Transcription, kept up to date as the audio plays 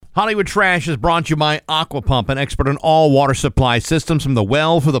Hollywood Trash is brought to you by Aquapump, an expert in all water supply systems from the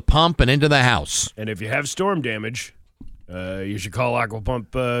well for the pump and into the house. And if you have storm damage, you should call Aquapump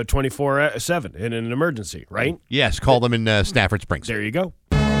 24/7 in an emergency, right? Yes, call them in Stafford Springs. There you go.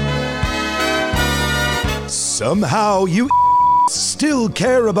 Somehow you still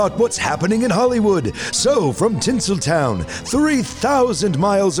care about what's happening in Hollywood. So, from Tinseltown, 3,000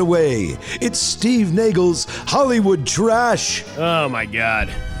 miles away, it's Steve Nagle's Hollywood Trash. Oh, my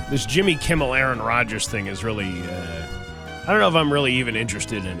God. This Jimmy Kimmel, Aaron Rodgers thing is really, I don't know if I'm really even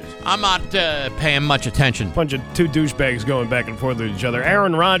interested in it. I'm not paying much attention. Bunch of two douchebags going back and forth with each other.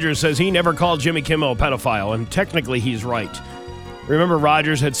 Aaron Rodgers says he never called Jimmy Kimmel a pedophile, and technically he's right. Remember,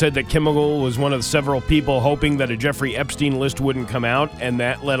 Rodgers had said that Kimmel was one of several people hoping that a Jeffrey Epstein list wouldn't come out, and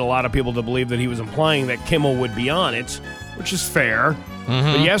that led a lot of people to believe that he was implying that Kimmel would be on it, which is fair.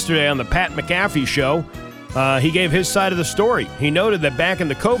 But yesterday on the Pat McAfee show, he gave his side of the story. He noted that back in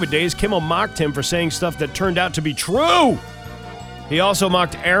the COVID days, Kimmel mocked him for saying stuff that turned out to be true. He also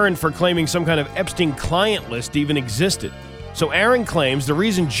mocked Aaron for claiming some kind of Epstein client list even existed. So Aaron claims the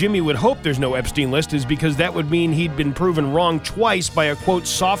reason Jimmy would hope there's no Epstein list is because that would mean he'd been proven wrong twice by a, quote,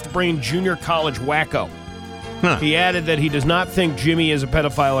 soft-brained junior college wacko. He added that he does not think Jimmy is a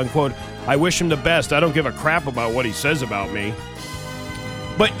pedophile and, quote, I wish him the best. I don't give a crap about what he says about me.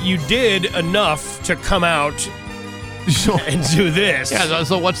 But you did enough to come out and do this. Yeah,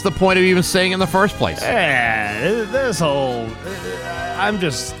 so what's the point of even saying in the first place? This whole... I'm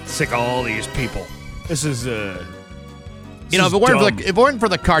just sick of all these people. This is... You know, if it weren't for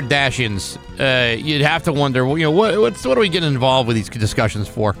the Kardashians, you'd have to wonder, you know, what are we getting involved with these discussions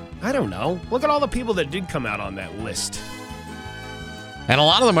for? I don't know. Look at all the people that did come out on that list. And a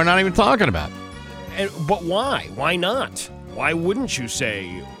lot of them are not even talking about it. But why? Why not? Why wouldn't you say,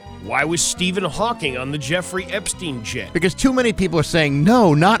 why was Stephen Hawking on the Jeffrey Epstein jet? Because too many people are saying,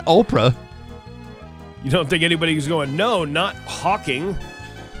 no, not Oprah. You don't think anybody's going, no, not Hawking?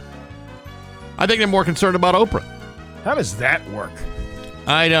 I think they're more concerned about Oprah. How does that work?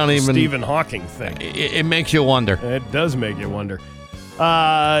 I don't even... Stephen Hawking thing. It makes you wonder. It does make you wonder.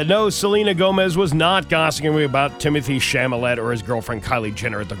 No, Selena Gomez was not gossiping about Timothy Chalamet or his girlfriend Kylie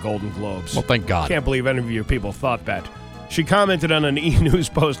Jenner at the Golden Globes. Well, thank God. Can't believe any of you people thought that. She commented on an E! News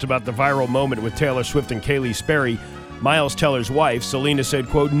post about the viral moment with Taylor Swift and Kaylee Sperry, Miles Teller's wife. Selena said,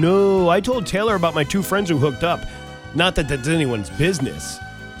 quote, no, I told Taylor about my two friends who hooked up. Not that that's anyone's business.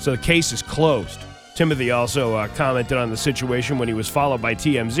 So the case is closed. Timothy also commented on the situation when he was followed by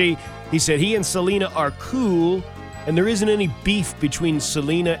TMZ. He said he and Selena are cool, and there isn't any beef between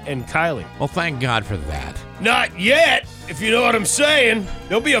Selena and Kylie. Well, thank God for that. Not yet, if you know what I'm saying.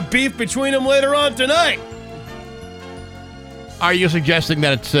 There'll be a beef between them later on tonight. Are you suggesting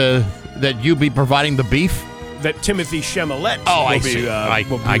that it's that you be providing the beef? That Timothy Chalamet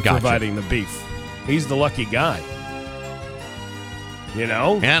will be providing the beef. He's the lucky guy. You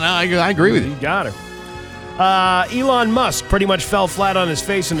know? Yeah, no, I agree with you. You got her. Elon Musk pretty much fell flat on his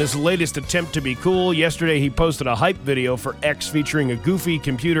face in his latest attempt to be cool. Yesterday, he posted a hype video for X featuring a goofy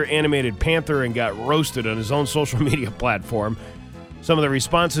computer-animated panther and got roasted on his own social media platform. Some of the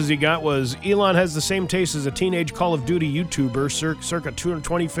responses he got was, Elon has the same taste as a teenage Call of Duty YouTuber circa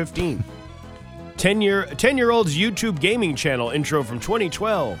 2015. 10-year-old's YouTube gaming channel intro from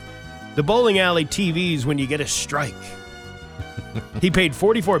 2012. The bowling alley TVs when you get a strike. He paid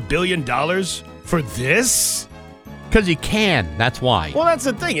 $44 billion for this? Because he can. That's why. Well, that's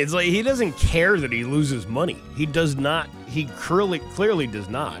the thing. It's like he doesn't care that he loses money. He does not. He clearly does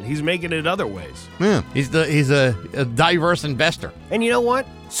not. He's making it other ways. Yeah, he's a diverse investor. And you know what?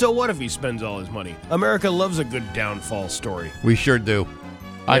 So what if he spends all his money? America loves a good downfall story. We sure do.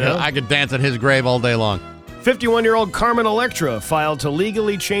 I could dance at his grave all day long. 51-year-old Carmen Electra filed to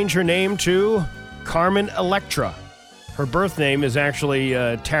legally change her name to Carmen Electra. Her birth name is actually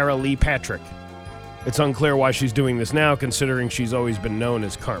Tara Lee Patrick. It's unclear why she's doing this now, considering she's always been known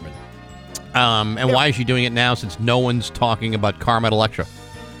as Carmen. Why is she doing it now, since no one's talking about Carmen Electra?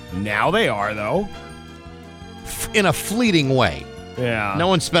 Now they are, though. In a fleeting way. Yeah. No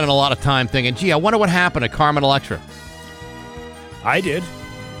one's spending a lot of time thinking, gee, I wonder what happened to Carmen Electra. I did.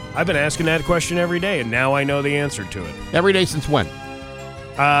 I've been asking that question every day, and now I know the answer to it. Every day since when?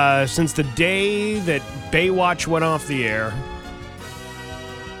 Since the day that Baywatch went off the air.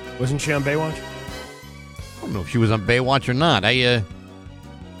 Wasn't she on Baywatch? I don't know if she was on Baywatch or not.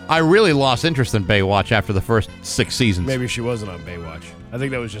 I really lost interest in Baywatch after the first 6 seasons. Maybe she wasn't on Baywatch. I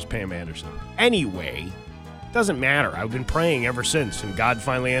think that was just Pam Anderson. Anyway, doesn't matter. I've been praying ever since, and God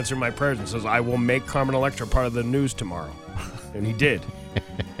finally answered my prayers and says, I will make Carmen Electra part of the news tomorrow. And he did.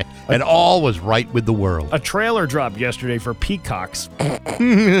 And all was right with the world. A trailer dropped yesterday for Peacocks.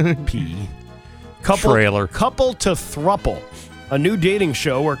 Trailer. Couple to Thruple, a new dating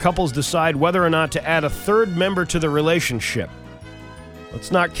show where couples decide whether or not to add a third member to the relationship.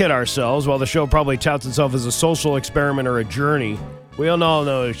 Let's not kid ourselves. While the show probably touts itself as a social experiment or a journey, we all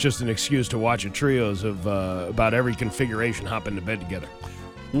know it's just an excuse to watch a trios of about every configuration hop into bed together.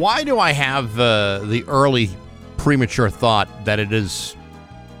 Why do I have the early premature thought that it is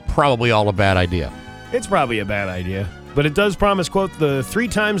probably all a bad idea? It's probably a bad idea, but it does promise, quote, the 3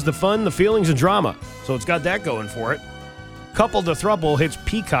 times the fun, the feelings, and drama. So it's got that going for it. Couple to Thruple hits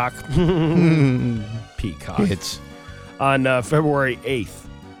Peacock. Peacock. It's on February 8th.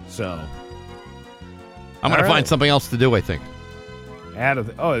 So I'm going to find something else to do, I think.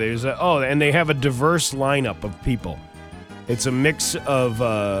 And they have a diverse lineup of people. It's a mix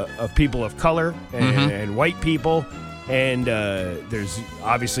of people of color and white people, and there's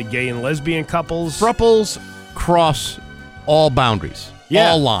obviously gay and lesbian couples. Thruples cross all boundaries,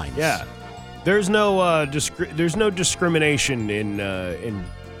 all lines. Yeah, there's no discrimination in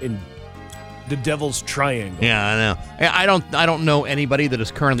the Devil's Triangle. Yeah, I know. I don't know anybody that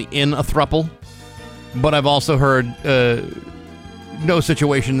is currently in a thruple, but I've also heard no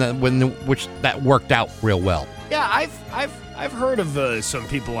situation which that worked out real well. Yeah, I've heard of some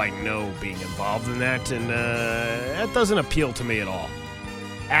people I know being involved in that, and that doesn't appeal to me at all.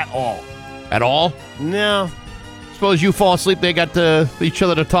 At all. At all? No. Suppose you fall asleep, they got each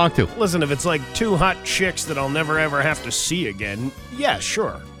other to talk to. Listen, if it's like 2 hot chicks that I'll never ever have to see again, yeah,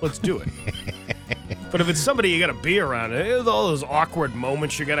 sure, let's do it. But if it's somebody you gotta be around, all those awkward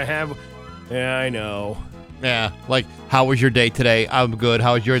moments you gotta have, yeah, I know. Yeah, like, how was your day today? I'm good.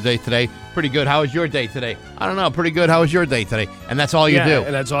 How was your day today? Pretty good. How was your day today? I don't know. Pretty good. How was your day today? And that's all you do.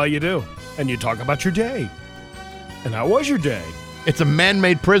 And that's all you do. And you talk about your day. And how was your day? It's a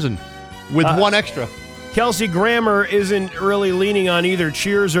man-made prison with one extra. Kelsey Grammer isn't really leaning on either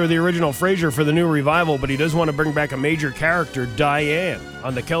Cheers or the original Frasier for the new revival, but he does want to bring back a major character, Diane.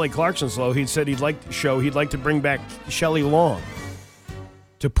 On the Kelly Clarkson Show, he said he'd like to bring back Shelley Long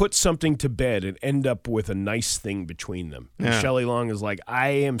to put something to bed and end up with a nice thing between them. Yeah. And Shelley Long is like, I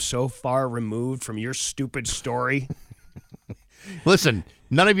am so far removed from your stupid story. Listen,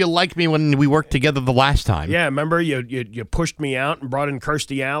 none of you liked me when we worked together the last time. Yeah, remember you pushed me out and brought in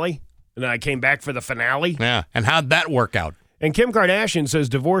Kirstie Alley, and then I came back for the finale? Yeah, and how'd that work out? And Kim Kardashian says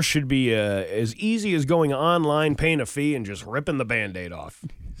divorce should be as easy as going online, paying a fee, and just ripping the Band-Aid off.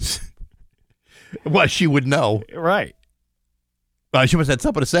 Well, she would know. Right. She must have had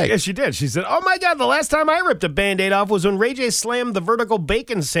something to say. Yes, she did. She said, oh, my God, the last time I ripped a Band-Aid off was when Ray J slammed the vertical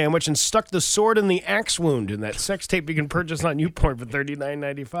bacon sandwich and stuck the sword in the axe wound in that sex tape you can purchase on YouPorn for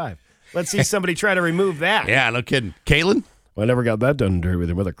 $39.95. Let's see somebody try to remove that. Yeah, no kidding. Caitlin? Well, I never got that done with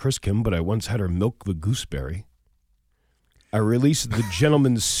her mother, Chris Kim, but I once had her milk the gooseberry. I released the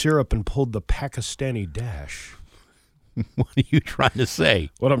gentleman's syrup and pulled the Pakistani dash. What are you trying to say?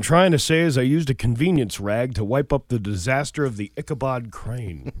 What I'm trying to say is I used a convenience rag to wipe up the disaster of the Ichabod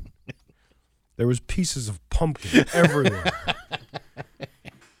Crane. There was pieces of pumpkin everywhere.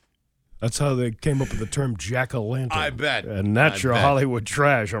 That's how they came up with the term jack-o'-lantern. I bet. And that's your Hollywood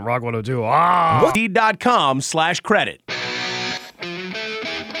trash on Rock 102. Indeed.com/credit.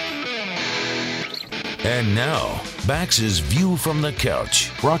 And now, Bax's View from the Couch,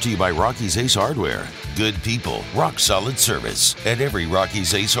 brought to you by Rocky's Ace Hardware. Good people, rock-solid service at every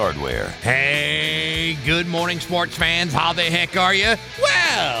Rocky's Ace Hardware. Hey, good morning, sports fans. How the heck are you?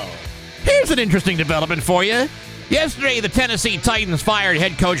 Well, here's an interesting development for you. Yesterday, the Tennessee Titans fired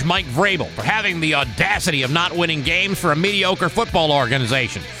head coach Mike Vrabel for having the audacity of not winning games for a mediocre football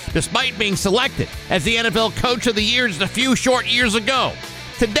organization, despite being selected as the NFL Coach of the Year just a few short years ago.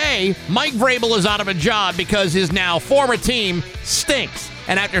 Today, Mike Vrabel is out of a job because his now former team stinks.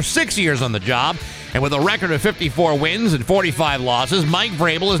 And after 6 years on the job, and with a record of 54 wins and 45 losses, Mike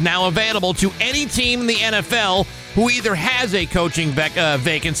Vrabel is now available to any team in the NFL who either has a coaching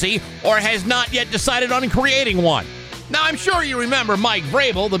vacancy or has not yet decided on creating one. Now, I'm sure you remember Mike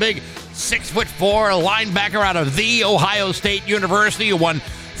Vrabel, the big 6'4" linebacker out of The Ohio State University who won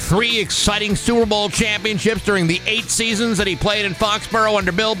 3 exciting Super Bowl championships during the 8 seasons that he played in Foxborough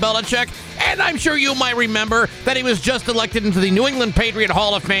under Bill Belichick. And I'm sure you might remember that he was just elected into the New England Patriot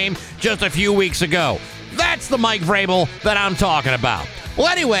Hall of Fame just a few weeks ago. That's the Mike Vrabel that I'm talking about. Well,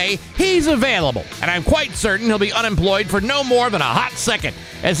 anyway, he's available, and I'm quite certain he'll be unemployed for no more than a hot second,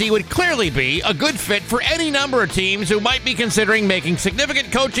 as he would clearly be a good fit for any number of teams who might be considering making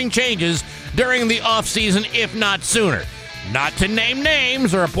significant coaching changes during the offseason, if not sooner. Not to name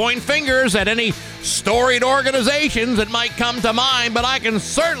names or point fingers at any storied organizations that might come to mind, but I can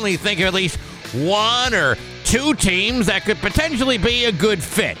certainly think of at least one or two teams that could potentially be a good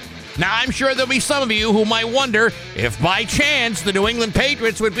fit. Now, I'm sure there'll be some of you who might wonder if by chance the New England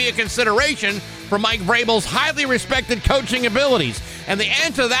Patriots would be a consideration for Mike Vrabel's highly respected coaching abilities. And the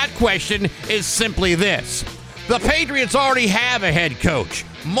answer to that question is simply this. The Patriots already have a head coach.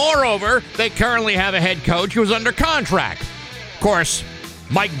 Moreover, they currently have a head coach who's under contract. Of course,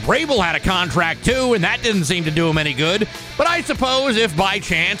 Mike Vrabel had a contract too, and that didn't seem to do him any good. But I suppose if by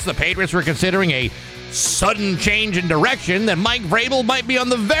chance the Patriots were considering a sudden change in direction, then Mike Vrabel might be on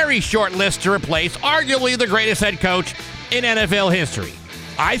the very short list to replace arguably the greatest head coach in NFL history.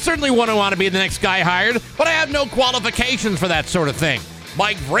 I certainly wouldn't want to be the next guy hired, but I have no qualifications for that sort of thing.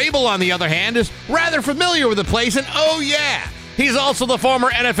 Mike Vrabel, on the other hand, is rather familiar with the place, and oh yeah, he's also the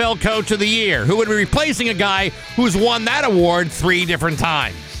former NFL Coach of the Year, who would be replacing a guy who's won that award 3 different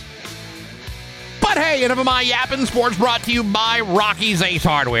times. But hey, enough of my yapping. Sports brought to you by Rocky's Ace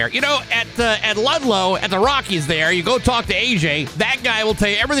Hardware. You know, at Ludlow, at the Rockies there, you go talk to AJ. That guy will tell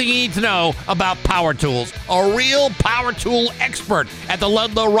you everything you need to know about power tools. A real power tool expert at the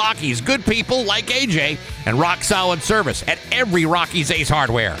Ludlow Rockies. Good people like AJ and rock solid service at every Rocky's Ace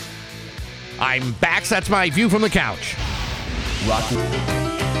Hardware. I'm Bax. That's my view from the couch. Rocky.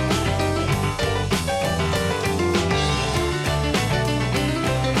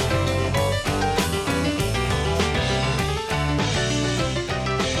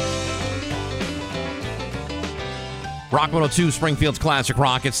 Rock 102, Springfield's Classic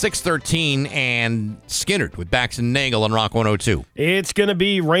Rock. It's 6:13 and Skinnerd with Bax and Nagle on Rock 102. It's going to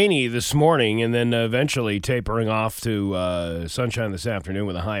be rainy this morning and then eventually tapering off to sunshine this afternoon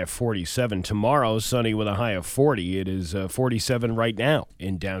with a high of 47. Tomorrow, sunny with a high of 40. It is 47 right now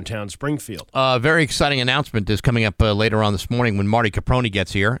in downtown Springfield. A very exciting announcement is coming up later on this morning when Marty Caproni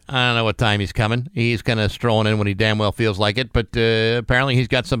gets here. I don't know what time he's coming. He's kind of strolling in when he damn well feels like it, but apparently he's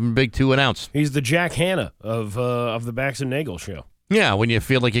got something big to announce. He's the Jack Hanna of the Bax and Nagle show. Yeah, when you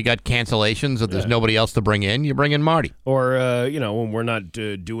feel like you got cancellations or there's nobody else to bring in, you bring in Marty. Or, when we're not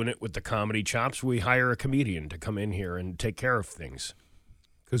doing it with the comedy chops, we hire a comedian to come in here and take care of things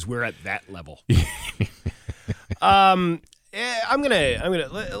because we're at that level. Let's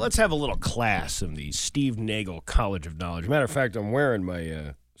have a little class in the Steve Nagle College of Knowledge. Matter of fact, I'm wearing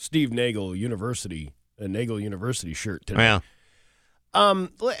my Steve Nagle University shirt today. Yeah.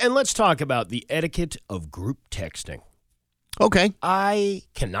 And let's talk about the etiquette of group texting. Okay. I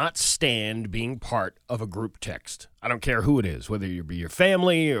cannot stand being part of a group text. I don't care who it is, whether you be your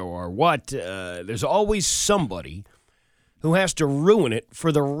family or what. There's always somebody who has to ruin it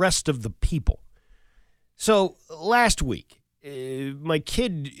for the rest of the people. So last week, my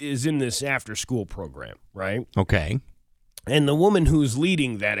kid is in this after-school program, right? Okay. And the woman who's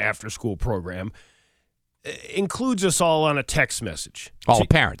leading that after-school program includes us all on a text message. All the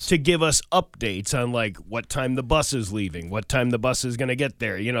parents. To give us updates on, like, what time the bus is leaving, what time the bus is going to get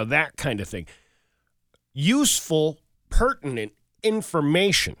there, that kind of thing. Useful, pertinent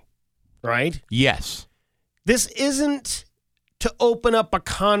information, right? Yes. This isn't to open up a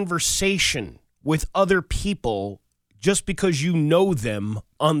conversation with other people just because you know them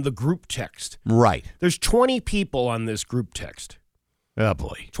on the group text. Right. There's 20 people on this group text. Oh,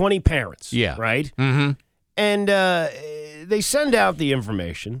 boy. 20 parents. Yeah. Right? Mm-hmm. And they send out the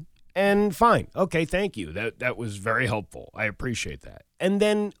information, and fine. Okay, thank you. That was very helpful. I appreciate that. And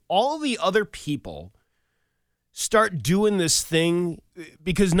then all the other people start doing this thing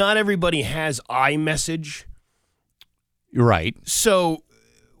because not everybody has iMessage. Right. So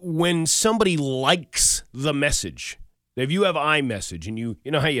when somebody likes the message, if you have iMessage and you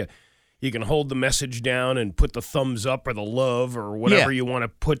know how you can hold the message down and put the thumbs up or the love or whatever you want to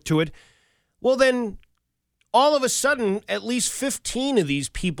put to it, well then all of a sudden, at least 15 of these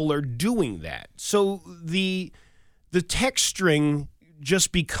people are doing that. So the text string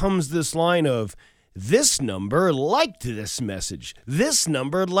just becomes this line of, this number liked this message. This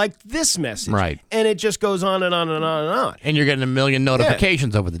number liked this message. Right. And it just goes on and on and on and on. And you're getting a million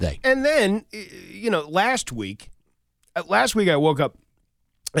notifications over the day. And then, last week I woke up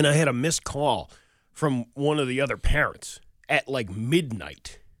and I had a missed call from one of the other parents at like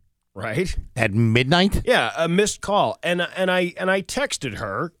midnight. Right? At midnight? Yeah, a missed call. And I texted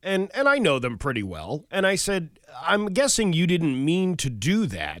her, and I know them pretty well, and I said, I'm guessing you didn't mean to do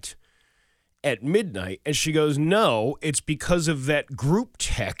that at midnight. And she goes, no, it's because of that group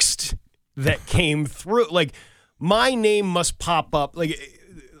text that came through. Like, my name must pop up,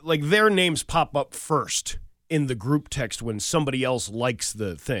 like their names pop up first in the group text when somebody else likes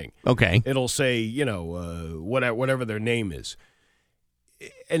the thing. Okay. It'll say, whatever their name is.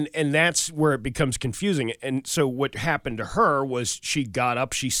 And that's where it becomes confusing. And so what happened to her was she got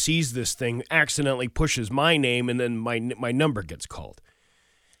up, she sees this thing, accidentally pushes my name, and then my number gets called.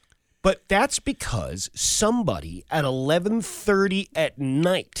 But that's because somebody at 11:30 at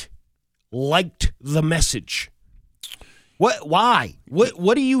night liked the message. What? Why?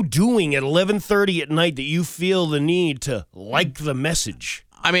 What are you doing at 11:30 at night that you feel the need to like the message?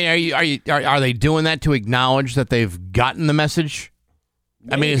 I mean, are they doing that to acknowledge that they've gotten the message?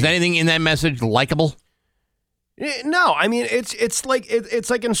 I mean, is anything in that message likable? No, I mean it's like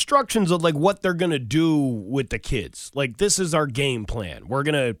instructions of like what they're gonna do with the kids. Like, this is our game plan. We're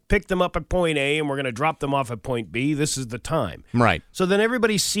gonna pick them up at point A and we're gonna drop them off at point B. This is the time. Right. So then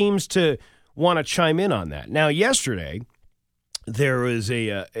everybody seems to want to chime in on that. Now, yesterday there was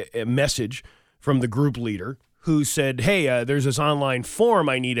a message from the group leader who said, "Hey, there's this online form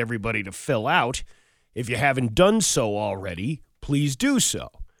I need everybody to fill out. If you haven't done so already, please do so,"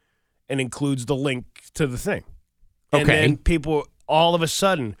 and includes the link to the thing. And then people all of a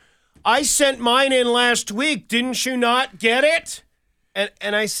sudden, "I sent mine in last week. Didn't you not get it?"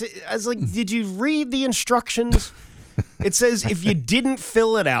 And I was like, "Did you read the instructions?" It says if you didn't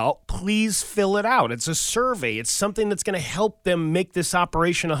fill it out, please fill it out. It's a survey. It's something that's going to help them make this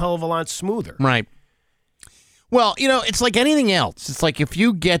operation a hell of a lot smoother. Right. Well, it's like anything else. It's like if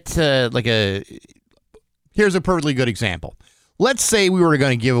you get here's a perfectly good example. Let's say we were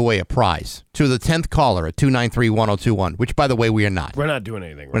going to give away a prize to the 10th caller at 293-1021, which, by the way, we are not. We're not doing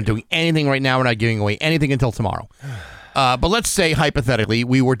anything right now. We're not doing anything right now. We're not giving away anything until tomorrow. But let's say, hypothetically,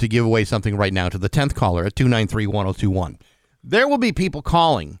 we were to give away something right now to the 10th caller at 293-1021. There will be people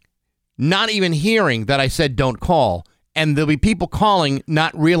calling, not even hearing that I said don't call, and there'll be people calling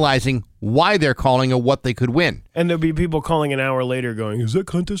not realizing why they're calling or what they could win. And there'll be people calling an hour later going, "Is that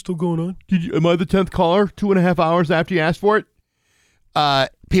contest still going on? Am I the 10th caller 2.5 hours after you asked for it?"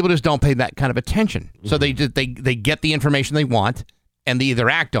 People just don't pay that kind of attention. So they get the information they want, and they either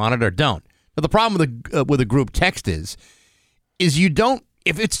act on it or don't. But the problem with a group text is you don't,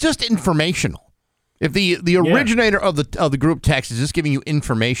 if it's just informational, if the originator of the group text is just giving you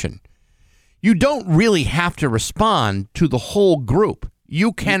information, you don't really have to respond to the whole group.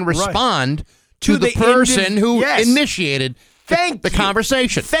 You can respond to the person who initiated the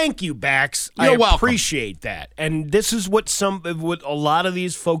conversation. Thank you, Bax. You're welcome. Appreciate that. And this is what a lot of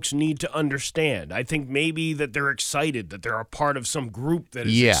these folks need to understand. I think maybe that they're excited that they're a part of some group that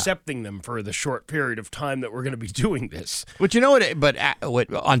is accepting them for the short period of time that we're going to be doing this. But you know what? But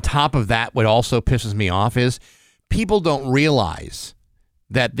what on top of that, what also pisses me off is people don't realize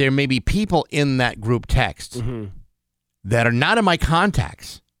that there may be people in that group text that are not in my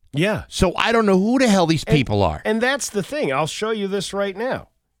contacts. Yeah. So I don't know who the hell these people are. And that's the thing. I'll show you this right now.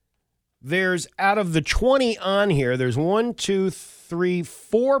 There's, out of the 20 on here, there's 1, 2, 3,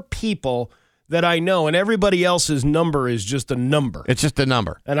 4 people that I know, and everybody else's number is just a number. It's just a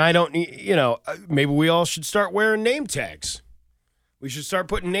number. And I don't, maybe we all should start wearing name tags. We should start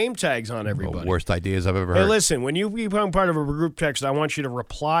putting name tags on everybody. The worst ideas I've ever heard. Hey, listen, when you become part of a group text, I want you to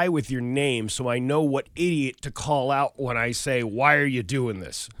reply with your name so I know what idiot to call out when I say, "Why are you doing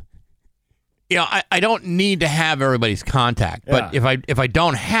this?" I don't need to have everybody's contact, but if I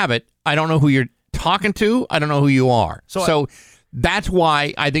don't have it, I don't know who you're talking to. I don't know who you are. So that's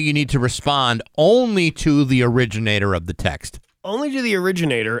why I think you need to respond only to the originator of the text. Only to the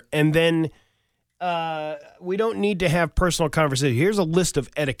originator, and then we don't need to have personal conversation. Here's a list of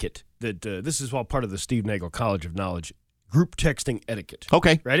etiquette that this is all part of the Steve Nagle College of Knowledge group texting etiquette.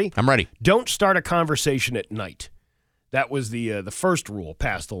 Okay, ready? I'm ready. Don't start a conversation at night. That was the first rule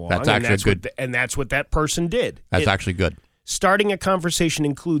passed along. That's actually good. And that's what that person did. That's actually good. Starting a conversation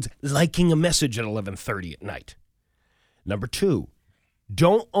includes liking a message at 11:30 at night. Number 2,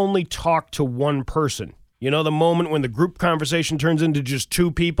 don't only talk to one person. You know, the moment when the group conversation turns into just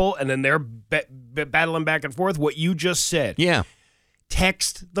 2 people and then they're battling back and forth, what you just said. Yeah.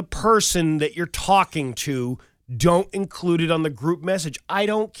 Text the person that you're talking to. Don't include it on the group message. I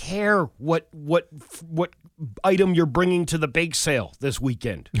don't care what item you're bringing to the bake sale this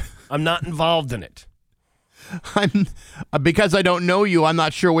weekend. I'm not involved in it. Because I don't know you, I'm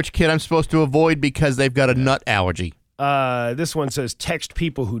not sure which kid I'm supposed to avoid because they've got a nut allergy. This one says text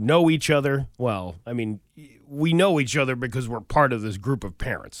people who know each other. Well, I mean, we know each other because we're part of this group of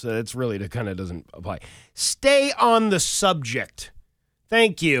parents. It's really, that kind of doesn't apply. Stay on the subject.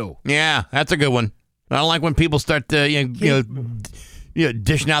 Thank you. Yeah, that's a good one. I don't like when people start dishing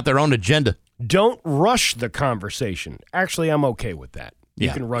out their own agenda. Don't rush the conversation. Actually, I'm okay with that. You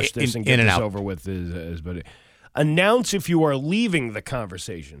can rush this and get this over with. But Announce if you are leaving the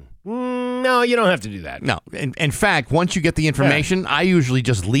conversation. No, you don't have to do that. No. In fact, once you get the information, I usually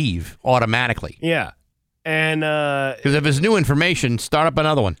just leave automatically. Yeah. And because if it's new information, start up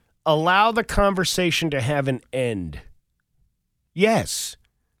another one. Allow the conversation to have an end. Yes.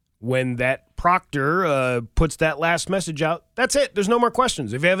 When that proctor puts that last message out, that's it. There's no more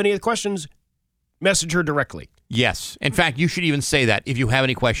questions. If you have any questions, message her directly. Yes. In fact, you should even say that. If you have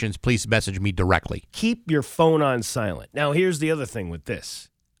any questions, please message me directly. Keep your phone on silent. Now, here's the other thing with this.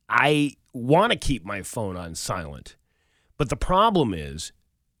 I want to keep my phone on silent, but the problem is,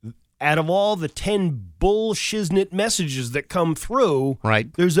 out of all the 10 bullshiznit messages that come through,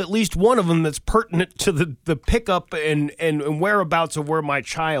 right, there's at least one of them that's pertinent to the pickup and whereabouts of where my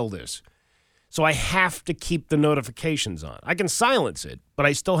child is. So I have to keep the notifications on. I can silence it, but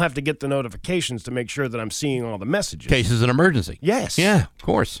I still have to get the notifications to make sure that I'm seeing all the messages. In case it's an emergency. Yes. Yeah, of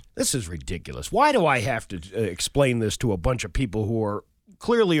course. This is ridiculous. Why do I have to explain this to a bunch of people who are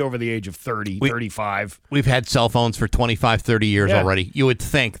clearly over the age of 30, 35? We've had cell phones for 25, 30 years already. You would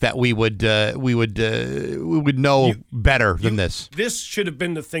think that we would know better than this. This should have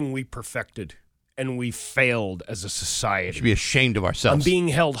been the thing we perfected. And we failed as a society. We should be ashamed of ourselves. I'm being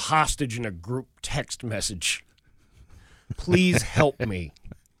held hostage in a group text message. Please help me.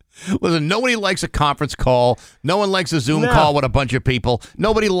 Listen, nobody likes a conference call. No one likes a Zoom call with a bunch of people.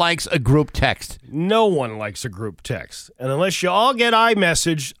 Nobody likes a group text. No one likes a group text. And unless you all get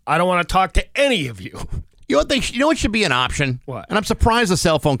iMessage, I don't want to talk to any of you. You know what should be an option? What? And I'm surprised the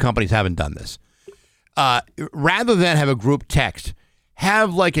cell phone companies haven't done this. Rather than have a group text,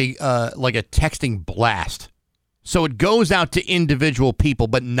 have like a texting blast, so it goes out to individual people,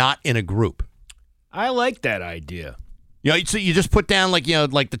 but not in a group. I like that idea. You know, so you just put down like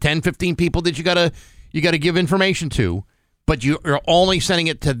the 10, 15 people that you gotta give information to, but you're only sending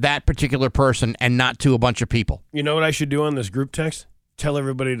it to that particular person and not to a bunch of people. You know what I should do on this group text? Tell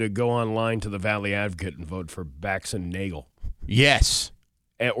everybody to go online to the Valley Advocate and vote for Bax and Nagle. Yes.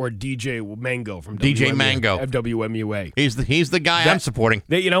 Or DJ Mango from DJ Mango. WMUA. He's the guy I'm supporting.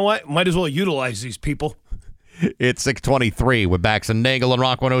 You know what? Might as well utilize these people. It's 6:23 with Bax and Nagle on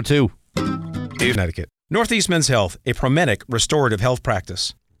Rock 102. Connecticut. Northeast Men's Health, a Promenic restorative health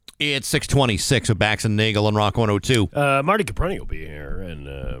practice. It's 6:26 with Bax and Nagle on Rock 102. Marty Caproni will be here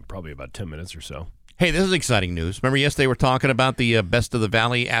in probably about 10 minutes or so. Hey, this is exciting news. Remember yesterday we're talking about the Best of the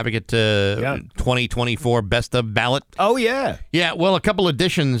Valley Advocate 2024 Best of Ballot? Oh, yeah. Yeah, well, a couple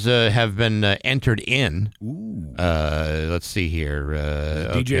editions have been entered in. Ooh. Let's see here.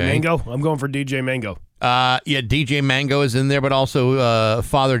 DJ Mango? I'm going for DJ Mango. Yeah, DJ Mango is in there, but also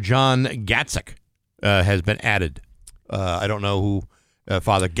Father John Gatzik has been added. I don't know who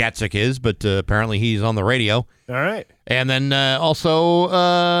Father Gatzik is, but apparently he's on the radio. All right. And then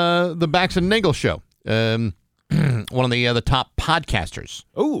also the Bax and Nagle Show. One of the top podcasters.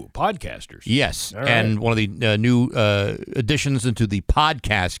 Oh, podcasters. Yes, right. And one of the new additions into the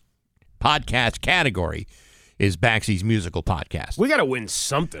podcast category is Baxy's musical podcast. We got to win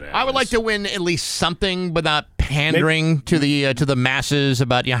something. I would like to win at least something without pandering to the masses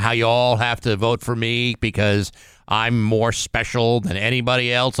about how you all have to vote for me because I'm more special than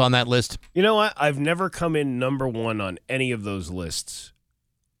anybody else on that list. You know what? I've never come in number one on any of those lists.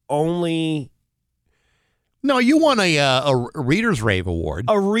 Only. No, you won a Reader's Rave Award.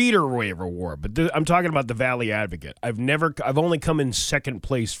 A Reader Rave Award, but I'm talking about the Valley Advocate. I've only come in second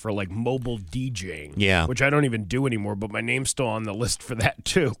place for like mobile DJing. Yeah. Which I don't even do anymore, but my name's still on the list for that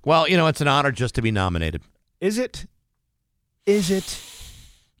too. Well, it's an honor just to be nominated. Is it?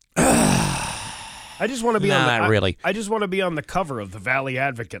 I just want to be not really. I just want to be on the cover of the Valley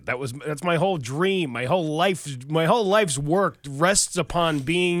Advocate. That's my whole dream. My whole life's work rests upon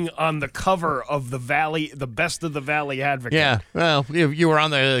being on the cover of the Best of the Valley Advocate. Yeah. Well, you were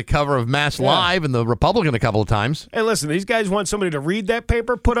on the cover of Mass Live and the Republican a couple of times. Hey, listen, these guys want somebody to read that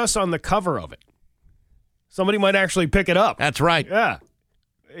paper. Put us on the cover of it. Somebody might actually pick it up. That's right. Yeah.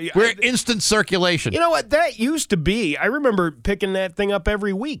 We're instant circulation. You know what? That used to be. I remember picking that thing up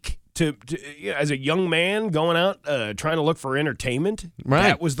every week. To as a young man going out trying to look for entertainment, right.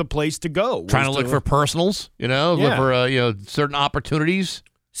 That was the place to go. Trying to look for personals, look for certain opportunities.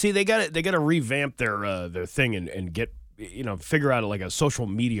 See, they got to revamp their thing and get figure out like a social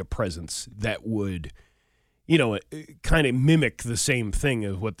media presence that would kind of mimic the same thing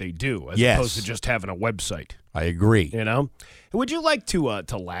as what they do, as opposed to just having a website. I agree. Would you like to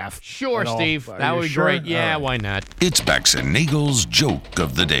laugh? Sure, Steve. That would be great. Yeah, why not? It's Bax and Nagle's Joke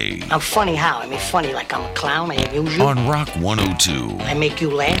of the Day. I'm funny how? I mean funny like I'm a clown, I amuse you. On Rock 102. I make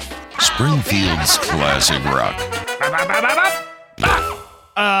you laugh. Springfield's classic rock.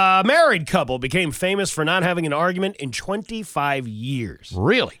 A married couple became famous for not having an argument in 25 years.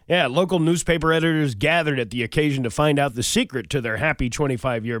 Really? Yeah, local newspaper editors gathered at the occasion to find out the secret to their happy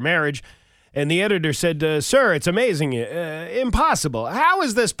 25-year marriage. And the editor said, "Sir, it's amazing. Impossible. How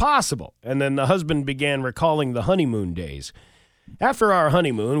is this possible?" And then the husband began recalling the honeymoon days. "After our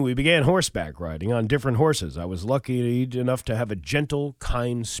honeymoon, we began horseback riding on different horses. I was lucky enough to have a gentle,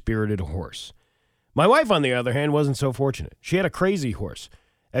 kind-spirited horse. My wife, on the other hand, wasn't so fortunate. She had a crazy horse.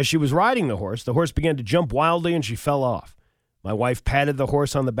 As she was riding the horse began to jump wildly and she fell off. My wife patted the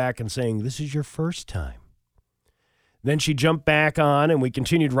horse on the back and saying, 'This is your first time.' Then she jumped back on, and we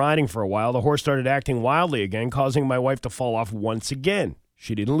continued riding for a while. The horse started acting wildly again, causing my wife to fall off once again.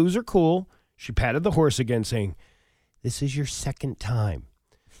 She didn't lose her cool. She patted the horse again, saying, 'This is your second time.'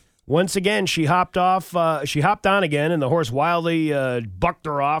 Once again, she hopped on again, and the horse wildly bucked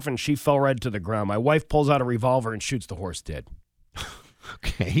her off, and she fell right to the ground. My wife pulls out a revolver and shoots the horse dead.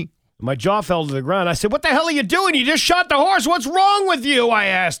 Okay. My jaw fell to the ground. I said, 'What the hell are you doing? You just shot the horse. What's wrong with you?' I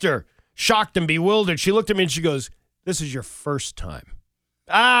asked her. Shocked and bewildered, she looked at me and she goes, 'This is your first time.'"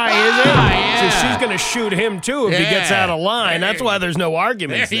 Is it? Yeah. So she's going to shoot him, too, if he gets out of line. That's why there's no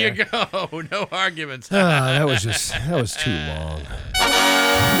arguments There there. you go. No arguments. That was too long.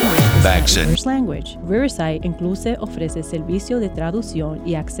 Bax and First Language. Riverside incluso ofrece servicio de traducción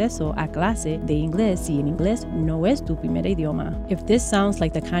y acceso a clase de inglés si en inglés no es tu primer idioma. If this sounds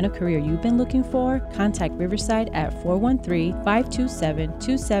like the kind of career you've been looking for, contact Riverside at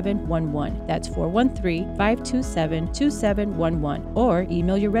 413-527-2711. That's 413-527-2711. Or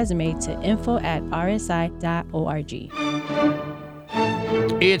email your resume to info@rsi.org.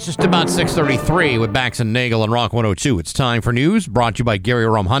 It's just about 6:33 with Bax and Nagle on Rock 102. It's time for news, brought to you by Gary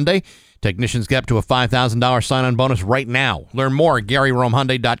Rome Hyundai. Technicians get up to a $5,000 sign-on bonus right now. Learn more at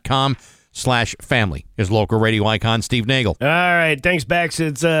GaryRomeHyundai.com/family. His local radio icon, Steve Nagle. All right, thanks, Bax.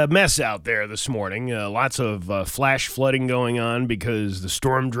 It's a mess out there this morning. Lots of flash flooding going on because the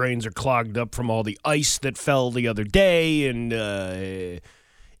storm drains are clogged up from all the ice that fell the other day, and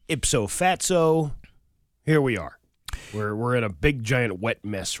ipso fatso, here we are. We're in a big, giant, wet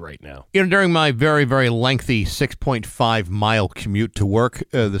mess right now. You know, during my very, very lengthy 6.5-mile commute to work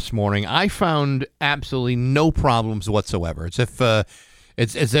this morning, I found absolutely no problems whatsoever. It's as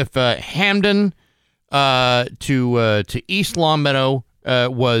if Hamden to East Longmeadow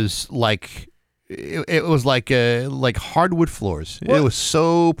was like it was like hardwood floors. What? It was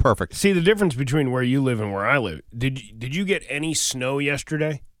so perfect. See, the difference between where you live and where I live. Did you get any snow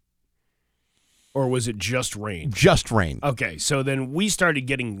yesterday? Or was it just rain? Just rain. Okay, so then we started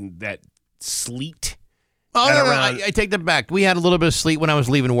getting that sleet. Oh, no, I take that back. We had a little bit of sleet when I was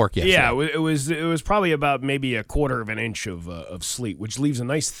leaving work yesterday. Yeah, it was probably about maybe a quarter of an inch of sleet, which leaves a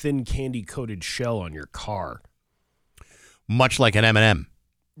nice thin candy-coated shell on your car. Much like an M&M.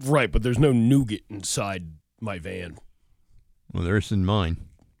 Right, but there's no nougat inside my van. Well, there's in mine.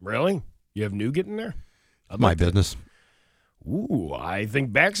 Really? You have nougat in there? My business. Ooh, I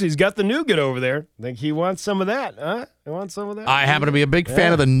think Baxy's got the nougat over there. Think he wants some of that, huh? You want some of that? I happen to be a big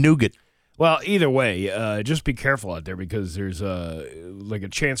fan of the nougat. Well, either way, just be careful out there because there's like a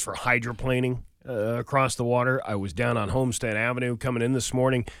chance for hydroplaning across the water. I was down on Homestead Avenue coming in this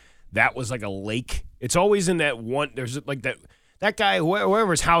morning. That was like a lake. It's always in that one. There's like that guy,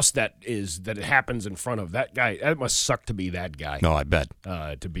 whoever's house that is that it happens in front of. That guy, that must suck to be that guy. No, I bet.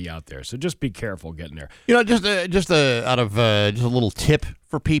 To be out there. So just be careful getting there. You know, just a little tip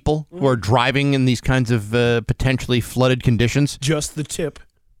for people who are driving in these kinds of potentially flooded conditions. Just the tip.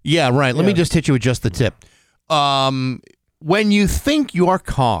 Yeah, right. Let me just hit you with just the tip. When you think your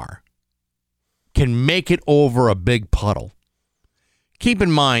car can make it over a big puddle, keep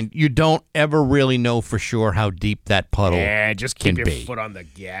in mind you don't ever really know for sure how deep that puddle just keep can your be. foot on the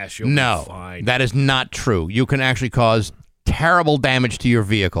gas. You'll be fine. That is not true. You can actually cause terrible damage to your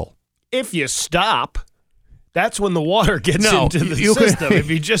vehicle. If you stop, that's when the water gets into the system. If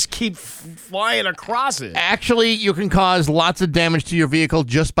you just keep flying across it. Actually, you can cause lots of damage to your vehicle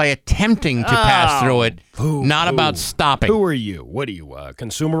just by attempting to pass through it, about stopping. Who are you? What are you,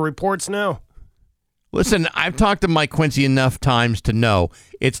 Consumer Reports now? Listen, I've talked to Mike Quincy enough times to know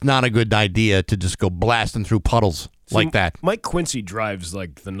it's not a good idea to just go blasting through puddles like that. Mike Quincy drives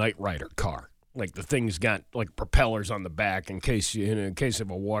like the Knight Rider car. Like the thing's got like propellers on the back in case of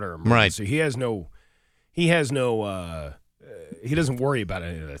a water emergency. Right. He doesn't worry about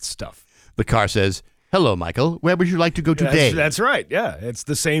any of that stuff. The car says, "Hello, Michael. Where would you like to go today?" That's right. Yeah, it's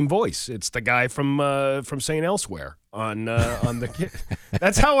the same voice. It's the guy from St. Elsewhere on the.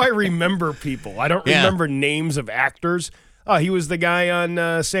 That's how I remember people. I don't remember names of actors. Oh, he was the guy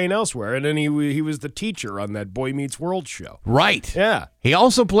on St. Elsewhere, and then he was the teacher on that Boy Meets World show. Right. Yeah. He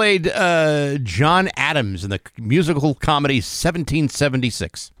also played John Adams in the musical comedy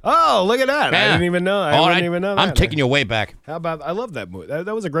 1776. Oh, look at that. Yeah. I didn't even know. I didn't even know that. I'm taking you way back. How about, I love that movie.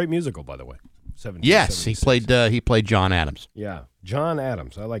 That was a great musical, by the way. Yes, he played John Adams. Yeah, John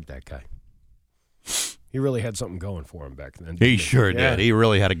Adams. I like that guy. He really had something going for him back then. He sure did. He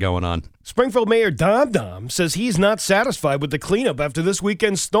really had it going on. Springfield Mayor Dom Dom says he's not satisfied with the cleanup after this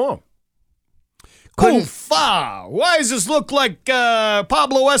weekend's storm. Oofa! Why does this look like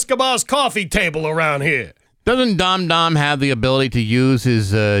Pablo Escobar's coffee table around here? Doesn't Dom Dom have the ability to use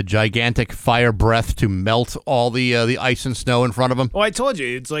his gigantic fire breath to melt all the ice and snow in front of him? Oh, I told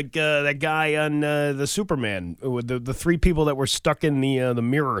you. It's like that guy on the Superman with the three people that were stuck in the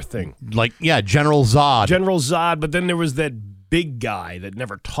mirror thing. Like, yeah, General Zod. General Zod, but then there was that big guy that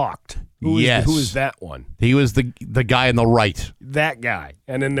never talked. Who is that one? He was the guy on the right. That guy.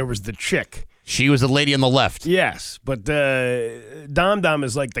 And then there was the chick. She was the lady on the left. Yes, but Dom Dom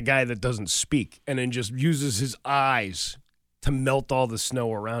is like the guy that doesn't speak and then just uses his eyes to melt all the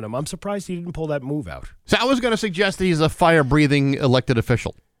snow around him. I'm surprised he didn't pull that move out. So I was going to suggest that he's a fire-breathing elected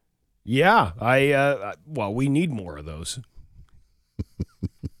official. Yeah, well, we need more of those.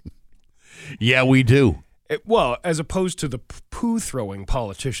 Yeah, we do. Well, as opposed to the poo-throwing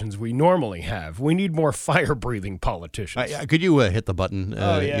politicians we normally have, we need more fire-breathing politicians. Could you hit the button?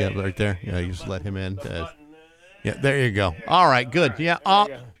 Right there. Yeah, you just let him in. Yeah, there you go. All right, good. Yeah,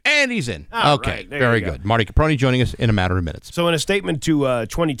 and he's in. Okay, right, very good. Marty Caproni joining us in a matter of minutes. So in a statement to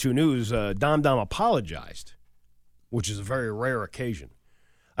 22 News, Dom Dom apologized, which is a very rare occasion.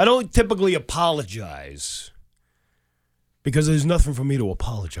 I don't typically apologize because there's nothing for me to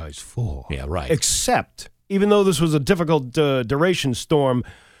apologize for. Yeah, right. Except, even though this was a difficult duration storm,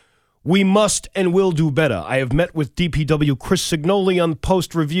 we must and will do better. I have met with DPW Chris Signoli on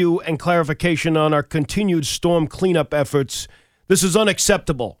post-review and clarification on our continued storm cleanup efforts. This is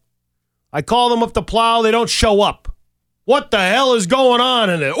unacceptable. I call them up to plow, they don't show up. What the hell is going on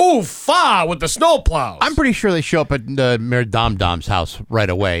in it? Ooh-fa with the snowplows. I'm pretty sure they show up at Mayor Dom Dom's house right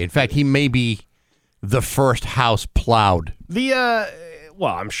away. In fact, he may be the first house plowed. Well,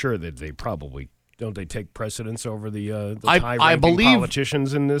 I'm sure that they probably... Don't they take precedence over the high-ranking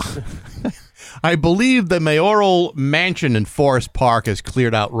politicians in this? I believe the mayoral mansion in Forest Park is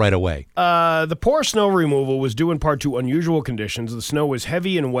cleared out right away. The poor snow removal was due in part to unusual conditions. The snow was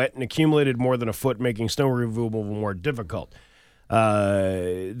heavy and wet and accumulated more than a foot, making snow removal more difficult.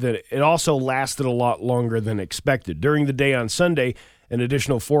 It also lasted a lot longer than expected. During the day on Sunday, an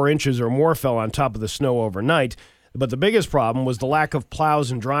additional 4 inches or more fell on top of the snow overnight. But the biggest problem was the lack of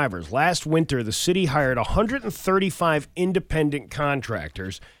plows and drivers. Last winter, the city hired 135 independent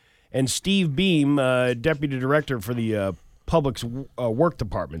contractors, and Steve Beam, deputy director for the Public Work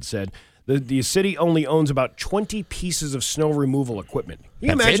Department, said the city only owns about 20 pieces of snow removal equipment. Can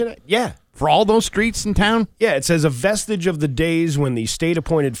you imagine it? Yeah. For all those streets in town? Yeah, it says a vestige of the days when the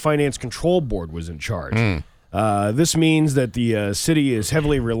state-appointed Finance Control Board was in charge. This means that the city is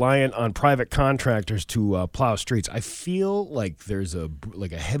heavily reliant on private contractors to plow streets. I feel like there's a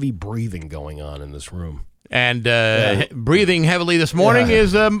heavy breathing going on in this room. And breathing heavily this morning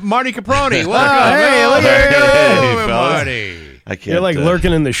is Marty Caproni. Welcome. Hey, look at you, Marty. I can't. You're like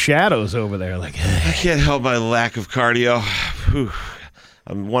lurking in the shadows over there. Like I can't help my lack of cardio. Whew.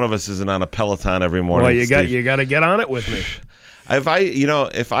 One of us isn't on a Peloton every morning. Well, you got to get on it with me. If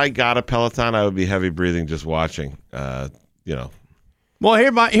I got a Peloton, I would be heavy breathing just watching. Well,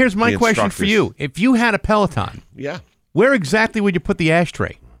 here's my question for you. If you had a Peloton, where exactly would you put the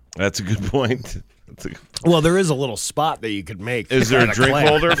ashtray? That's a good point. Well, there is a little spot that you could make. Is there a drink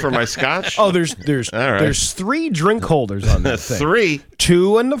holder for my scotch? Oh, there's 3 drink holders on that thing. 3?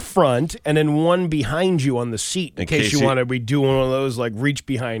 2 in the front, and then 1 behind you on the seat in case you want to be doing one of those like reach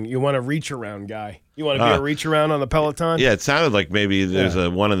behind. You want a reach around guy. You want to be a reach around on the Peloton? Yeah, it sounded like maybe there's a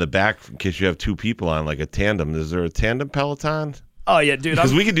one in the back in case you have 2 people on, like a tandem. Is there a tandem Peloton? Oh, yeah, dude.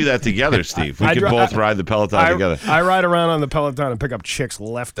 Because we could do that together, Steve. We could both ride the Peloton together. I ride around on the Peloton and pick up chicks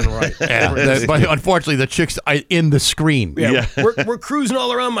left and right. But unfortunately, the chicks are in the screen. Yeah. We're cruising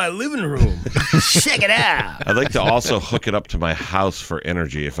all around my living room. Check it out. I'd like to also hook it up to my house for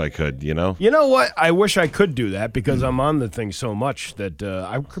energy if I could, You know what? I wish I could do that because I'm on the thing so much that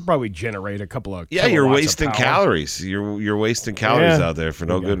I could probably generate a couple of kilowatts you're wasting of power. calories. You're wasting calories out there for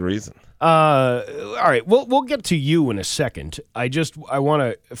no good reason. All right, we'll get to you in a second. I want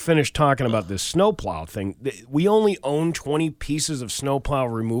to finish talking about this snowplow thing. We only own 20 pieces of snowplow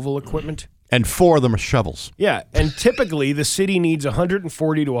removal equipment. And 4 of them are shovels. Yeah, and typically the city needs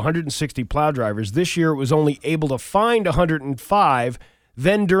 140 to 160 plow drivers. This year it was only able to find 105.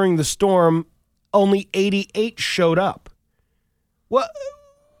 Then during the storm, only 88 showed up. Well,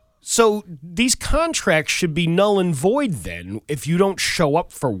 so these contracts should be null and void then if you don't show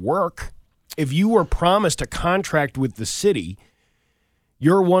up for work. If you were promised a contract with the city,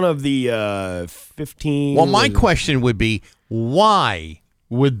 you're one of the 15. Well, my question would be, why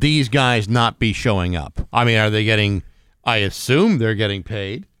would these guys not be showing up? I mean, are they getting, I assume they're getting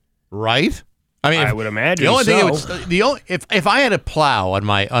paid, right? I mean, I would imagine the only so. thing if I had a plow on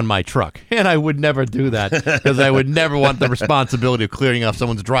my truck, and I would never do that because I would never want the responsibility of clearing off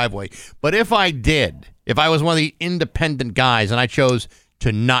someone's driveway. But if I did, if I was one of the independent guys and I chose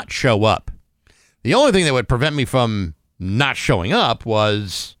to not show up, the only thing that would prevent me from not showing up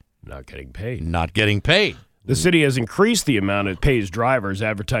was not getting paid. Not getting paid. The city has increased the amount it pays drivers,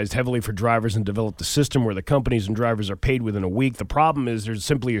 advertised heavily for drivers, and developed a system where the companies and drivers are paid within a week. The problem is there's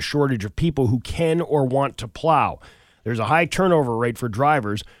simply a shortage of people who can or want to plow. There's a high turnover rate for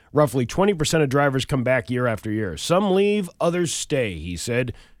drivers. Roughly 20% of drivers come back year after year. Some leave, others stay, he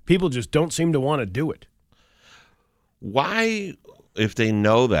said. People just don't seem to want to do it. Why, if they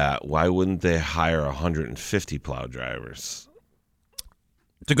know that, why wouldn't they hire 150 plow drivers?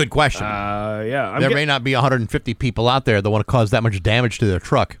 It's a good question. Yeah, there may not be 150 people out there that want to cause that much damage to their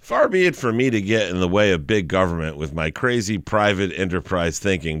truck. Far be it for me to get in the way of big government with my crazy private enterprise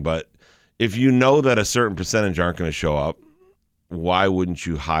thinking, but if you know that a certain percentage aren't going to show up, why wouldn't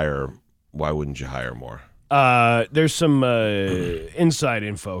you hire more? There's some inside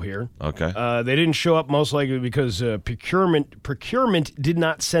info here. Okay. They didn't show up most likely because procurement did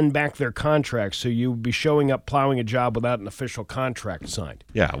not send back their contracts, so you would be showing up plowing a job without an official contract signed.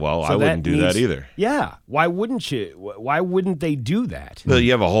 Yeah, well, so I wouldn't do that either. Yeah, why wouldn't you? Why wouldn't they do that? Well,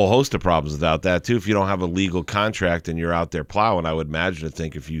 you have a whole host of problems without that, too. If you don't have a legal contract and you're out there plowing, I would imagine to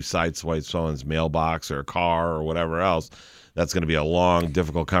think if you sideswipe someone's mailbox or a car or whatever else, that's going to be a long,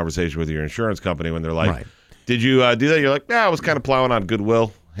 difficult conversation with your insurance company when they're like, right. Did you do that? You're like, I was kind of plowing on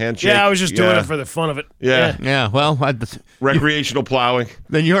goodwill. Handshake. Yeah, I was just doing it for the fun of it. Yeah. Well, recreational plowing.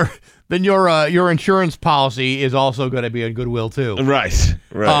 Then your insurance policy is also going to be on goodwill too. Right.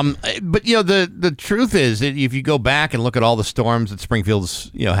 But the truth is, if you go back and look at all the storms that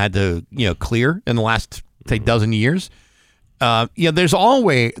Springfield's had to clear in the last say dozen years, there's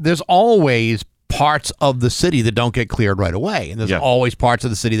always parts of the city that don't get cleared right away, and there's always parts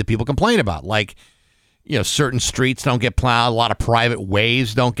of the city that people complain about, like. Certain streets don't get plowed. A lot of private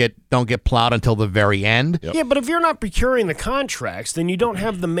ways don't get plowed until the very end. Yep. Yeah, but if you're not procuring the contracts, then you don't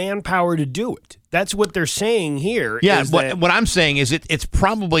have the manpower to do it. That's what they're saying here. Yeah, what I'm saying is it's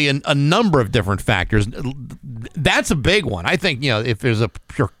probably a number of different factors. That's a big one. I think if there's a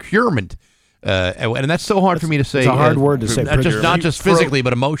procurement. And that's so hard for me to say. It's a hard word to say. Not just physically,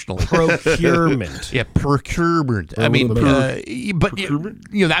 but emotionally. Procurement. Yeah, procurement. I mean, but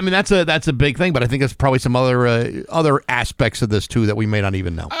that's a big thing. But I think there's probably some other aspects of this too that we may not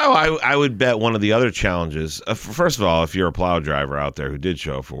even know. Oh, I would bet one of the other challenges. First of all, if you're a plow driver out there who did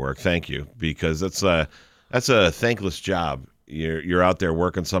show up for work, thank you, because that's a thankless job. You're out there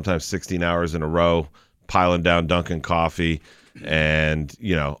working sometimes 16 hours in a row, piling down Dunkin' coffee. And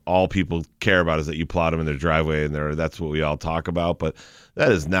all people care about is that you plowed them in their driveway, and that's what we all talk about. But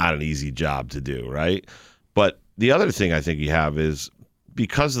that is not an easy job to do, right? But the other thing I think you have is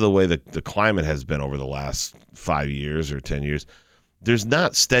because of the way the climate has been over the last 5 years or 10 years, there's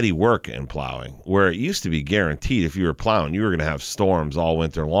not steady work in plowing. Where it used to be guaranteed, if you were plowing, you were going to have storms all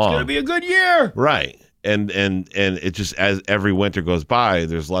winter long. It's going to be a good year, right? And it just, as every winter goes by,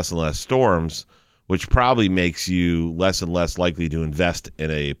 there's less and less storms, which probably makes you less and less likely to invest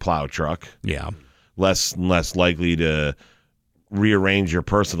in a plow truck. Yeah. Less and less likely to rearrange your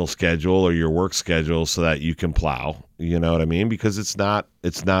personal schedule or your work schedule so that you can plow. You know what I mean? Because it's not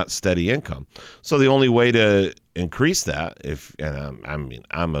steady income. So the only way to increase that,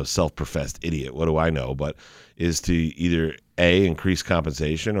 I'm a self-professed idiot. What do I know? But is to either A, increase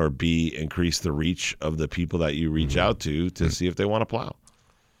compensation, or B, increase the reach of the people that you reach out to see if they want to plow.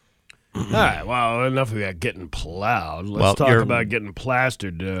 All right, well, enough of that getting plowed. Let's talk about getting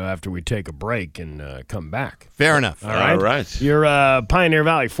plastered after we take a break and come back. Fair enough. All right. All right. Your Pioneer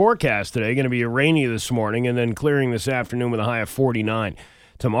Valley forecast today going to be rainy this morning and then clearing this afternoon with a high of 49.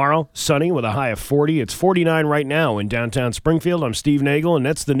 Tomorrow, sunny with a high of 40. It's 49 right now in downtown Springfield. I'm Steve Nagle, and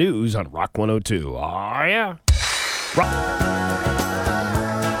that's the news on Rock 102. Oh, yeah.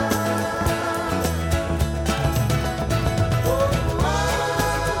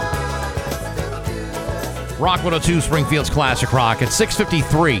 Rock 102, Springfield's Classic Rock at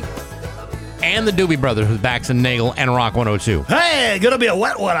 6:53. and the Doobie Brothers with Bax and Nagle and Rock 102. Hey, gonna be a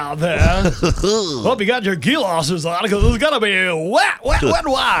wet one out there. Hope you got your galosses on because it's gonna be wet.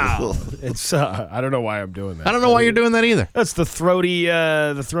 Wow. It's I don't know why I'm doing that. I don't know why you're doing that either. That's the throaty,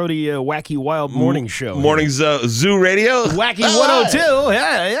 wacky, wild morning show. Morning Zoo Radio. Wacky 102.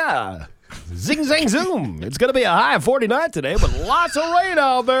 Yeah. Zing, zang, zoom. It's going to be a high of 49 today, but lots of rain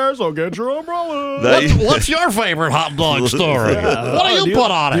out there, so get your umbrella. What's your favorite hot dog story? Yeah. What do you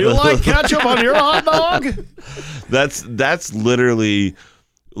put on it? Do you like ketchup on your hot dog? That's literally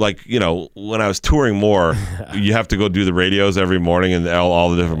like, when I was touring more, you have to go do the radios every morning and all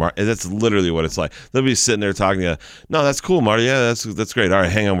the different markets. That's literally what it's like. They'll be sitting there talking to you. No, that's cool, Marty. Yeah, that's great. All right,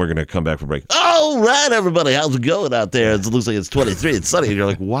 hang on. We're going to come back for break. All right, everybody. How's it going out there? It looks like it's 23. It's sunny. And you're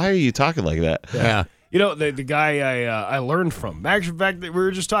like, why are you talking like that? Yeah. The guy I learned from. Actually, in fact, we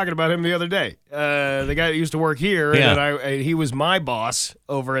were just talking about him the other day. The guy that used to work here, and he was my boss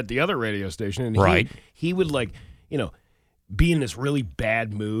over at the other radio station. And he would be in this really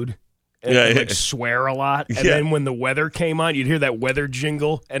bad mood and swear a lot. And then when the weather came on, you'd hear that weather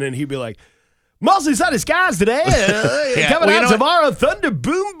jingle, and then he'd be like, mostly sunny skies today. Coming out tomorrow, thunder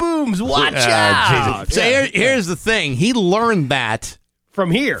boom booms. Watch out. So here's the thing. He learned that from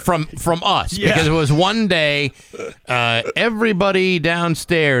here. From us. Yeah. Because it was one day, everybody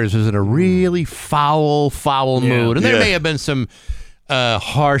downstairs was in a really foul mood. And there may have been some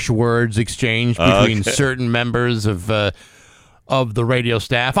harsh words exchanged between certain members of the radio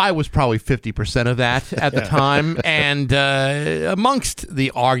staff. I was probably 50% of that at the time. And amongst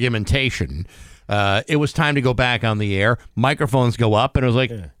the argumentation, it was time to go back on the air. Microphones go up, and it was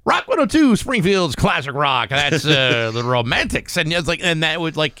like, Rock 102, Springfield's classic rock. That's the Romantics. And it's like, and that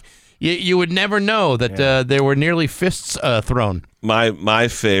would you would never know that there were nearly fists thrown. My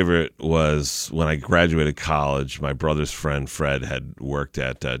favorite was when I graduated college. My brother's friend Fred had worked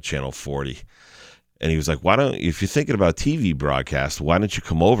at Channel 40. And he was like, if you're thinking about TV broadcast, why don't you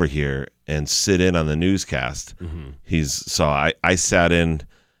come over here and sit in on the newscast? Mm-hmm. I sat in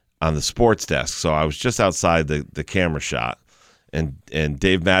on the sports desk. So I was just outside the camera shot, and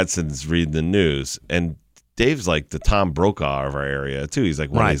Dave Madsen's reading the news. And Dave's like the Tom Brokaw of our area, too. He's like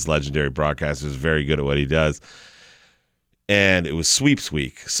one of these legendary broadcasters, very good at what he does. And it was sweeps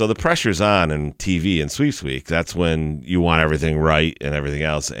week. So the pressure's on in TV and sweeps week. That's when you want everything right and everything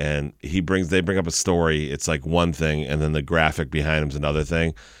else. And they bring up a story. It's like one thing, and then the graphic behind him's another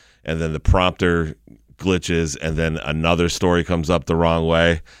thing. And then the prompter glitches, and then another story comes up the wrong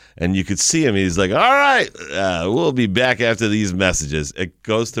way. And you could see him. He's like, all right, we'll be back after these messages. It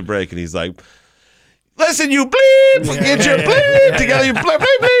goes to break, and he's like, listen, you bleep, get your bleep together. You bleep,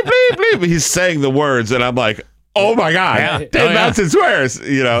 bleep, bleep, bleep, bleep. He's saying the words, and I'm like, oh my God! Dave Madsen swears,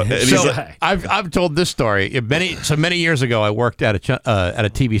 And so I've told this story many years ago. I worked at a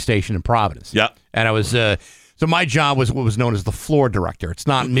TV station in Providence. Yeah, and I was so my job was what was known as the floor director. It's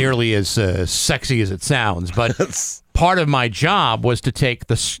not nearly as sexy as it sounds, but part of my job was to take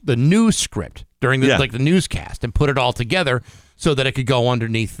the news script during the newscast and put it all together so that it could go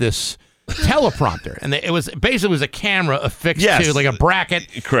underneath this teleprompter, and it was a camera affixed to like a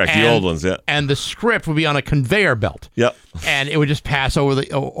bracket. Correct, the old ones, and the script would be on a conveyor belt. Yep, and it would just pass over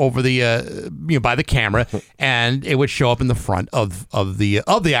the by the camera, and it would show up in the front of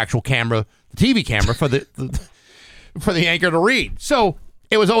the actual camera, the TV camera for the anchor to read. So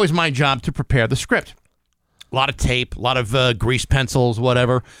it was always my job to prepare the script. A lot of tape, a lot of grease pencils,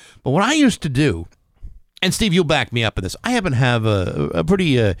 whatever. But what I used to do, and Steve, you'll back me up in this, I happen to have a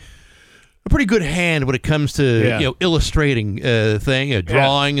pretty good hand when it comes to illustrating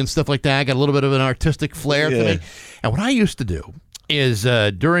drawing and stuff like that. I got a little bit of an artistic flair to me. And what I used to do is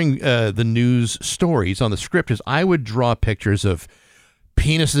during the news stories on the script is I would draw pictures of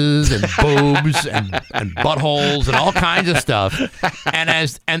penises and boobs and buttholes and all kinds of stuff. And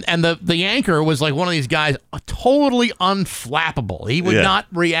the anchor was like one of these guys, totally unflappable. He would not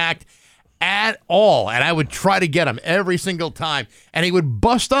react at all. And I would try to get him every single time, and he would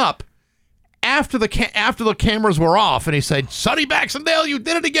bust up after the cameras were off, and he said, "Sonny Bax and Nagle, you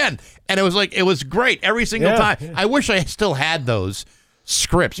did it again." And it was great every single time. Yeah. I wish I still had those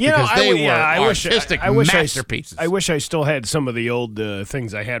scripts because they were artistic masterpieces. I wish I still had some of the old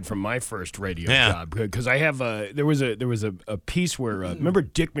things I had from my first radio job, because I have there was a piece where remember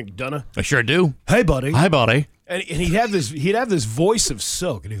Dick McDonough? I sure do. Hey buddy. Hi buddy. And he'd have this voice of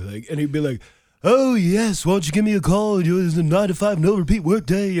silk, and he'd be like, "Oh yes, why don't you give me a call? It's a 9 to 5 no repeat work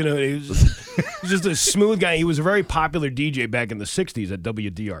day." He was just a smooth guy. He was a very popular DJ back in the '60s at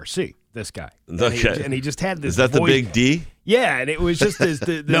WDRC. This guy, and he just had this. Is that voice. The big D? Yeah, and it was just this.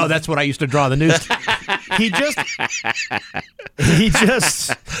 No, that's what I used to draw the news.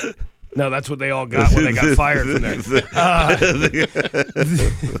 No, that's what they all got when they got fired from there.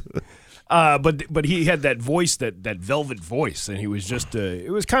 But he had that voice, that velvet voice, and he was just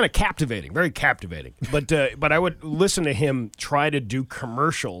it was kind of captivating, very captivating. But I would listen to him try to do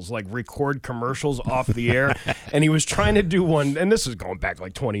commercials, like record commercials off the air, and he was trying to do one, and this is going back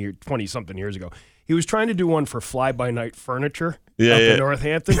like 20-something years ago. He was trying to do one for Fly By Night Furniture up in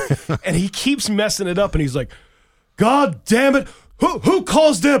Northampton, and he keeps messing it up, and he's like, God damn it. Who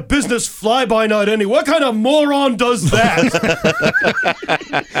calls their business fly-by-night anyway? What kind of moron does that?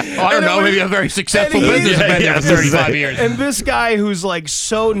 I don't know. Maybe a very successful businessman for 35 years. And this guy who's like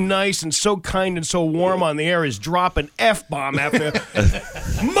so nice and so kind and so warm on the air is dropping F-bomb after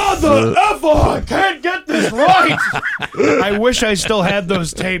Mother effer! I can't get this right! I wish I still had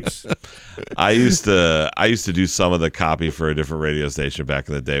those tapes. I used to do some of the copy for a different radio station back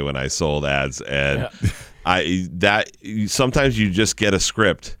in the day when I sold ads, and sometimes you just get a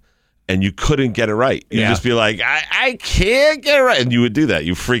script and you couldn't get it right. You just be like, I can't get it right, and you would do that.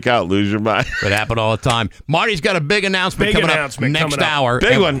 You freak out, lose your mind. It happened all the time. Marty's got a big announcement coming up next hour.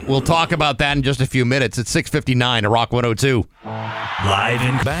 Big one. We'll talk about that in just a few minutes. It's 6:59 at Rock 102. Live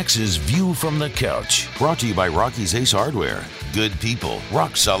in Bax's View from the Couch, brought to you by Rocky's Ace Hardware. Good people,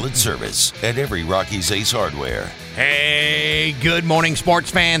 rock solid service at every Rocky's Ace Hardware. Hey, good morning,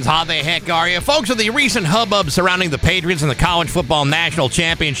 sports fans. How the heck are you? Folks, with the recent hubbub surrounding the Patriots and the College Football National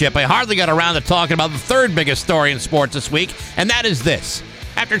Championship, I hardly got around to talking about the third biggest story in sports this week, and that is this.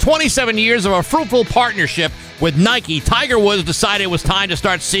 After 27 years of a fruitful partnership with Nike, Tiger Woods decided it was time to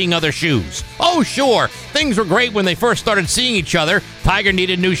start seeing other shoes. Oh, sure, things were great when they first started seeing each other. Tiger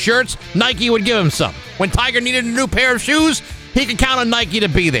needed new shirts, Nike would give him some. When Tiger needed a new pair of shoes, he could count on Nike to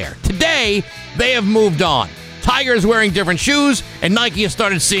be there. Today, they have moved on. Tiger is wearing different shoes, and Nike has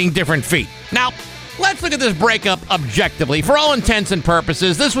started seeing different feet. Now, let's look at this breakup objectively. For all intents and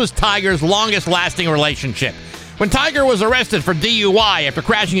purposes, this was Tiger's longest-lasting relationship. When Tiger was arrested for DUI after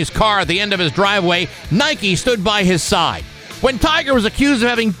crashing his car at the end of his driveway, Nike stood by his side. When Tiger was accused of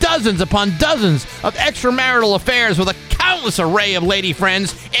having dozens upon dozens of extramarital affairs with a countless array of lady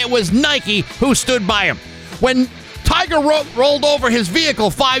friends, it was Nike who stood by him. When Tiger rolled over his vehicle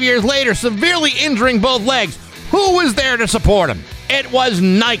 5 years later, severely injuring both legs, who was there to support him? It was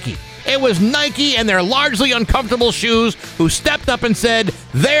Nike. It was Nike and their largely uncomfortable shoes who stepped up and said,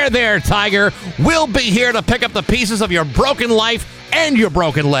 there, Tiger. We'll be here to pick up the pieces of your broken life and your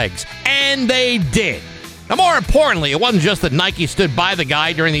broken legs. And they did. Now, more importantly, it wasn't just that Nike stood by the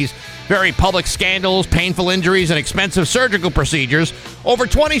guy during these very public scandals, painful injuries, and expensive surgical procedures. Over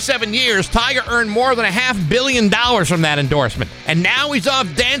 27 years, Tiger earned more than $500 million from that endorsement. And now he's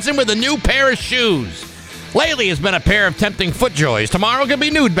off dancing with a new pair of shoes. Lately has been a pair of tempting FootJoys. Tomorrow could be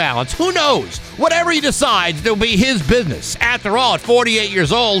New Balance. Who knows? Whatever he decides, it'll be his business. After all, at 48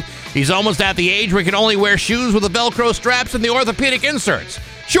 years old, he's almost at the age where he can only wear shoes with the Velcro straps and the orthopedic inserts.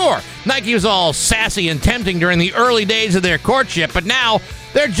 Sure, Nike was all sassy and tempting during the early days of their courtship, but now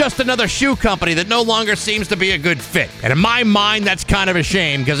they're just another shoe company that no longer seems to be a good fit. And in my mind, that's kind of a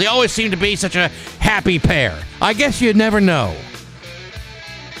shame, because they always seem to be such a happy pair. I guess you'd never know.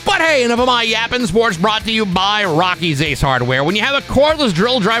 But hey, enough of my yapping. Sports brought to you by Rocky's Ace Hardware. When you have a cordless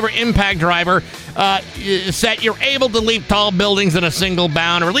drill driver impact driver set, you're able to leap tall buildings in a single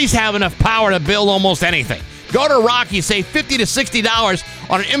bound, or at least have enough power to build almost anything. Go to Rocky's, save $50 to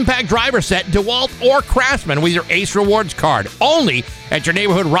 $60 on an impact driver set, DeWalt or Craftsman with your Ace Rewards card. Only at your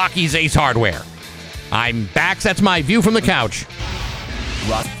neighborhood Rocky's Ace Hardware. I'm Bax. That's my view from the couch.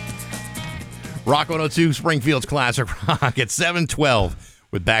 Rock 102, Springfield's Classic Rock at 7:12.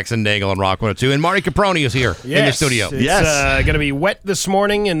 With Bax and Nagle on Rock 102. And Marty Caproni is here in the studio. It's going to be wet this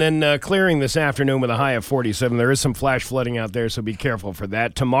morning and then clearing this afternoon with a high of 47. There is some flash flooding out there, so be careful for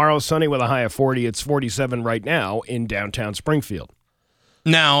that. Tomorrow, sunny with a high of 40. It's 47 right now in downtown Springfield.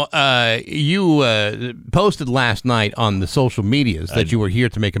 Now, you posted last night on the social medias that you were here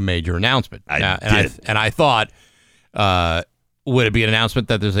to make a major announcement. I thought, would it be an announcement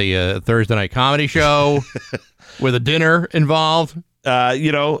that there's a Thursday night comedy show with a dinner involved?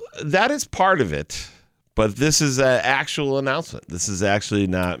 That is part of it, but this is an actual announcement. This is actually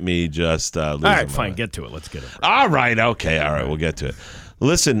not me just losing all right, fine, get to it. Let's get it. All right, okay, all right, we'll get to it.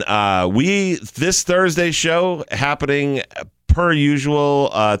 Listen, this Thursday show happening per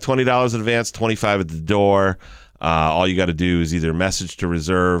usual, $20 in advance, $25 at the door. All you got to do is either message to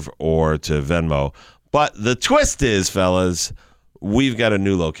reserve or to Venmo. But the twist is, fellas, we've got a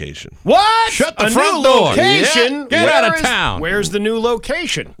new location. What? Shut the front door. Location? Yeah. Get out of town. Where's the new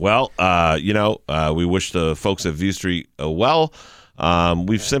location? Well, we wish the folks at View Street well.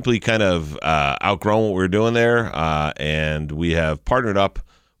 We've simply kind of outgrown what we're doing there, and we have partnered up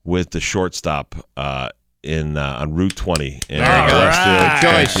with the shortstop on Route 20. All right. Good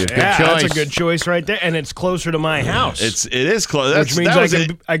choice. Yeah, Good that's choice. a good choice right there, and it's closer to my house. It is close. Which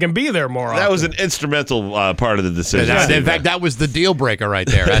means I can be there more often. That was an instrumental part of the decision. In fact, that was the deal breaker right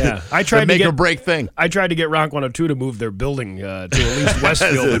there. Yeah. I tried the make or break thing. I tried to get Rock 102 to move their building to at least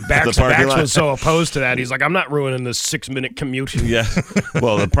Westfield, but The parking Bax lot. was so opposed to that. He's like, I'm not ruining this 6-minute commute. Yeah.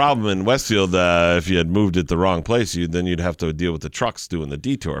 Well, the problem in Westfield, if you had moved it the wrong place, then you'd have to deal with the trucks doing the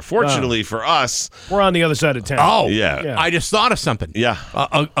detour. Fortunately for us, We're on the other side of town. Oh, Yeah. I just thought of something. Yeah.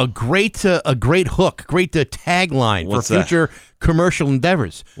 A great hook, great tagline What's for that? future commercial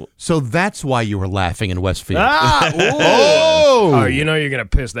endeavors. So that's why you were laughing in Westfield. Oh, you know you're gonna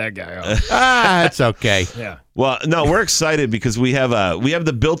piss that guy off. It's okay. Yeah. Well, no, we're excited because we have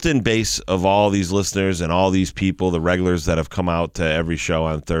the built-in base of all these listeners and all these people, the regulars that have come out to every show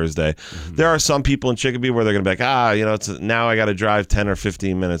on Thursday. Mm-hmm. There are some people in Chicopee where they're going to be like, now I got to drive 10 or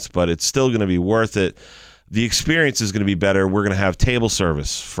 15 minutes, but it's still going to be worth it. The experience is going to be better. We're going to have table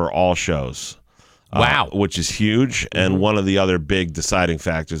service for all shows. Wow. Which is huge. And one of the other big deciding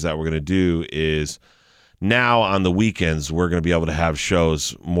factors that we're going to do is now on the weekends, we're going to be able to have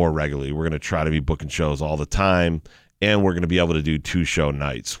shows more regularly. We're going to try to be booking shows all the time, and we're going to be able to do 2-show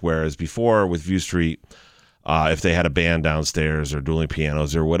nights. Whereas before with View Street, if they had a band downstairs or dueling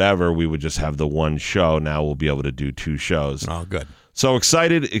pianos or whatever, we would just have the one show. Now we'll be able to do 2 shows. Oh, good. So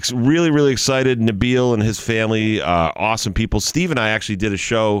excited, really, really excited. Nabil and his family, awesome people. Steve and I actually did a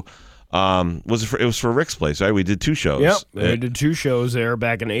show. It was for Rick's place, right? We did 2 shows. Yep, we did 2 shows there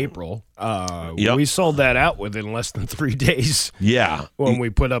back in April. Yep. We sold that out within less than 3 days. Yeah, when we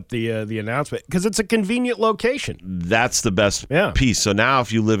put up the announcement, because it's a convenient location. That's the best piece. So now,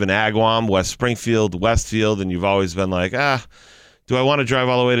 if you live in Agawam, West Springfield, Westfield, and you've always been like, do I want to drive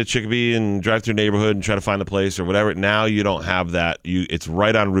all the way to Chicopee and drive through a neighborhood and try to find a place or whatever? Now you don't have that. It's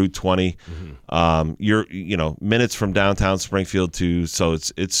right on Route 20. Mm-hmm. You're minutes from downtown Springfield so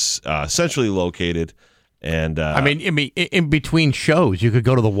it's centrally located. And in between shows, you could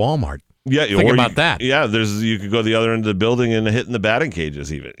go to the Walmart. Yeah, think about that. Yeah, you could go to the other end of the building and hit in the batting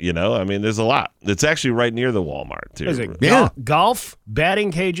cages even. There's a lot. It's actually right near the Walmart too. Is it golf,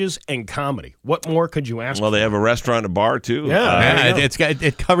 batting cages, and comedy? What more could you ask? Well, they have a restaurant and a bar too.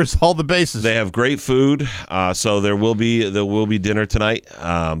 It covers all the bases. They have great food, so there will be dinner tonight.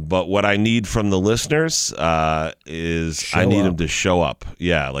 But what I need from the listeners is I need them to show up.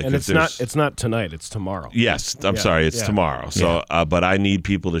 Yeah, and it's not tonight. It's tomorrow. Yes, I'm sorry. It's tomorrow. So, but I need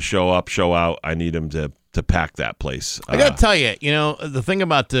people to show up, show out. I need them to pack that place. I got to tell you, the thing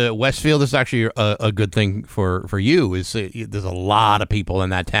about Westfield is actually a good thing for you is there's a lot of people in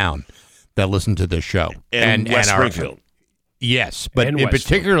that town that listen to this show. And West Springfield. Yes, but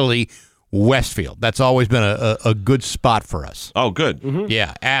particularly Westfield. That's always been a good spot for us. Oh, good. Mm-hmm.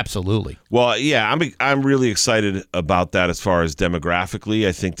 Yeah, absolutely. Well, yeah, I'm really excited about that as far as demographically.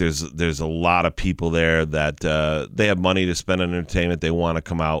 I think there's a lot of people there that they have money to spend on entertainment. They want to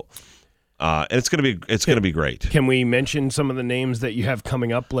come out. And it's gonna be great. Can we mention some of the names that you have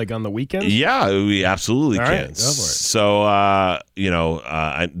coming up, like on the weekends? Yeah, we absolutely All can. right, go for it. So,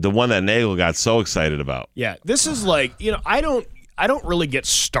 the one that Nagle got so excited about. Yeah, this is like I don't really get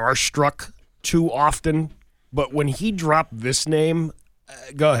starstruck too often, but when he dropped this name,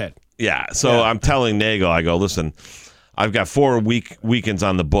 go ahead. Yeah, so I'm telling Nagle, I go, listen, I've got 4 weekends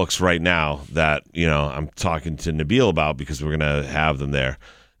on the books right now that I'm talking to Nabil about because we're gonna have them there.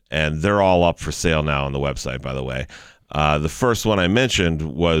 And they're all up for sale now on the website, by the way. The first one I mentioned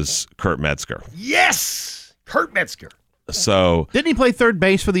was Kurt Metzger. Yes! Kurt Metzger. So didn't he play third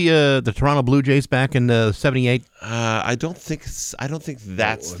base for the Toronto Blue Jays back in '78? I don't think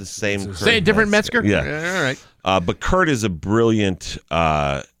that's the same. Say a different Metzger. Yeah, all right. But Kurt is a brilliant.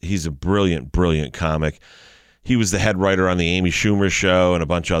 He's a brilliant comic. He was the head writer on the Amy Schumer show and a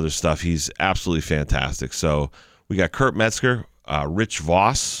bunch of other stuff. He's absolutely fantastic. So we got Kurt Metzger. Rich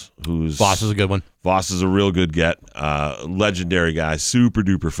Voss, Voss is a good one. Voss is a real good get. Legendary guy, super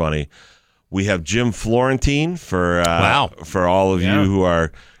duper funny. We have Jim Florentine for all of you who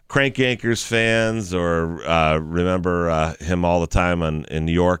are Crank Yankers fans or remember him all the time in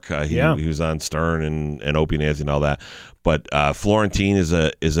New York. He was on Stern and Opie and Anthony and all that. But Florentine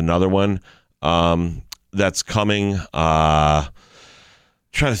is another one that's coming. Trying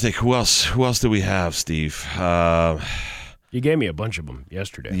to think who else do we have, Steve? You gave me a bunch of them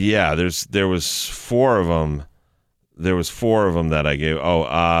yesterday. Yeah, there was 4 of them. There was 4 of them that I gave.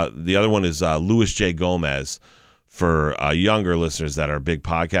 The other one is Louis J. Gomez. For younger listeners that are big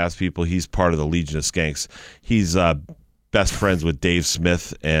podcast people, he's part of the Legion of Skanks. He's best friends with Dave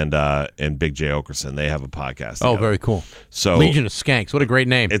Smith and Big J Okerson. They have a podcast. Oh, together. very cool. So Legion of Skanks. What a great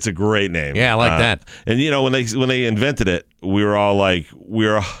name. It's a great name. Yeah, I like that. And when they invented it, we were all like,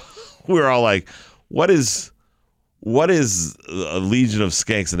 what is a Legion of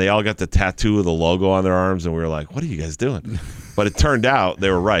Skanks? And they all got the tattoo of the logo on their arms, and we were like, what are you guys doing? But it turned out they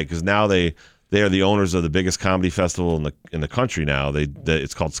were right, because now they are the owners of the biggest comedy festival in the country now.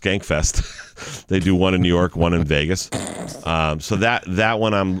 It's called Skankfest. They do one in New York, one in Vegas. So that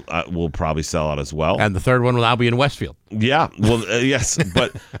one will probably sell out as well. And the third one will now be in Westfield. Yeah, well, yes,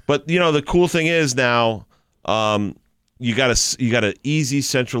 but the cool thing is now, you got an easy,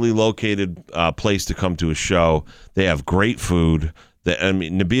 centrally located place to come to a show. They have great food.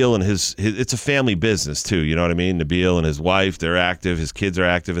 Nabil and his it's a family business too. You know what I mean? Nabil and his wife, they're active. His kids are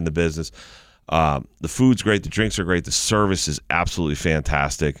active in the business. The food's great. The drinks are great. The service is absolutely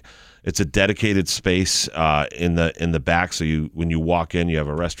fantastic. It's a dedicated space in the back. So when you walk in, you have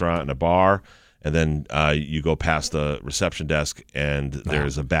a restaurant and a bar, and then you go past the reception desk, and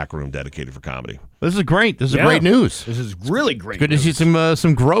there's a back room dedicated for comedy. This is great. This is great news. This is really great. Good to see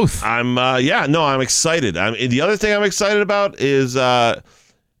some growth. I'm excited. The other thing I'm excited about is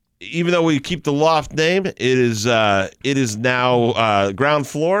even though we keep the Loft name, it is now ground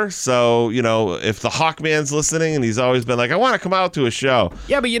floor. So if the Hawkman's listening, and he's always been like, I want to come out to a show.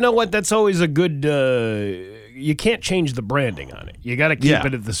 Yeah, but you know what? That's always a good. You can't change the branding on it. You got to keep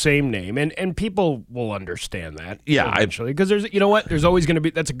it at the same name, and people will understand that. Yeah, eventually, because there's always going to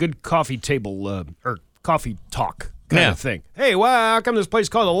be. That's a good coffee table or coffee talk kind of thing. Hey, how come this place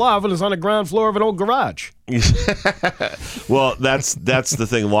called the Loft and it's on the ground floor of an old garage? Well, that's the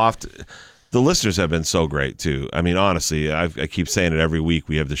thing. Loft. The listeners have been so great too. I mean, honestly, I keep saying it every week.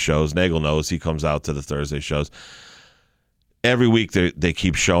 We have the shows. Nagle knows, he comes out to the Thursday shows. Every week they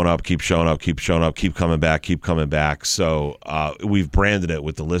keep showing up, keep coming back. So we've branded it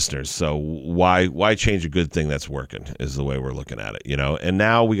with the listeners. So why change a good thing that's working is the way we're looking at it, And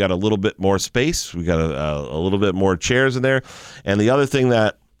now we got a little bit more space. We got a little bit more chairs in there. And the other thing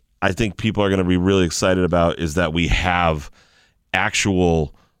that I think people are going to be really excited about is that we have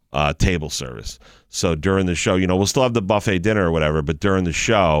actual table service. So during the show, we'll still have the buffet dinner or whatever, but during the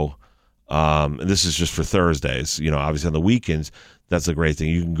show. And this is just for Thursdays. Obviously on the weekends, that's a great thing.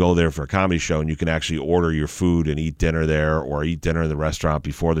 You can go there for a comedy show, and you can actually order your food and eat dinner there, or eat dinner in the restaurant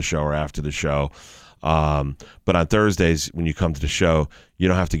before the show or after the show. But on Thursdays, when you come to the show, you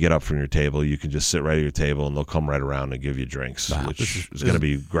don't have to get up from your table. You can just sit right at your table, and they'll come right around and give you drinks, which is going to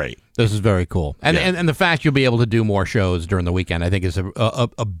be great. This is very cool. And the fact you'll be able to do more shows during the weekend, I think, is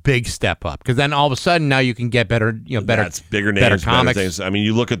a big step up. Because then all of a sudden, now you can get better bigger names, better comics. Better things. I mean,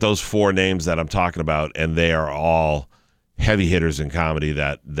 you look at those 4 names that I'm talking about, and they are all heavy hitters in comedy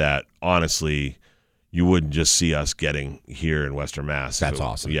that honestly you wouldn't just see us getting here in Western Mass. That's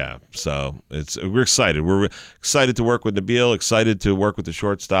awesome. Yeah. So we're excited. We're excited to work with Nabil, excited to work with the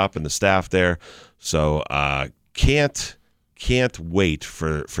shortstop and the staff there. So can't wait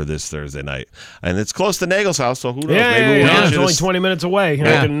for this Thursday night. And it's close to Nagle's house, so who knows? Maybe we'll it's only 20 minutes away.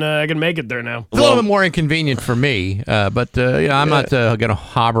 Yeah. I can make it there now. It's a little bit more inconvenient for me, but I'm not going to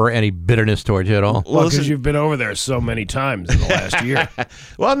harbor any bitterness towards you at all. Well, because you've been over there so many times in the last year.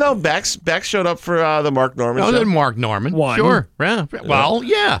 Well, no, Bax showed up for the Mark Norman show. Mark Norman. One. Sure. Yeah. Well,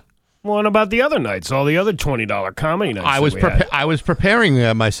 yeah. Well, and about the other nights, all the other $20 comedy nights? I was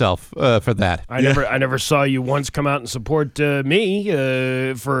preparing myself for that. I never saw you once come out and support me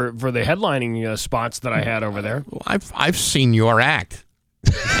for the headlining spots that I had over there. Well, I've seen your act.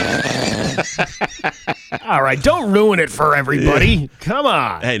 All right, don't ruin it for everybody. Come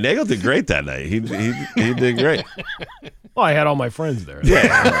on. Hey, Nagle did great that night. He did great. Well, I had all my friends there.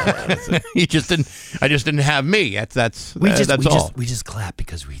 Yeah. I just didn't have me. That's all. We just clap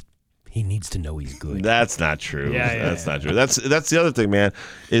because he needs to know he's good. That's not true. That's not true. That's the other thing, man,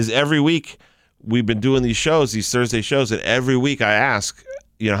 is every week we've been doing these Thursday shows, and every week I ask,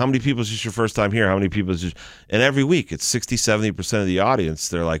 how many people is this your first time here? How many people is this? And every week it's 60-70% of the audience,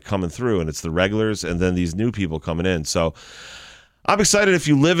 they're like coming through, and it's the regulars and then these new people coming in. So I'm excited. If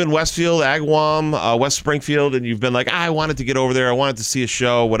you live in Westfield, Agawam, West Springfield, and you've been like, I wanted to get over there, I wanted to see a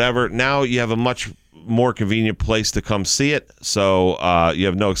show, whatever. Now you have a much more convenient place to come see it, so you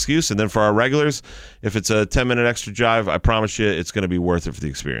have no excuse. And then for our regulars, if it's a 10-minute extra drive, I promise you it's going to be worth it for the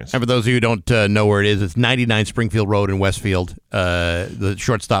experience. And for those of you who don't know where it is, it's 99 Springfield Road in Westfield, the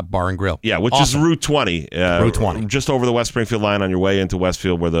Shortstop Bar and Grill. Yeah, which is Route 20. Route 20. Just over the West Springfield line on your way into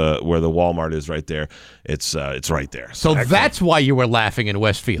Westfield where the Walmart is right there. It's right there. So that's why you were laughing in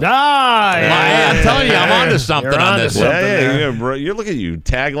Westfield. I'm telling you, I'm onto something on this. Yeah, bro. You're looking at you.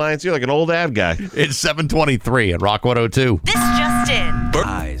 Taglines. You're like an old ad guy. It's 723 at Rock 102. This just in.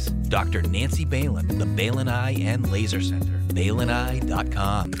 Eyes. Dr. Nancy Balin, the Balin Eye and Laser Center.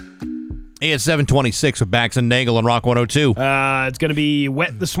 BalinEye.com. Hey, it's 726 with Bax and Nagle on Rock 102. It's going to be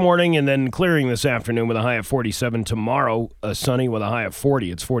wet this morning and then clearing this afternoon with a high of 47. Tomorrow, sunny with a high of 40.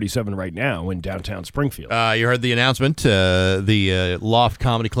 It's 47 right now in downtown Springfield. You heard the announcement. The Loft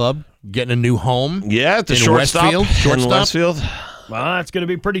Comedy Club getting a new home. Yeah, at the in shortstop. Westfield. In Westfield. Well, it's going to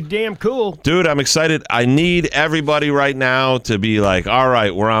be pretty damn cool. Dude, I'm excited. I need everybody right now to be like, all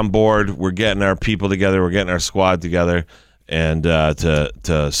right, we're on board. We're getting our people together. We're getting our squad together. And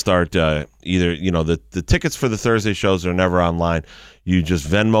to start either, the tickets for the Thursday shows are never online. You just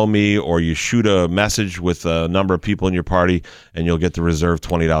Venmo me or you shoot a message with a number of people in your party, and you'll get the reserved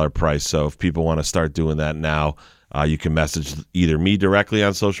 $20 price. So if people want to start doing that now, you can message either me directly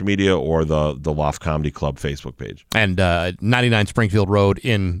on social media or the Loft Comedy Club Facebook page. And 99 Springfield Road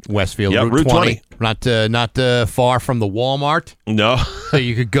in Westfield, yep, Route 20. Not far from the Walmart. No. So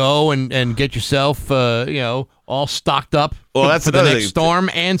you could go and get yourself, all stocked up that's for the next storm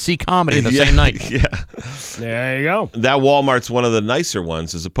and see comedy the same night. Yeah. There you go. That Walmart's one of the nicer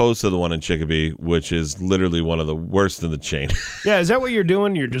ones as opposed to the one in Chicopee, which is literally one of the worst in the chain. Yeah, is that what you're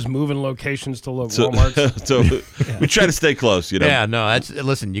doing? You're just moving locations to Walmarts? So we try to stay close, Yeah, no,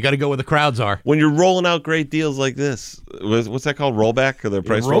 listen, you got to go where the crowds are. When you're rolling out great deals like this, what's that called? Rollback? Or the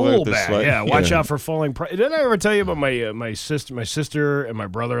price rollback? Yeah, watch out for falling price. Didn't I ever tell you about my sister and my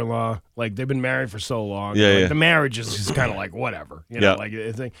brother-in-law? Like, they've been married for so long. Yeah. The marriage is just kind of like whatever. Like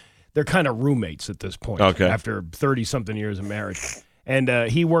they're kind of roommates at this point. Okay. After 30-something years of marriage. And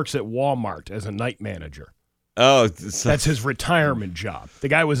he works at Walmart as a night manager. Oh, that's his retirement job. The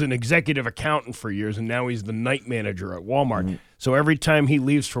guy was an executive accountant for years, and now he's the night manager at Walmart. Mm-hmm. So every time he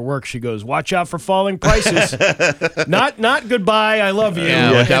leaves for work, she goes, "Watch out for falling prices." not goodbye, I love you.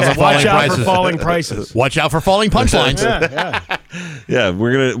 Yeah, watch out for falling prices. Watch out for falling punchlines. Yeah,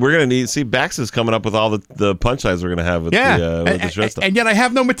 we're gonna need. See, Bax is coming up with all the punchlines we're gonna have with the showstop. And yet I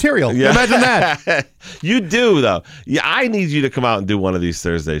have no material. Yeah. Imagine that. You do though. Yeah, I need you to come out and do one of these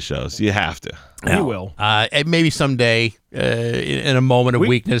Thursday shows. You have to. We will. Maybe someday, in a moment of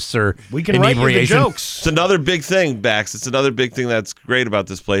weakness or we can write you the jokes. It's another big thing, Bax. It's another big thing that's great about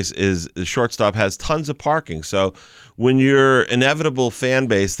this place is the shortstop has tons of parking. So when your inevitable fan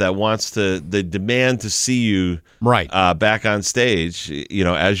base that wants they demand to see you back on stage,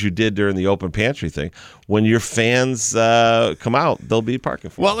 as you did during the open pantry thing, when your fans come out, they'll be parking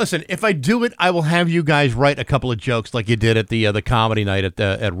for Well, listen, if I do it, I will have you guys write a couple of jokes like you did at the comedy night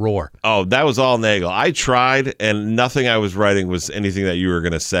at Roar. Oh, that was all Nagle. I tried, and nothing I was writing was anything that you were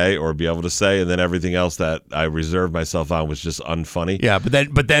going to say or be able to say, and then everything else that I reserved myself on was just unfunny. Yeah,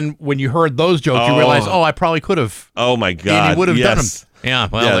 but then when you heard those jokes, you realized, I probably could have. Oh my God! You would have done them. Yeah,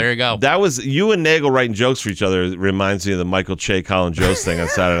 well, there you go. That was you and Nagle writing jokes for each other. Reminds me of the Michael Che, Colin Jost thing on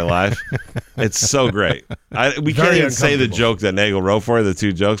Saturday Night Live. It's so great. We can't even say the joke that Nagle wrote for the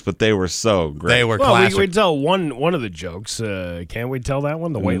two jokes, but they were so great. They were classic. We tell one of the jokes. Can we tell that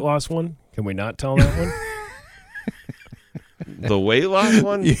one? The weight loss one? Can we not tell that one? The weight loss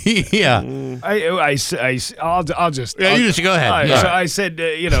one? Yeah. I'll just. Yeah, you just go ahead. So I said,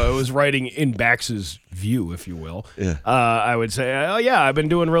 it was writing in Bax's view, if you will. Yeah. I would say, I've been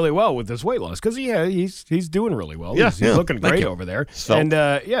doing really well with this weight loss because he's doing really well. Yeah, he's looking great over there. Svelte. And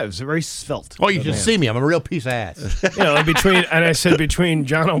it was very svelte. Oh, you should see me. I'm a real piece of ass. Between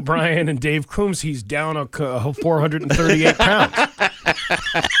John O'Brien and Dave Coombs, he's down 438 pounds.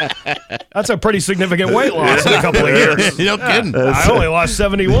 That's a pretty significant weight loss in a couple of years. No kidding. I only lost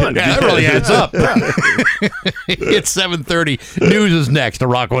 71. Yeah, that really adds up. It's 7:30. News is next to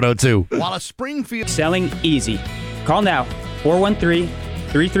Rock 102. While a Springfield selling easy. Call now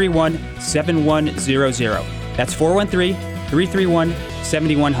 413-331-7100. That's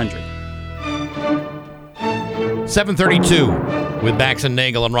 413-331-7100. 7:32 with Bax and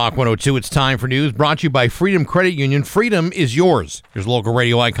Nagle on Rock 102. It's time for news brought to you by Freedom Credit Union. Freedom is yours. Here's local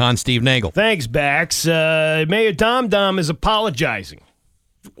radio icon Steve Nagle. Thanks, Bax. Mayor Dom Dom is apologizing.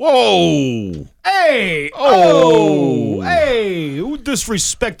 Whoa! Hey! Oh! Hey! Who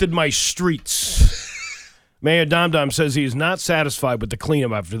disrespected my streets? Mayor Dom Dom says he is not satisfied with the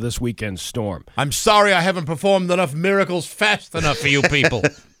cleanup after this weekend's storm. I'm sorry I haven't performed enough miracles fast enough for you people.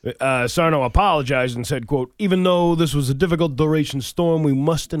 Sarno apologized and said, quote, "Even though this was a difficult duration storm, we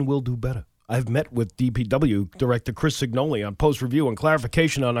must and will do better. I've met with DPW Director Chris Signoli on post-review and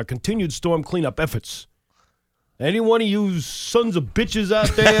clarification on our continued storm cleanup efforts. Any one of you sons of bitches out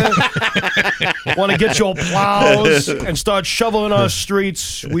there want to get your plows and start shoveling our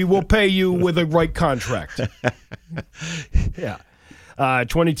streets, we will pay you with a right contract." Yeah.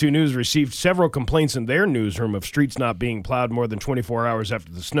 22 News received several complaints in their newsroom of streets not being plowed more than 24 hours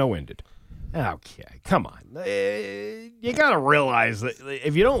after the snow ended. Okay, come on. You got to realize that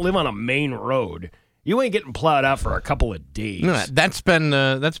if you don't live on a main road, you ain't getting plowed out for a couple of days. No, that's been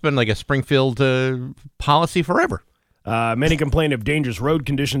like a Springfield policy forever. Many complain of dangerous road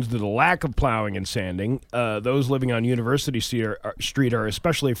conditions due to the lack of plowing and sanding. Those living on University Street are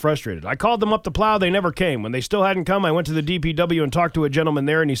especially frustrated. I called them up to plow. They never came. When they still hadn't come, I went to the DPW and talked to a gentleman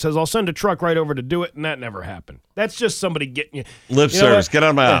there, and he says, I'll send a truck right over to do it, and that never happened. That's just somebody getting you. Lip service. Get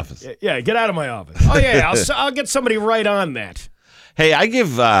out of my office. Yeah, get out of my office. Oh, yeah, I'll get somebody right on that. Hey, I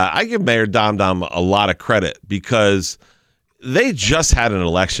give Mayor Dom Dom a lot of credit because they just had an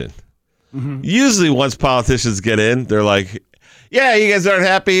election. Mm-hmm. Usually once politicians get in, they're like, yeah, you guys aren't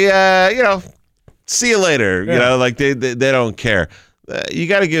happy, see you later. Yeah. Like they don't care. You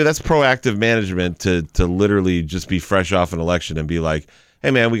got to give, that's proactive management to literally just be fresh off an election and be like,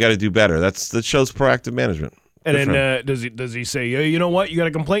 hey man, we got to do better. That shows proactive management. And then does he say, you know what, you got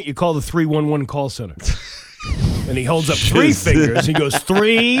a complaint, you call the 311 call center. And he holds up 3 fingers. He goes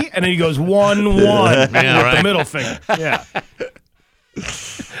 3, and then he goes 1, 1 with the middle finger. Yeah.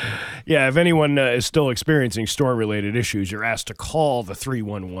 Yeah, if anyone is still experiencing storm-related issues, you're asked to call the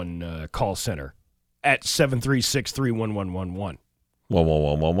 311 call center at 736-31111.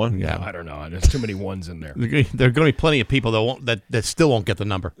 11111. Yeah, I don't know. There's too many ones in there. There are going to be plenty of people that still won't get the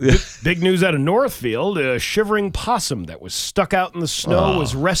number. Big news out of Northfield. A shivering possum that was stuck out in the snow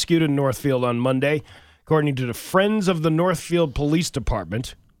was rescued in Northfield on Monday. According to the Friends of the Northfield Police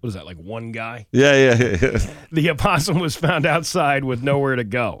Department, what is that, like one guy? Yeah. The opossum was found outside with nowhere to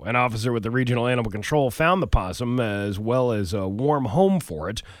go. An officer with the Regional Animal Control found the possum as well as a warm home for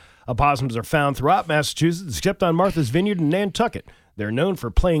it. Opossums are found throughout Massachusetts except on Martha's Vineyard and Nantucket. They're known for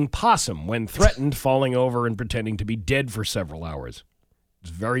playing possum when threatened, falling over, and pretending to be dead for several hours. It's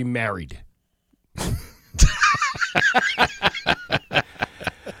very married.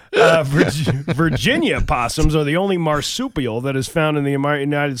 Virginia possums are the only marsupial that is found in the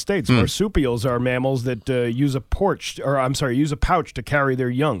United States. Marsupials are mammals that use a pouch to carry their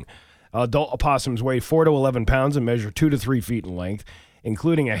young. Adult opossums weigh 4 to 11 pounds and measure 2 to 3 feet in length,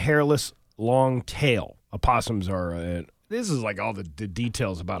 including a hairless, long tail. Opossums are... this is like all the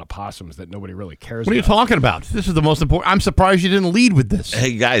details about opossums that nobody really cares about. What are you talking about? This is the most important. I'm surprised you didn't lead with this.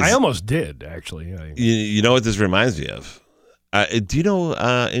 Hey, guys. I almost did, actually. You know what this reminds me of? Do you know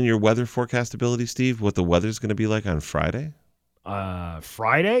in your weather forecast ability, Steve, what the weather's going to be like on Friday?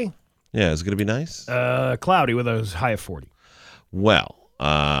 Friday? Yeah, is it going to be nice? Cloudy with a high of 40. Well,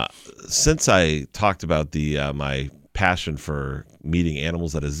 since I talked about my passion for meeting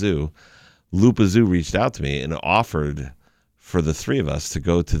animals at a zoo, Lupa Zoo reached out to me and offered for the 3 of us to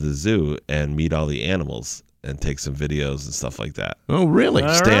go to the zoo and meet all the animals and take some videos and stuff like that. Oh, really?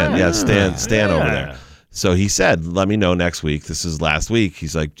 Stan over there. So he said, let me know next week. This is last week.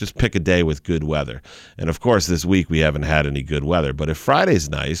 He's like, just pick a day with good weather. And, of course, this week we haven't had any good weather. But if Friday's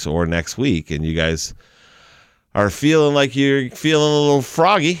nice or next week and you guys are feeling like you're feeling a little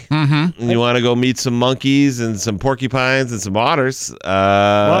froggy and you want to go meet some monkeys and some porcupines and some otters.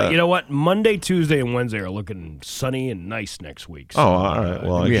 Well, you know what? Monday, Tuesday, and Wednesday are looking sunny and nice next week. So, all right.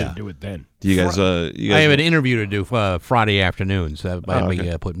 Well, we can do it then. Do you guys? I have an interview to do Friday afternoons. That might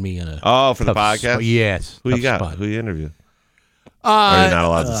be putting me in a for the podcast. Yes. Who you got? Spot. Who you interview? Or you're not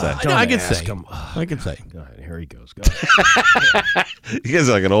allowed to say. No, I can say. I can say. Go ahead. Here he goes. Go ahead. You guys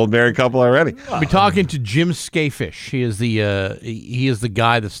are like an old married couple already. I'll be talking to Jim Skafish. He is the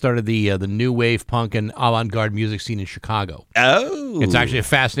guy that started the new wave punk and avant-garde music scene in Chicago. Oh, it's actually a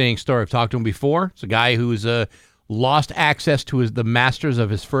fascinating story. I've talked to him before. It's a guy who's lost access to the masters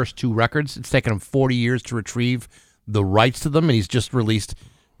of his first 2 records. It's taken him 40 years to retrieve the rights to them, and he's just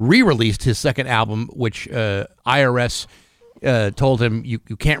re-released his second album, which IRS told him you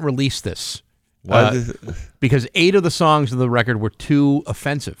can't release this because 8 of the songs of the record were too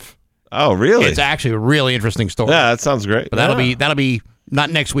offensive. Oh, really? It's actually a really interesting story. Yeah, that sounds great. But that'll be not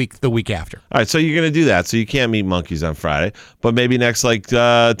next week, the week after. All right, so you're gonna do that. So you can't meet monkeys on Friday, but maybe next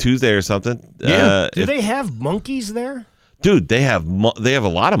Tuesday or something. Yeah. Do they have monkeys there? Dude, they have a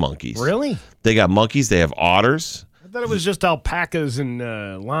lot of monkeys. Really? They got monkeys. They have otters. I thought it was just alpacas and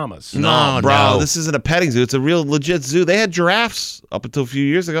llamas. No, bro. This isn't a petting zoo. It's a real legit zoo. They had giraffes up until a few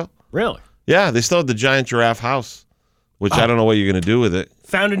years ago. Really? Yeah, they still had the giant giraffe house, which I don't know what you're going to do with it.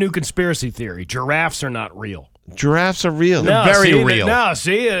 Found a new conspiracy theory. Giraffes are not real. Giraffes are real. No, They're very real. There's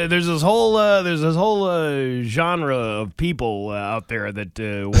this whole genre of people out there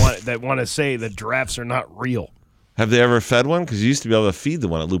that want to say that giraffes are not real. Have they ever fed one? Because you used to be able to feed the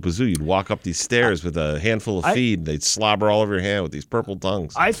one at Lupa Zoo. You'd walk up these stairs with a handful of feed, and they'd slobber all over your hand with these purple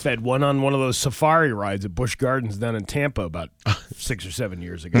tongues. I fed one on one of those safari rides at Busch Gardens down in Tampa about 6 or 7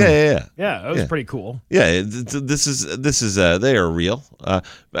 years ago. Yeah. Yeah, that was pretty cool. Yeah, this is they are real.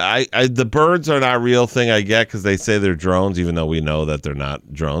 The birds are not a real thing I get because they say they're drones, even though we know that they're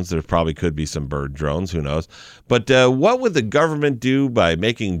not drones. There probably could be some bird drones, who knows? But what would the government do by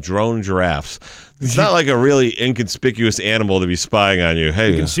making drone giraffes? It's not like a really inconspicuous animal to be spying on you. Hey,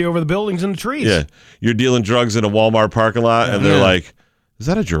 you can see over the buildings and the trees. Yeah, you're dealing drugs in a Walmart parking lot, and they're like, "Is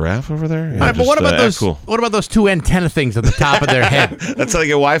that a giraffe over there?" Yeah, all right, but what about those? Cool. What about those two antenna things at the top of their head? That's how they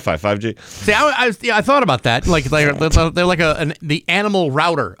get Wi-Fi, 5G. See, I thought about that. Like they're like the animal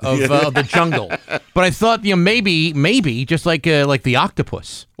router of the jungle. But I thought maybe just like the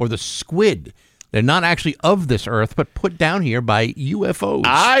octopus or the squid. They're not actually of this earth, but put down here by UFOs.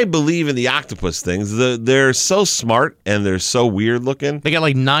 I believe in the octopus things. They're so smart and they're so weird looking. They got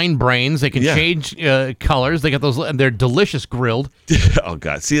like 9 brains. They can change colors. They got those, and they're delicious grilled. Oh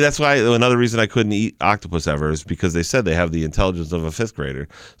God! See, that's why another reason I couldn't eat octopus ever is because they said they have the intelligence of a 5th grader.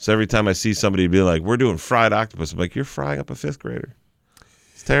 So every time I see somebody be like, "We're doing fried octopus," I'm like, "You're frying up a 5th grader."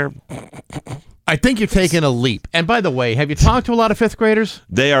 It's terrible. I think you're taking a leap. And by the way, have you talked to a lot of 5th graders?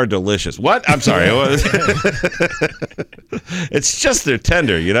 They are delicious. What? I'm sorry. It's just they're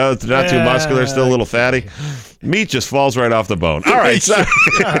tender, you know? They're not too muscular, still a little fatty. Meat just falls right off the bone. All right. So.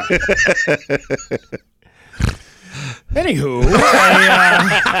 Anywho,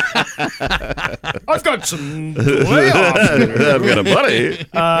 I've got some layoffs. I've got a buddy.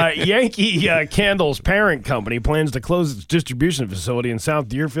 Yankee Candle's parent company plans to close its distribution facility in South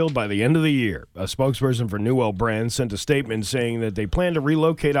Deerfield by the end of the year. A spokesperson for Newell Brands sent a statement saying that they plan to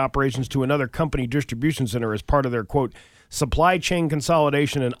relocate operations to another company distribution center as part of their, quote, supply chain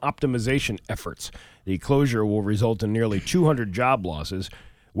consolidation and optimization efforts. The closure will result in nearly 200 job losses.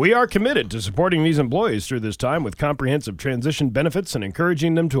 We are committed to supporting these employees through this time with comprehensive transition benefits and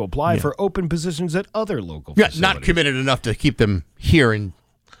encouraging them to apply for open positions at other local facilities. Not committed enough to keep them here in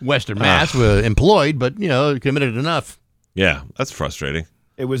Western Mass employed, but, committed enough. Yeah, that's frustrating.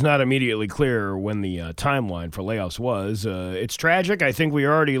 It was not immediately clear when the timeline for layoffs was. It's tragic. I think we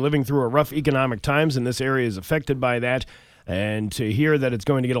are already living through a rough economic times, and this area is affected by that. And to hear that it's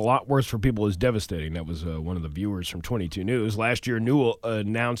going to get a lot worse for people is devastating. That was one of the viewers from 22 News. Last year, Newell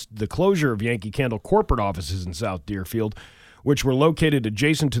announced the closure of Yankee Candle corporate offices in South Deerfield, which were located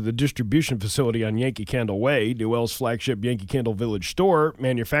adjacent to the distribution facility on Yankee Candle Way. Newell's flagship Yankee Candle Village store,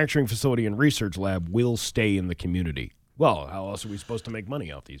 manufacturing facility, and research lab will stay in the community. Well, how else are we supposed to make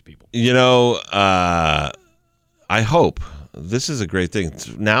money off these people? I hope. This is a great thing.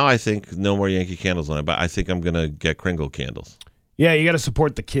 Now I think no more Yankee Candles on it, but I think I'm going to get Kringle candles. Yeah, you got to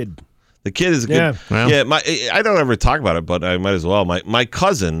support the kid. The kid is good. I don't ever talk about it, but I might as well. My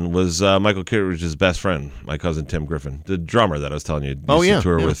cousin was Michael Kittredge's best friend, my cousin Tim Griffin, the drummer that I was telling you. Used to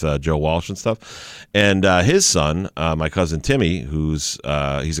tour with Joe Walsh and stuff. And his son, my cousin Timmy, he's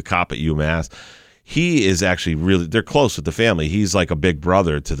a cop at UMass, he is actually they're close with the family. He's like a big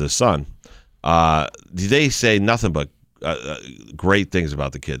brother to the son. They say nothing but great things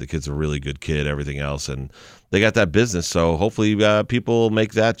about the kid. The kid's a really good kid, everything else, and they got that business. So hopefully people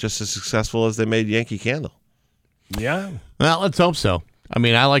make that just as successful as they made Yankee Candle. Yeah. Well, let's hope so. I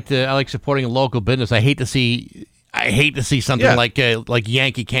mean, I like supporting a local business. I hate to see something like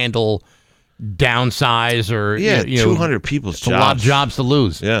Yankee Candle downsize or 200 people's jobs. A lot of jobs to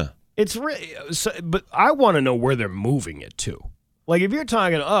lose. Yeah. It's really, but I want to know where they're moving it to. Like, if you're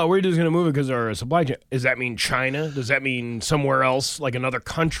talking, we're just going to move it because of our supply chain, does that mean China? Does that mean somewhere else, like another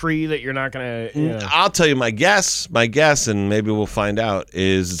country that you're not going to? I'll tell you my guess, and maybe we'll find out,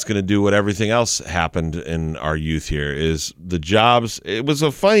 is it's going to do what everything else happened in our youth here, is the jobs. It was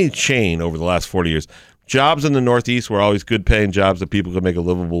a funny chain over the last 40 years. Jobs in the Northeast were always good-paying jobs that people could make a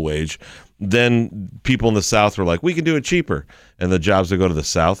livable wage. Then people in the South were like, we can do it cheaper, and the jobs would go to the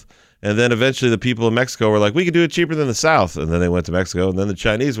South. And then eventually the people in Mexico were like, we can do it cheaper than the South. And then they went to Mexico. And then the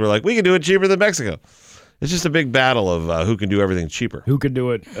Chinese were like, we can do it cheaper than Mexico. It's just a big battle of who can do everything cheaper. Who can do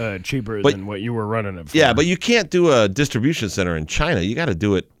it cheaper than what you were running it for. Yeah, but you can't do a distribution center in China. You got to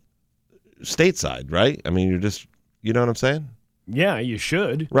do it stateside, right? I mean, you're just, you know what I'm saying? Yeah, you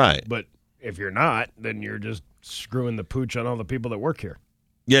should. Right. But if you're not, then you're just screwing the pooch on all the people that work here.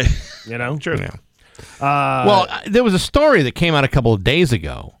 Yeah. You know? True. Yeah. Well, there was a story that came out a couple of days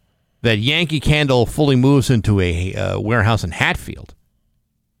ago that Yankee Candle fully moves into a warehouse in Hatfield.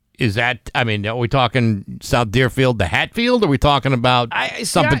 is that? I mean, are we talking South Deerfield, the Hatfield? Or are we talking about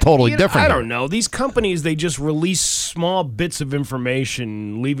something totally different? I don't know. These companies, they just release small bits of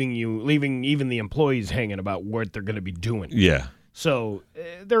information, leaving even the employees hanging about what they're going to be doing. Yeah. So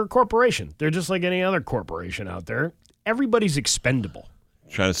they're a corporation. They're just like any other corporation out there. Everybody's expendable.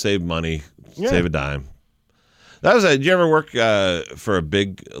 Trying to save money, save a dime. Did you ever work for a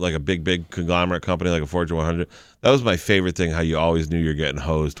big conglomerate company like a Fortune 100? That was my favorite thing, how you always knew you're getting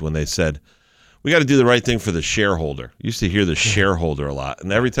hosed when they said, we got to do the right thing for the shareholder. You used to hear the shareholder a lot.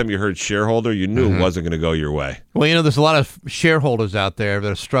 And every time you heard shareholder, you knew it wasn't going to go your way. Well, there's a lot of shareholders out there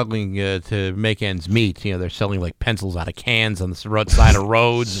that are struggling to make ends meet. They're selling like pencils out of cans on the side of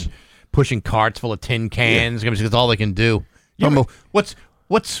roads, and pushing carts full of tin cans. Because that's all they can do.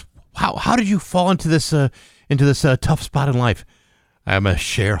 How did you fall into this tough spot in life? I'm a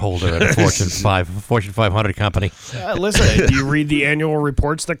shareholder at a Fortune 500 company. Listen, do you read the annual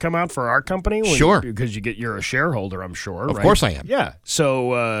reports that come out for our company? Sure. Because you're a shareholder, I'm sure. Of course I am. Yeah.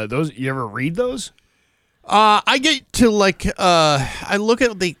 So you ever read those? I get to I look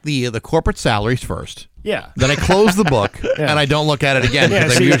at the corporate salaries first. Yeah. Then I close the book and I don't look at it again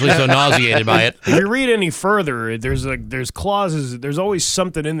because I'm usually so nauseated by it. If you read any further, there's clauses. There's always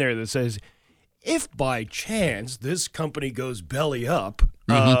something in there that says, if by chance this company goes belly up,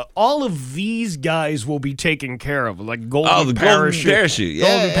 all of these guys will be taken care of, like golden parachute.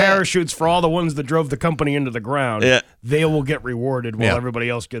 Golden parachutes for all the ones that drove the company into the ground. Yeah. They will get rewarded while everybody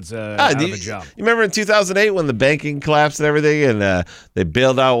else gets out of a job. You remember in 2008 when the banking collapsed and everything, and they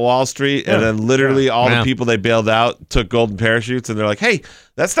bailed out Wall Street, and then literally all the people they bailed out took golden parachutes, and they're like, hey,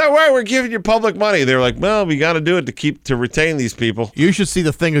 that's not why we're giving you public money. They're like, well, we got to do it to retain these people. You should see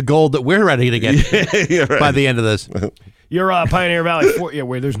the thing of gold that we're ready to get by the end of this. You're Pioneer Valley.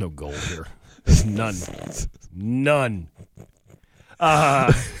 Where there's no gold here. There's none.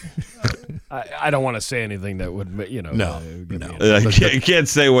 I don't want to say anything that would, No. You can't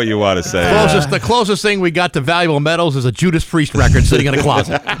say what you want to say. The closest thing we got to valuable metals is a Judas Priest record sitting in a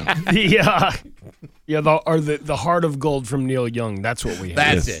closet. The Heart of Gold from Neil Young. That's what we have.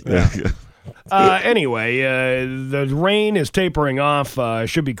 That's it. Yeah. Anyway, the rain is tapering off.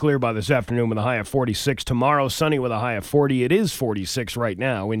 Should be clear by this afternoon with a high of 46. Tomorrow, sunny with a high of 40. It is 46 right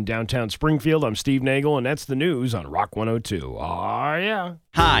now in downtown Springfield. I'm Steve Nagle, and that's the news on Rock 102. Oh, yeah.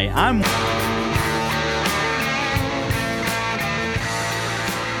 Hi, I'm...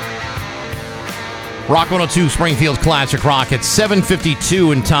 Rock 102, Springfield's Classic Rock at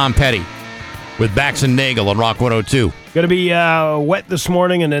 7:52 in Tom Petty with Bax and Nagle on Rock 102. Going to be wet this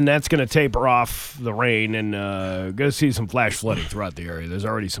morning, and then that's going to taper off the rain, and going to see some flash flooding throughout the area. There's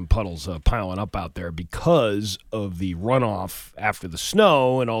already some puddles piling up out there because of the runoff after the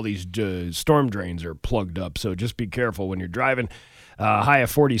snow, and all these storm drains are plugged up. So just be careful when you're driving. High of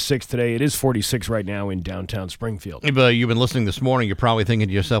 46 today. It is 46 right now in downtown Springfield. If you've been listening this morning, you're probably thinking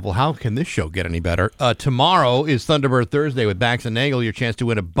to yourself, well, how can this show get any better? Tomorrow is Thunderbird Thursday with Bax and Nagle. Your chance to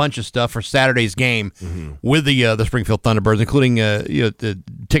win a bunch of stuff for Saturday's game with the Springfield Thunderbirds, including the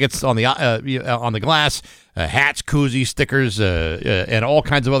tickets on the glass, hats, koozies, stickers, and all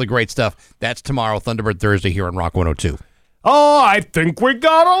kinds of other great stuff. That's tomorrow, Thunderbird Thursday here on Rock 102. Oh, I think we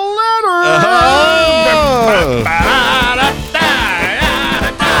got a letter.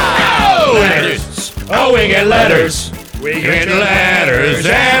 Letters. Oh, we get letters. We get letters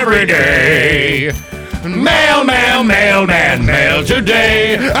every day. Mail, mailman, mail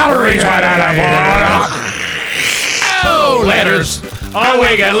today. I'll reach right out of Oh, letters. Oh,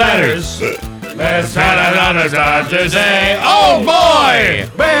 we get letters. Let's start to say, oh boy,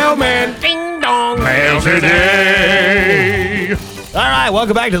 mailman, ding dong, mail today. All right,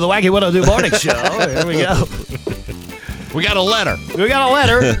 welcome back to the Wacky 102 Morning Show. Here we go. We got a letter.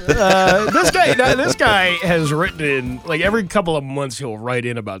 This guy has written in, like, every couple of months he'll write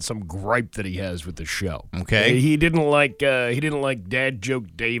in about some gripe that he has with the show. Okay. He didn't like Dad Joke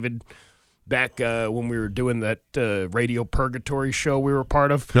David back when we were doing that Radio Purgatory show we were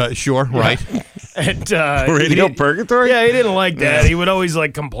part of. Sure, right. And Radio Purgatory? Yeah, he didn't like that. He would always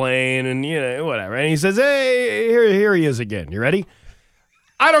complain and whatever. And he says, "Hey, here he is again. You ready?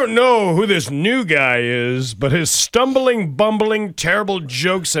 I don't know who this new guy is, but his stumbling, bumbling, terrible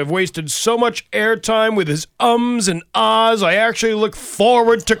jokes have wasted so much airtime with his ums and ahs, I actually look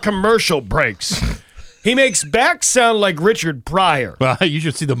forward to commercial breaks. He makes Bax sound like Richard Pryor." Well, you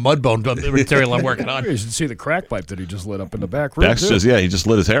should see the Mudbone material I'm working on. You should see the crack pipe that he just lit up in the back room. Bax he just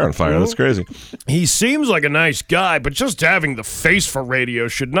lit his hair on fire. That's crazy. He seems like a nice guy, but just having the face for radio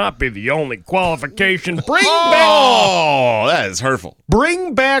should not be the only qualification. Oh, that is hurtful.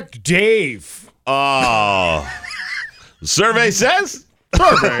 Bring back Dave. Oh. The survey says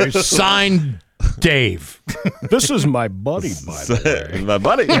Signed, Dave. This is my buddy, by the way. My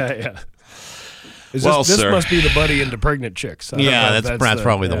buddy. Yeah. This sir. must be the buddy into pregnant chicks. Yeah, that's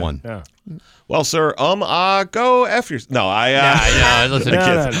probably the one. Yeah. Well, sir, go F yourself. No, I listen,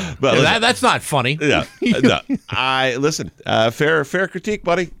 kids. no. But listen, That's not funny. Yeah, no. Fair critique,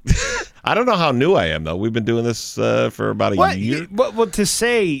 buddy. I don't know how new I am, though. We've been doing this for about a year. Well, to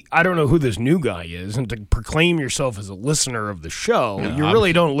say, I don't know who this new guy is, and to proclaim yourself as a listener of the show, you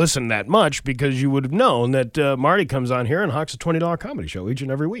really don't listen that much because you would have known that Marty comes on here and hawks a $20 comedy show each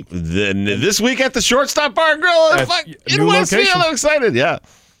and every week. Then this week at the Shortstop Bar and Grill in Westfield, I'm excited, yeah.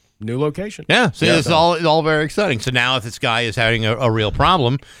 New location. Yeah, see, it's all very exciting. So now if this guy is having a real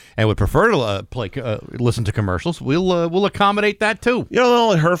problem and would prefer to listen to commercials, we'll accommodate that too. You know the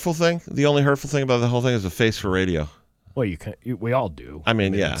only hurtful thing about the whole thing is a face for radio. Well, we all do. I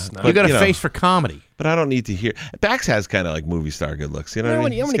mean, yeah. You got a face for comedy. But I don't need to hear. Bax has kind of like movie star good looks. You know what I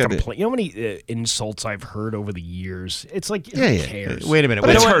mean? You know how many insults I've heard over the years? It's like, who cares? Wait a minute.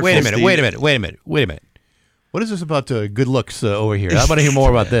 Wait a minute. What is this about good looks over here? How about I hear more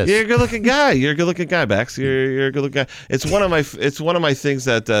about this? You're a good-looking guy. Bax. You're a good-looking guy. It's one of my things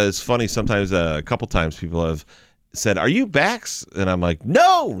that is funny. Sometimes a couple times people have said, "Are you Bax?" And I'm like,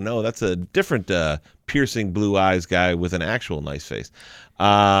 "No, that's a different piercing blue eyes guy with an actual nice face."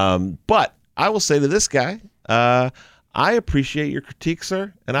 But I will say to this guy, I appreciate your critique,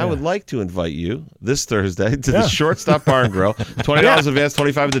 sir, and I would like to invite you this Thursday to the Shortstop Bar and Grill. $20 advance,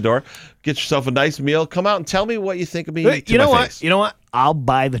 $25 at the door. Get yourself a nice meal. Come out and tell me what you think of me. You know what? I'll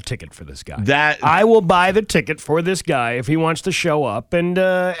buy the ticket for this guy. I will buy the ticket for this guy if he wants to show up and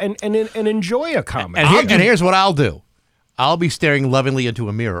enjoy a comedy. And here's what I'll do. I'll be staring lovingly into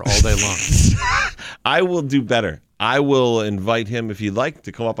a mirror all day long. I will do better. I will invite him if you'd like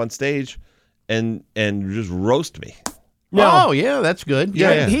to come up on stage and just roast me. No. Oh, yeah, that's good.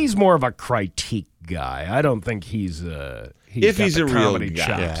 Yeah, he's more of a critique guy. I don't think he's a real guy.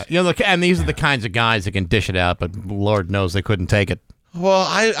 Yeah. You know, and these are the kinds of guys that can dish it out, but Lord knows they couldn't take it. Well,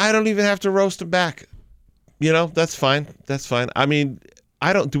 I don't even have to roast him back. You know, that's fine. I mean,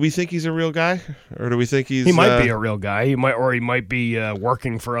 do we think he's a real guy, or do we think he might be a real guy? He might be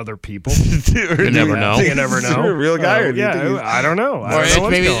working for other people. You never know. You never know. Is he a real guy? I don't know. I don't know what's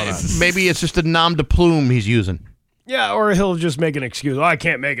going on. Maybe it's just a nom de plume he's using. Yeah, or he'll just make an excuse. I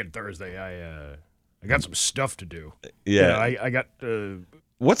can't make it Thursday. I got some stuff to do. Yeah, I got.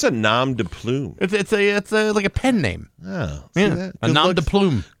 What's a nom de plume? It's like a pen name. Oh, yeah, a nom de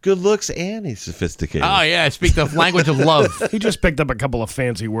plume. Good looks and he's sophisticated. Oh yeah, I speak the language of love. He just picked up a couple of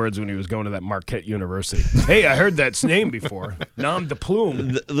fancy words when he was going to that Marquette University. Hey, I heard that name before. Nom de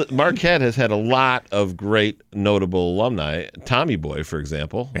plume. Marquette has had a lot of great notable alumni. Tommy Boy, for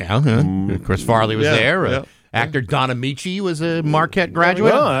example. Yeah, Chris Farley was there. Yeah. Actor Don Amici was a Marquette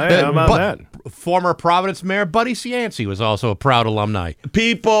graduate. Oh, how about that? Former Providence Mayor Buddy Cianci was also a proud alumni.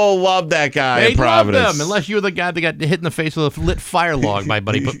 People love that guy in Providence. Providence. Him, unless you're the guy that got hit in the face with a lit fire log by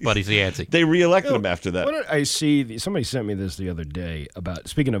Buddy Cianci. They reelected him after that. What did I see? Somebody sent me this the other day about,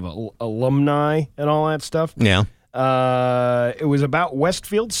 speaking of alumni and all that stuff. Yeah. It was about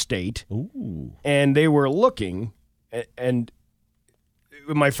Westfield State. Ooh. And they were looking, and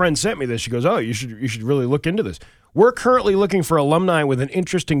my friend sent me this. She goes, "Oh, you should really look into this. We're currently looking for alumni with an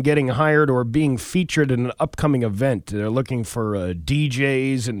interest in getting hired or being featured in an upcoming event. They're looking for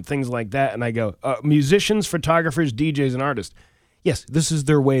DJs and things like that." And I go, musicians, photographers, DJs, and artists. Yes, this is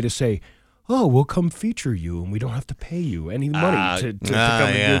their way to say, "Oh, we'll come feature you, and we don't have to pay you any money to come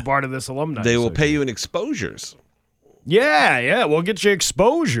and be part of this alumni." They will pay you in exposures. Yeah, we'll get you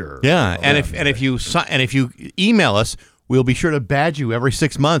exposure. Yeah, and if you email us, we'll be sure to badge you every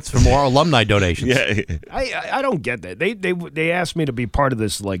 6 months for more alumni donations. Yeah, I don't get that. They asked me to be part of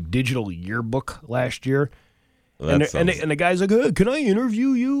this like digital yearbook last year, and the guy's like, "Can I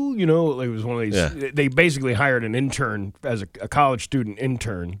interview you?" You know, it was one of these. Yeah. They basically hired an intern as a college student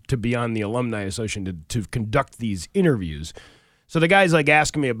intern to be on the alumni association to conduct these interviews. So the guy's like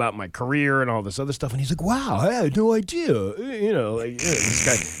asking me about my career and all this other stuff, and he's like, "Wow, I had no idea." You know, this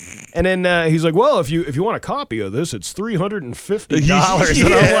guy. And then he's like, "Well, if you want a copy of this, it's $350."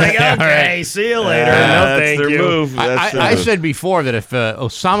 And I'm like, "Okay, see you later." No, thank you. Move. I said before that if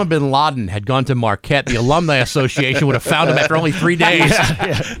Osama bin Laden had gone to Marquette, the Alumni Association would have found him after only 3 days.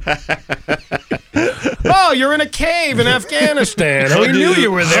 Oh, you're in a cave in Afghanistan. We knew you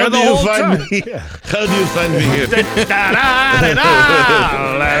were there the whole time. How do you find me here?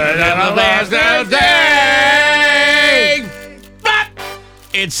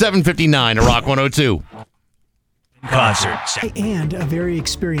 It's 7:59 to Rock 102. Concerts. And a very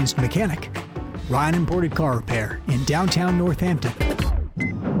experienced mechanic. Ryan Imported Car Repair in downtown Northampton.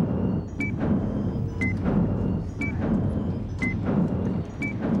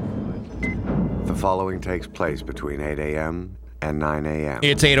 following takes place between 8 a.m. and 9 a.m.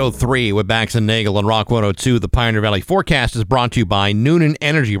 It's 8:03 with Bax and Nagle on Rock 102. The Pioneer Valley forecast is brought to you by Noonan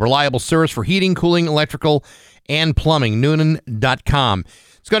Energy, reliable service for heating, cooling, electrical, and plumbing. Noonan.com.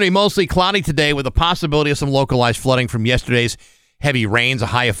 It's going to be mostly cloudy today with a possibility of some localized flooding from yesterday's heavy rains, a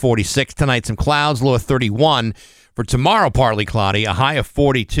high of 46. Tonight, some clouds, low of 31. For tomorrow, partly cloudy, a high of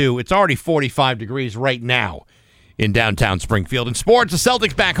 42. It's already 45 degrees right now in downtown Springfield. In sports, the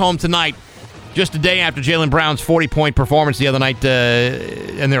Celtics back home tonight, just a day after Jaylen Brown's 40-point performance the other night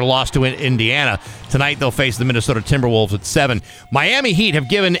and their loss to Indiana. Tonight, they'll face the Minnesota Timberwolves at 7. Miami Heat have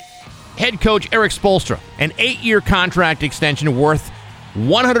given head coach Eric Spoelstra an 8-year contract extension worth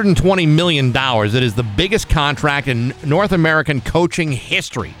 $120 million. It is the biggest contract in North American coaching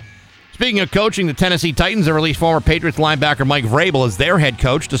history. Speaking of coaching, the Tennessee Titans have released former Patriots linebacker Mike Vrabel as their head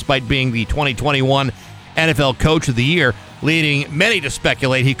coach, despite being the 2021 NFL Coach of the Year, leading many to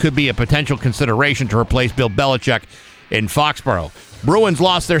speculate he could be a potential consideration to replace Bill Belichick in Foxborough. Bruins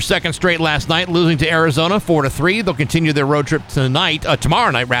lost their second straight last night, losing to Arizona 4-3. They'll continue their road trip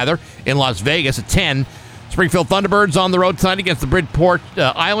tomorrow night, in Las Vegas at 10. Springfield Thunderbirds on the road tonight against the Bridgeport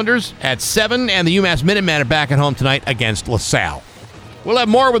Islanders at 7, and the UMass Minutemen are back at home tonight against LaSalle. We'll have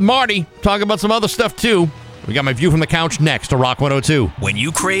more with Marty, talk about some other stuff too. We got my view from the couch next to Rock 102. When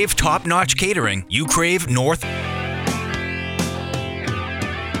you crave top-notch catering, you crave North.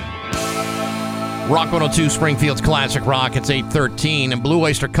 Rock 102, Springfield's classic rock. It's 8:13, and Blue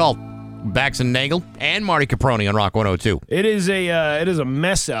Oyster Cult, Bax and Nagle, and Marty Caproni on Rock 102. It is a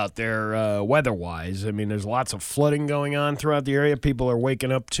mess out there weather-wise. I mean, there's lots of flooding going on throughout the area. People are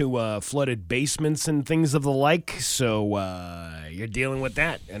waking up to flooded basements and things of the like. So you're dealing with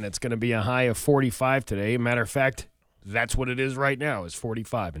that, and it's going to be a high of 45 today. Matter of fact, that's what it is right now. Is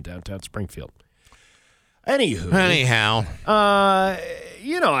 45 in downtown Springfield. Anyhow,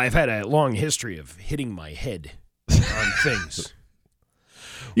 I've had a long history of hitting my head on things.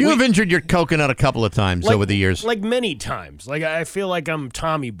 You have injured your coconut a couple of times over the years. Like many times. Like I feel like I'm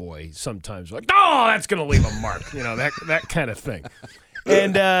Tommy Boy sometimes. Like, oh, that's going to leave a mark. That kind of thing.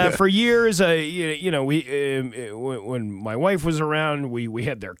 And for years, when my wife was around, we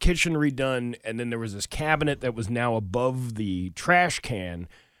had their kitchen redone, and then there was this cabinet that was now above the trash can,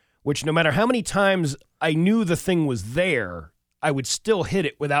 which no matter how many times I knew the thing was there, I would still hit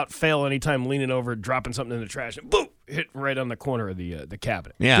it without fail anytime leaning over, dropping something in the trash, and boom, hit right on the corner of the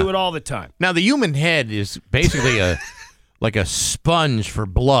cabinet. Yeah. Do it all the time. Now, the human head is basically like a sponge for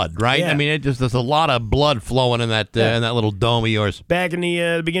blood, right? Yeah. I mean, there's a lot of blood flowing in that little dome of yours. Back in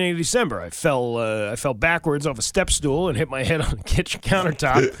the beginning of December, I fell backwards off a step stool and hit my head on the kitchen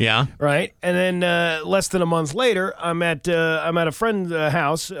countertop. Yeah. Right. And then less than a month later, I'm at a friend's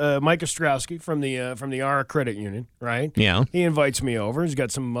house, Mike Ostrowski from the ARA Credit Union. Right. Yeah. He invites me over. He's got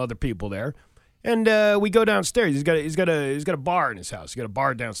some other people there. And we go downstairs. He's got a bar in his house. He's got a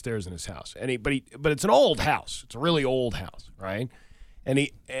bar downstairs in his house. But it's an old house. It's a really old house, right? And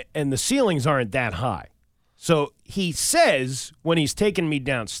the ceilings aren't that high. So he says when he's taking me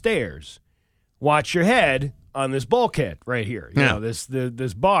downstairs, watch your head on this bulkhead right here. You know,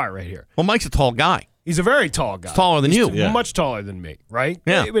 this bar right here. Well, Mike's a tall guy. He's a very tall guy. He's taller than you. Much taller than me, right?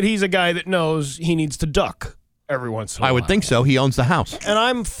 Yeah. But he's a guy that knows he needs to duck every once in a while. I would think so. He owns the house. And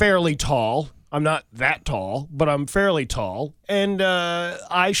I'm fairly tall. I'm not that tall, but I'm fairly tall, and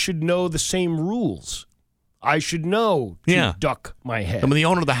I should know the same rules. I should know to duck my head. And when the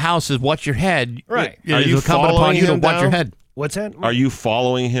owner of the house says, watch your head, right. Are you incumbent upon you to watch your head. What's that? Are you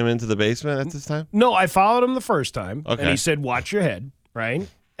following him into the basement at this time? No, I followed him the first time, okay. And he said, watch your head, right?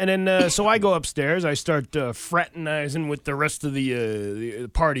 And then, so I go upstairs. I start fraternizing with the rest of the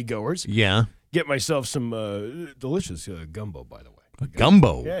party goers. Yeah. Get myself some delicious gumbo, by the way. A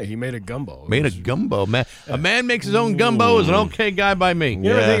gumbo? Yeah, he made a gumbo. A gumbo. A man makes his own gumbo is an okay guy by me.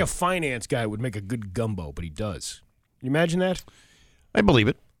 You ever think a finance guy would make a good gumbo, but he does. Can you imagine that? I believe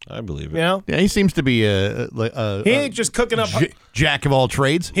it. I believe it. You know? Yeah, he seems to be he ain't just cooking up jack of all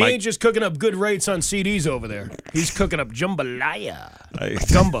trades. He ain't just cooking up good rates on CDs over there. He's cooking up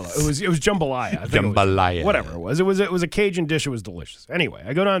jambalaya. Gumbo. It was jambalaya. Jambalaya. Whatever it was. It was a Cajun dish. It was delicious. Anyway,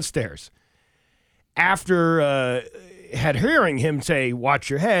 I go downstairs. After hearing him say, watch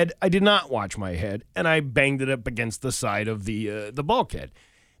your head, I did not watch my head, and I banged it up against the side of the bulkhead.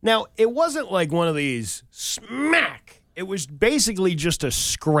 Now, it wasn't like one of these smack. It was basically just a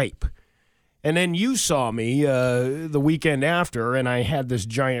scrape. And then you saw me the weekend after, and I had this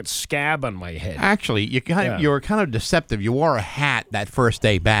giant scab on my head. Actually, you were kind of deceptive. You wore a hat that first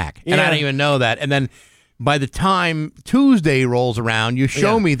day back, and I didn't even know that. And then by the time Tuesday rolls around, you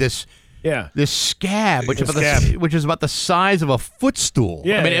show me this this scab, which is about the size of a footstool.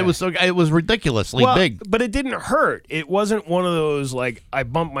 Yeah, I mean, it was ridiculously big. But it didn't hurt. It wasn't one of those like I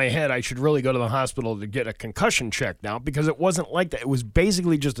bumped my head. I should really go to the hospital to get a concussion check now, because it wasn't like that. It was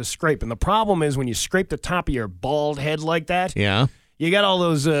basically just a scrape. And the problem is when you scrape the top of your bald head like that. Yeah. You got all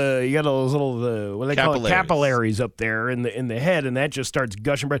those little what do they call it, capillaries up there in the head, and that just starts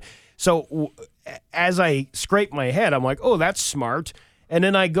gushing blood. So as I scrape my head, I'm like, oh, that's smart. And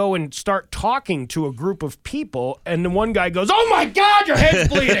then I go and start talking to a group of people, and then one guy goes, "Oh my God, your head's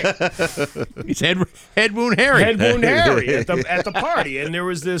bleeding!" He's head wound Harry. Head wound Harry at the party, and there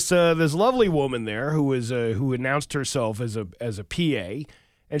was this lovely woman there who announced herself as a PA,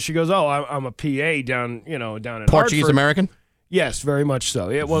 and she goes, "Oh, I'm a PA down in Portuguese Hartford." American. Yes, very much so.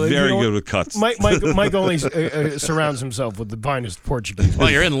 Yeah, well, very good with cuts. Mike only surrounds himself with the finest Portuguese.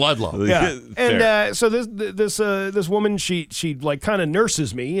 Well, you're in Ludlow. Yeah, and so this woman, she like kind of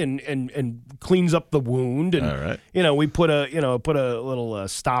nurses me and cleans up the wound, and all right. We put a little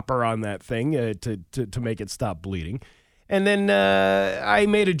stopper on that thing to make it stop bleeding, and then I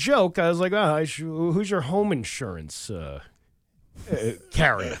made a joke. I was like, who's your home insurance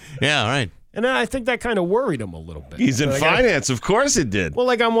carrier? Yeah, all right. And then I think that kind of worried him a little bit. He's in finance, of course it did. Well,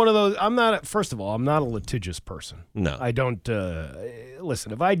 like I'm one of those. First of all, I'm not a litigious person. No, I don't.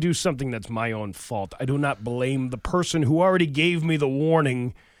 Listen, if I do something that's my own fault, I do not blame the person who already gave me the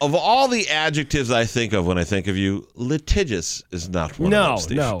warning. Of all the adjectives I think of when I think of you, litigious is not one of them,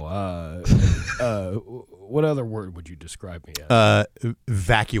 Steve. No. What other word would you describe me as?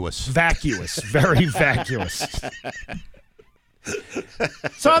 Vacuous. Vacuous. Very vacuous.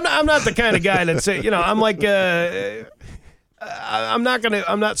 So I'm not the kind of guy that say, I'm like, I'm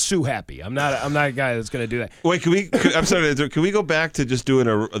not Sue happy. I'm not a guy that's gonna do that. Wait, I'm sorry. Can we go back to just doing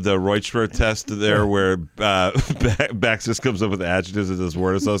the Reutersberg test there, where Bax just comes up with adjectives as his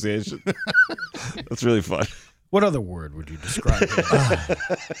word association? That's really fun. What other word would you describe it as?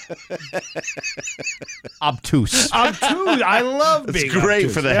 Obtuse. Obtuse. I love being obtuse. It's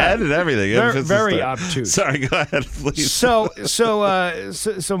great for the head and everything. Very obtuse. Sorry, go ahead, please. So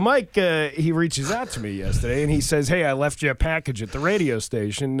Mike, he reaches out to me yesterday, and he says, "Hey, I left you a package at the radio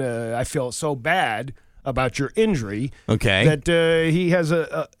station. I feel so bad about your injury. Okay. That he has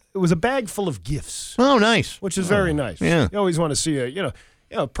it was a bag full of gifts. Oh, nice. Which is very nice. Yeah. You always want to see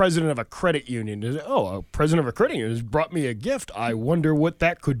president of a credit union. A president of a credit union has brought me a gift. I wonder what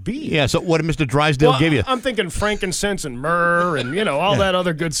that could be. Yeah, so what did Mr. Drysdale give you? I'm thinking frankincense and myrrh and, all that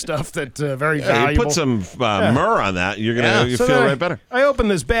other good stuff that's very valuable. You put some myrrh on that, you're going to feel right better. I opened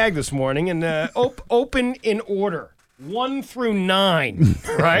this bag this morning and open in order. 1 through 9,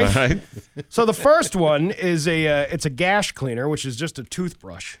 right? All right. So the first one is it's a gash cleaner, which is just a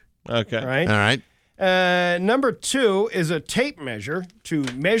toothbrush. Okay. Right? All right. Number 2 is a tape measure to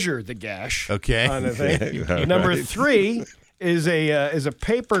measure the gash. Okay. On the thing. Yeah, Number 3 is a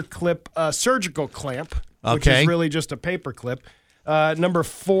paper clip surgical clamp, which Okay. is really just a paper clip. Number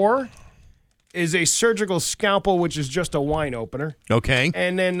 4 is a surgical scalpel, which is just a wine opener. Okay.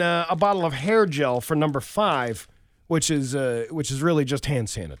 And then a bottle of hair gel for number 5, which is really just hand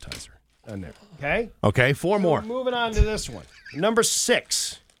sanitizer on there. Okay. Okay. 4 more. Moving on to this one. Number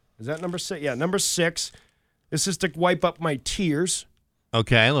 6. Is that number 6? Yeah, number 6. This is to wipe up my tears.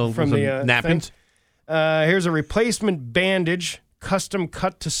 Okay. A little From the napkins. Here's a replacement bandage, custom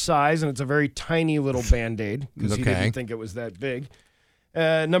cut to size, and it's a very tiny little Band-Aid because he didn't think it was that big.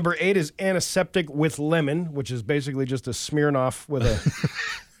 Number 8 is antiseptic with lemon, which is basically just a Smirnoff with a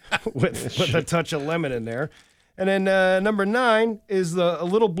with a touch of lemon in there. And then number 9 is a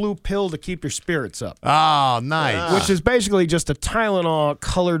little blue pill to keep your spirits up. Oh, nice. Which is basically just a Tylenol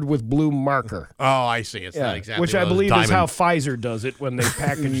colored with blue marker. Oh, I see. It's not exactly which I believe is how Pfizer does it when they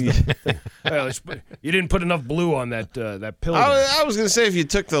package the thing. Well, you didn't put enough blue on that pill. I was going to say, if you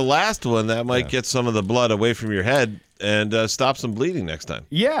took the last one, that might get some of the blood away from your head and stop some bleeding next time.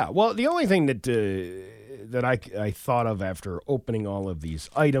 Yeah. Well, the only thing that I thought of after opening all of these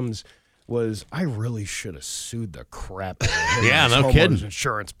items was I really should have sued the crap out of him. Yeah, no homeowner's kidding.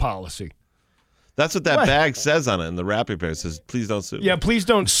 Insurance policy. That's what that bag says on it in the wrapping paper. It says, "Please don't sue." Yeah, please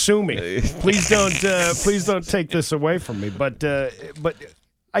don't sue me. Please don't take this away from me. But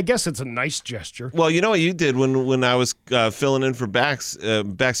I guess it's a nice gesture. Well, you know what you did when I was filling in for Bax.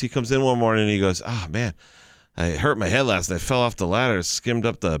 Bax, he comes in one morning and he goes, "Oh man, I hurt my head last night. I fell off the ladder, skimmed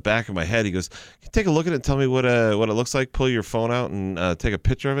up the back of my head." He goes, "Can you take a look at it and tell me what it looks like? Pull your phone out and take a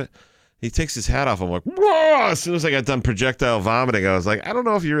picture of it." He takes his hat off. I'm like, whoa! As soon as I got done projectile vomiting, I was like, I don't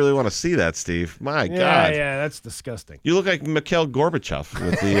know if you really want to see that, Steve. My God. Yeah, that's disgusting. You look like Mikhail Gorbachev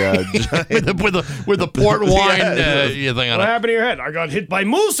with the with the port wine thing on it. What happened to your head? I got hit by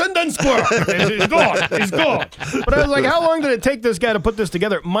moose and then squirrel. He's gone. He's gone. But I was like, how long did it take this guy to put this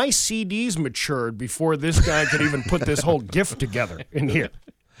together? My CDs matured before this guy could even put this whole gift together in here.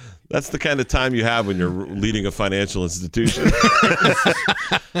 That's the kind of time you have when you're leading a financial institution.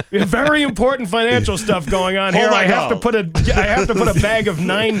 Very important financial stuff going on here. I have to put a bag of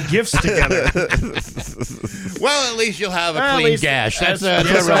 9 gifts together. Well, at least you'll have a clean gash. That's what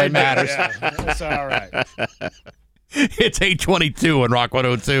really matters. Yeah, that's all right. It's 8:22 on Rock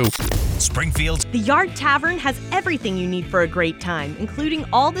 102. Springfield's The Yard Tavern has everything you need for a great time, including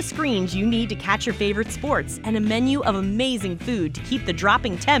all the screens you need to catch your favorite sports and a menu of amazing food to keep the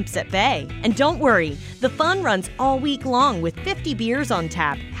dropping temps at bay. And don't worry, the fun runs all week long with 50 beers on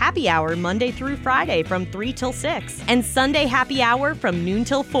tap, happy hour Monday through Friday from 3 till 6, and Sunday happy hour from noon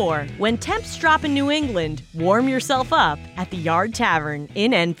till 4. When temps drop in New England, warm yourself up at the Yard Tavern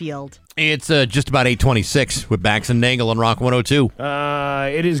in Enfield. It's just about 8:26 with Bax and Nagle on Rock 102.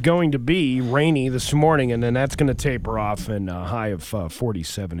 It is going to be rainy this morning, and then that's going to taper off in a high of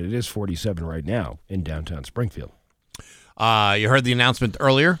 47. It is 47 right now in downtown Springfield. You heard the announcement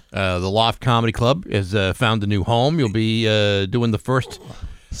earlier. The Loft Comedy Club has found a new home. You'll be doing the first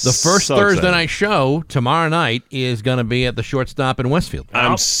Thursday night show tomorrow night is going to be at the Shortstop in Westfield.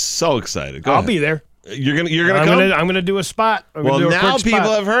 I'm so excited. I'll be there. You're gonna come? I'm gonna do a spot. Now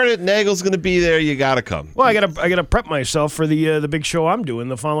people have heard it. Nagle's gonna be there. You gotta come. Well, I gotta prep myself for the big show I'm doing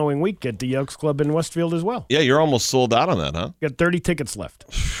the following week at the Elks Club in Westfield as well. Yeah, you're almost sold out on that, huh? Got 30 tickets left.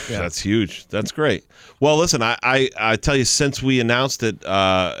 Yeah. That's huge. That's great. Well, listen, I tell you, since we announced it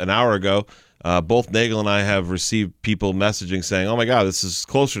an hour ago, both Nagle and I have received people messaging saying, "Oh my God, this is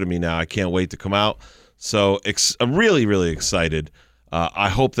closer to me now. I can't wait to come out." So I'm really, really excited. I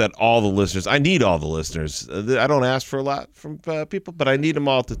hope that all the listeners, I need all the listeners. I don't ask for a lot from people, but I need them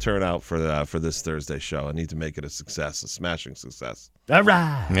all to turn out for this Thursday show. I need to make it a success, a smashing success. All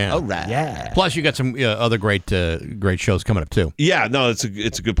right. Yeah. All right. Yeah. Plus, you got some other great shows coming up, too. Yeah, no, it's a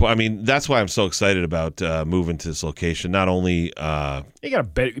good point. I mean, that's why I'm so excited about moving to this location. Not only you got a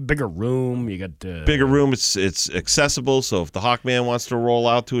bigger room, you got bigger room. It's accessible, so if the Hawkman wants to roll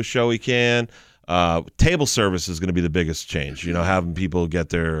out to a show, he can. Table service is going to be the biggest change. You know, having people get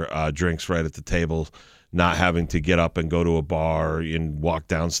their drinks right at the table, not having to get up and go to a bar and walk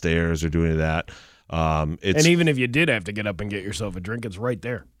downstairs or do any of that. And even if you did have to get up and get yourself a drink, it's right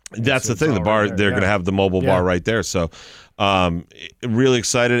there. That's the thing. The bar, they're going to have the mobile bar right there. So really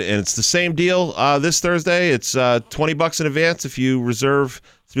excited. And it's the same deal this Thursday. It's $20 in advance if you reserve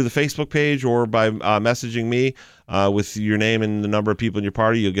through the Facebook page or by messaging me with your name and the number of people in your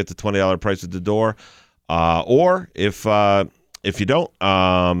party. You'll get the $20 price at the door. Or if you don't,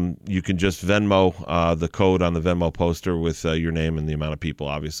 you can just Venmo the code on the Venmo poster with your name and the amount of people,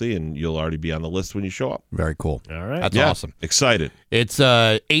 obviously, and you'll already be on the list when you show up. Very cool. All right. That's awesome. Excited. It's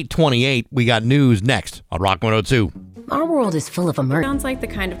 8:28. We got news next on Rock 102. Our world is full of emergencies. Sounds like the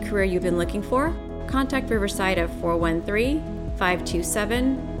kind of career you've been looking for? Contact Riverside at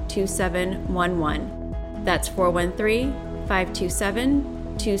 413-527-2711. That's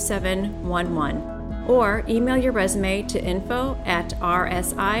 413-527-2711. Or email your resume to info@rsi.org.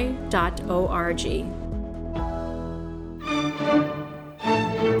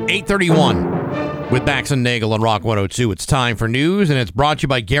 8:31 with Bax and Nagle on Rock 102. It's time for news, and it's brought to you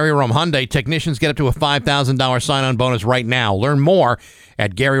by Gary Rome Hyundai. Technicians get up to a $5,000 sign-on bonus right now. Learn more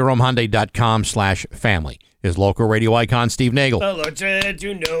at GaryRomeHyundai.com/family. His local radio icon, Steve Nagle. The Lord said,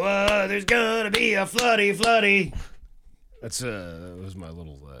 you know, there's gonna be a floody. That's was my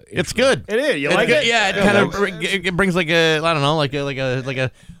little. It's good. It is. You like it? Yeah. It kind of it brings like a like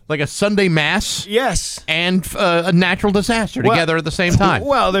a Sunday mass. Yes. And a natural disaster together at the same time.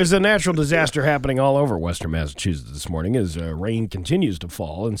 Well, there's a natural disaster happening all over Western Massachusetts this morning as rain continues to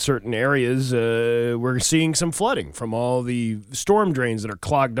fall in certain areas. We're seeing some flooding from all the storm drains that are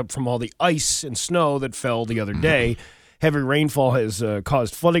clogged up from all the ice and snow that fell the other day. Heavy rainfall has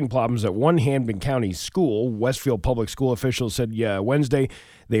caused flooding problems at one Hambden County school. Westfield Public School officials said Wednesday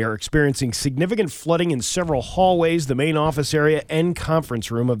they are experiencing significant flooding in several hallways, the main office area, and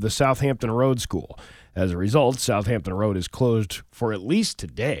conference room of the Southampton Road School. As a result, Southampton Road is closed for at least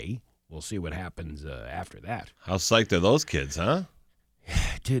today. We'll see what happens after that. How psyched are those kids, huh?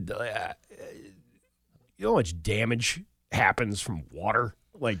 Dude, you know how much damage happens from water?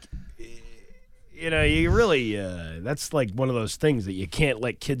 Like... You know, you really, that's like one of those things that you can't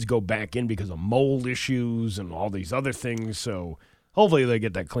let kids go back in because of mold issues and all these other things. So hopefully they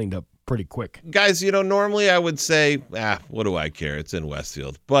get that cleaned up pretty quick. Guys, normally I would say, what do I care? It's in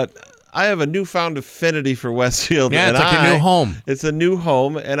Westfield. But I have a newfound affinity for Westfield. Yeah, and it's like a new home. It's a new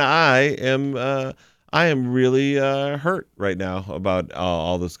home, and I am really hurt right now about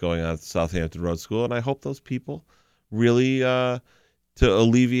all this going on at Southampton Road School, and I hope those people really, to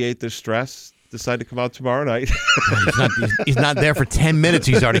alleviate their stress, decide to come out tomorrow night. He's not there for 10 minutes.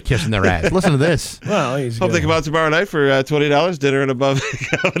 He's already kissing their ass. Listen to this. Well, hope they come out tomorrow night for $20, dinner and above.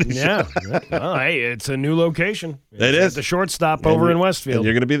 Yeah. Well, hey, it's a new location. It is the shortstop over in Westfield. And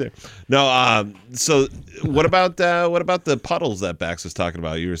you're going to be there. No. So what about the puddles that Bax was talking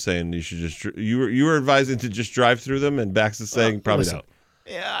about? You were saying you should you were advising to just drive through them, and Bax is saying probably listen, not.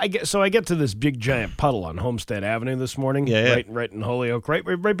 Yeah, I get to this big giant puddle on Homestead Avenue this morning. Yeah. Right in Holyoke,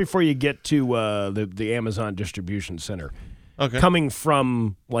 right before you get to the Amazon distribution center. Okay. Coming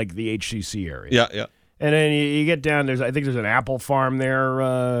from like the HCC area. Yeah. And then you get down. I think there's an apple farm there,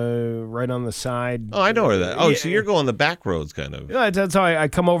 right on the side. Oh, I know where that. Oh, so you're going the back roads, kind of. Yeah, that's how I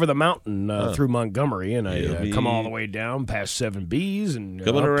come over the mountain through Montgomery, and I come all the way down past 7Bs and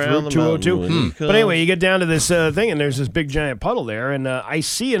coming up around through the 202. But anyway, you get down to this thing, and there's this big giant puddle there, and I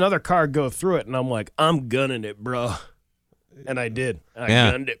see another car go through it, and I'm like, I'm gunning it, bro. And I did. I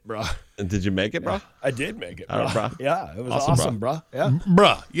gunned it, bro. And did you make it, bro? I did make it, bro. All right, bro. Yeah, it was awesome, bro. Yeah,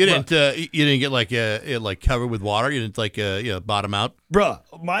 bro. You didn't get like covered with water. You didn't bottom out, bro.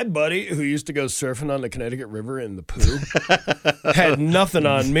 My buddy who used to go surfing on the Connecticut River in the Pooh had nothing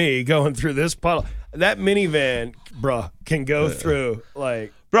on me going through this puddle. That minivan, bro, can go through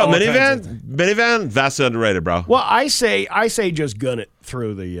like. Bro, minivan, vastly underrated, bro. Well, I say just gun it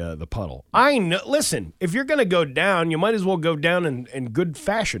through the puddle. I know. Listen, if you're gonna go down, you might as well go down in good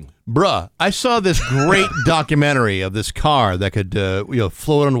fashion. Bruh, I saw this great documentary of this car that could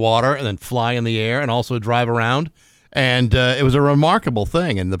float on water and then fly in the air and also drive around, and it was a remarkable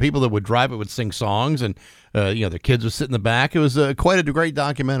thing. And the people that would drive it would sing songs, and their kids would sit in the back. It was quite a great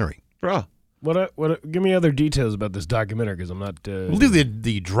documentary, bro. What? Give me other details about this documentary because I'm not. I believe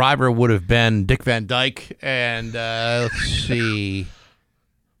the driver would have been Dick Van Dyke, and let's see,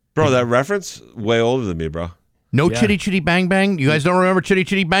 bro. That reference way older than me, bro. No Chitty Chitty Bang Bang. You guys don't remember Chitty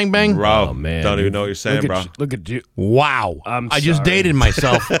Chitty Bang Bang, bro? Oh, man, don't even know what you're saying, bro. Look at you. Wow, I just dated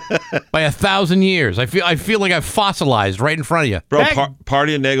myself by 1,000 years. I feel like I've fossilized right in front of you, bro.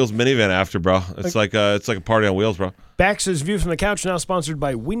 Party in Nagle's minivan after, bro. It's like a party on wheels, bro. Bax's View from the Couch now sponsored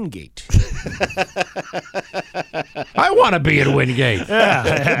by Wingate. I want to be at Wingate.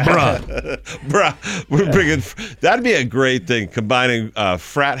 Bruh. We're bringing. That'd be a great thing, combining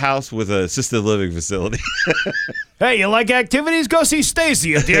frat house with an assisted living facility. Hey, you like activities? Go see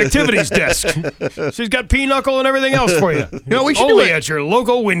Stacy at the activities desk. She's got pinochle and everything else for you. We should only do it at your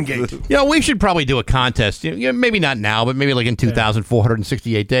local Wingate. We should probably do a contest. Maybe not now, but maybe like in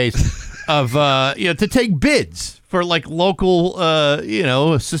 2,468 days of to take bids for like local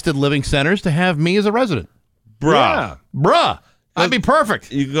assisted living centers to have me as a resident. Bruh. That'd be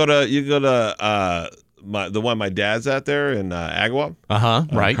perfect. You go to the one my dad's at there in Agawam.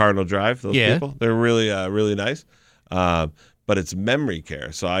 Right. Cardinal Drive. Those people, they're really really nice. But it's memory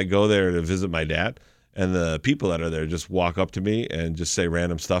care, so I go there to visit my dad, and the people that are there just walk up to me and just say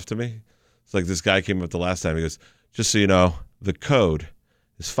random stuff to me. It's like this guy came up the last time. He goes, "Just so you know, the code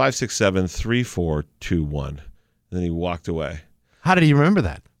is 567-3421." And then he walked away. How did he remember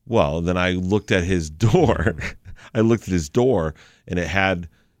that? Well, then I looked at his door. And it had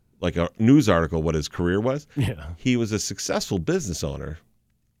like a news article what his career was. Yeah. He was a successful business owner.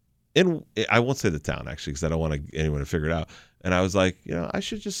 I won't say the town, actually, because I don't want anyone to figure it out. And I was like, I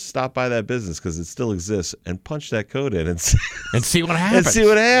should just stop by that business because it still exists and punch that code in and see what happens.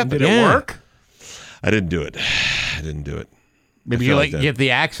 Did it work? I didn't do it. Maybe you get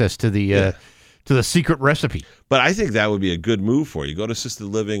the access to the to the secret recipe. But I think that would be a good move for you. Go to assisted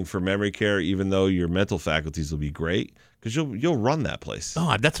living for memory care, even though your mental faculties will be great, because you'll run that place.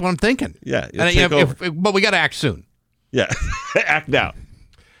 Oh, that's what I'm thinking. Yeah, but we got to act soon. Yeah, act now.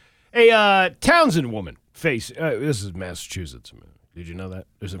 A Townsend woman this is Massachusetts. Did you know that?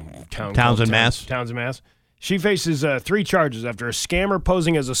 There's a town Townsend, Mass. Townsend, Mass. She faces 3 charges after a scammer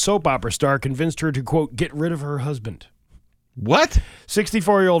posing as a soap opera star convinced her to, quote, get rid of her husband. What?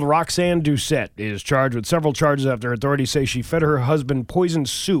 64-year-old Roxanne Doucette is charged with several charges after authorities say she fed her husband poisoned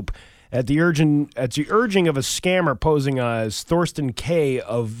soup at the urging of a scammer posing as Thorsten Kaye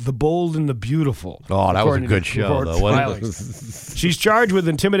of The Bold and the Beautiful. Oh, that was a good show, though, wasn't it? She's charged with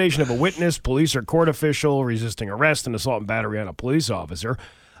intimidation of a witness, police or court official, resisting arrest, and assault and battery on a police officer.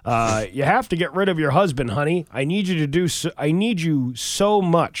 You have to get rid of your husband, honey. I need you so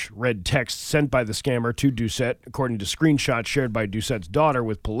much, read text sent by the scammer to Doucette, according to screenshots shared by Doucette's daughter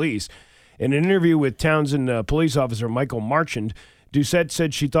with police. In an interview with Townsend police officer Michael Marchand, Doucette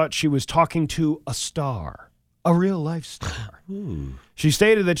said she thought she was talking to a star. A real-life star. She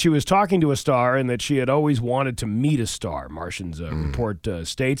stated that she was talking to a star and that she had always wanted to meet a star, Martian's report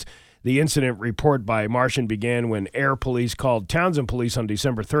states. The incident report by Martian began when Air Police called Townsend Police on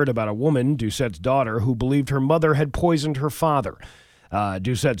December 3rd about a woman, Doucette's daughter, who believed her mother had poisoned her father.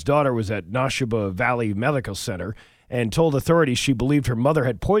 Doucette's daughter was at Nashuba Valley Medical Center and told authorities she believed her mother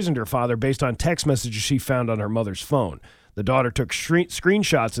had poisoned her father based on text messages she found on her mother's phone. The daughter took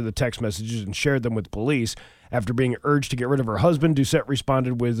screenshots of the text messages and shared them with police. After being urged to get rid of her husband, Doucette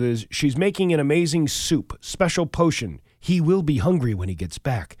responded with, she's making an amazing soup, special potion. He will be hungry when he gets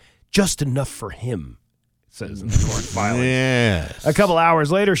back. Just enough for him, it says in the court filing. Yes. A couple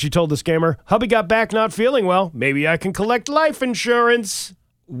hours later, she told the scammer, hubby got back not feeling well. Maybe I can collect life insurance.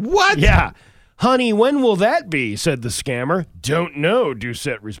 What? Yeah. Honey, when will that be, said the scammer. Don't know,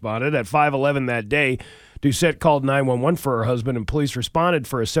 Doucette responded. At 5:11 that day, Doucette called 911 for her husband, and police responded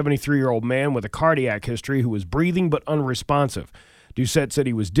for a 73-year-old man with a cardiac history who was breathing but unresponsive. Doucette said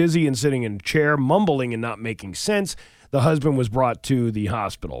he was dizzy and sitting in a chair, mumbling and not making sense. The husband was brought to the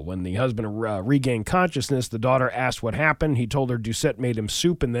hospital. When the husband regained consciousness, the daughter asked what happened. He told her Doucette made him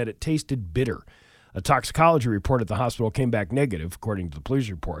soup and that it tasted bitter. A toxicology report at the hospital came back negative, according to the police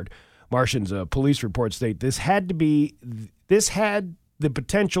report. Martian's police report state this had the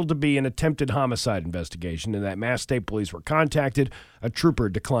potential to be an attempted homicide investigation, and that Mass State Police were contacted. A trooper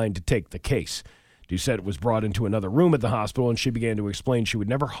declined to take the case. Doucette was brought into another room at the hospital, and she began to explain she would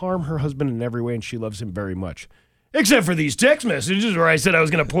never harm her husband in every way, and she loves him very much. Except for these text messages where I said I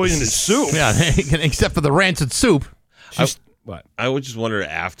was going to poison his soup. Yeah, except for the rancid soup. What? I would just wonder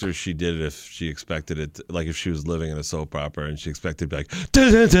after she did it if she expected it, like if she was living in a soap opera and she expected to be like,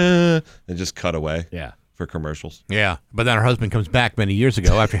 da-da-da, and just cut away. Yeah. For commercials. Yeah, but then her husband comes back many years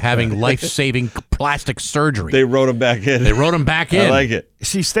ago after having life-saving plastic surgery. They wrote him back in. I like it.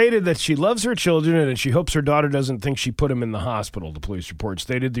 She stated that she loves her children and she hopes her daughter doesn't think she put him in the hospital, the police report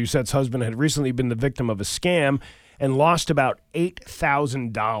stated. Doucette's husband had recently been the victim of a scam and lost about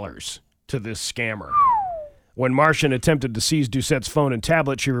 $8,000 to this scammer. When Martian attempted to seize Doucette's phone and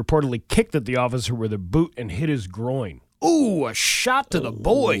tablet, she reportedly kicked at the officer with a boot and hit his groin. Ooh, a shot to the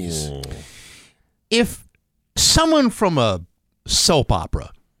boys. If someone from a soap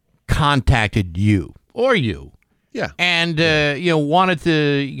opera contacted you, and wanted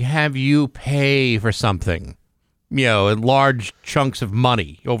to have you pay for something, in large chunks of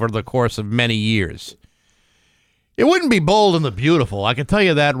money over the course of many years, it wouldn't be Bold and the Beautiful. I can tell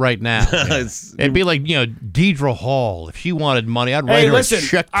you that right now. It'd be like, Deidre Hall. If she wanted money, I'd write her a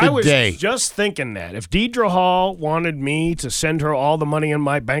check today. I was just thinking that. If Deidre Hall wanted me to send her all the money in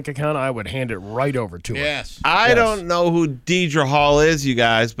my bank account, I would hand it right over to her. Yes. I don't know who Deidre Hall is, you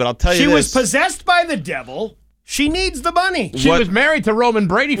guys, but I'll tell you She this. was possessed by the devil. She needs the money. She was married to Roman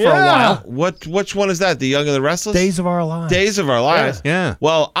Brady for a while. Which one is that? The Young and the Restless? Days of Our Lives. Days of Our Lives. Yeah.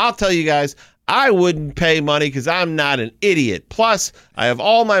 Well, I'll tell you guys, I wouldn't pay money because I'm not an idiot. Plus, I have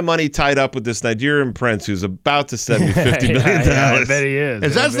all my money tied up with this Nigerian prince who's about to send me $50 million. I bet he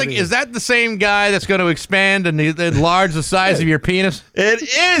is. Is that the same guy that's going to expand and enlarge the size of your penis? It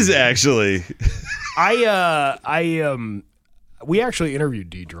is, actually. We actually interviewed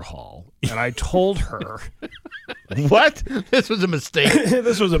Deidre Hall, and I told her... What? This was a mistake.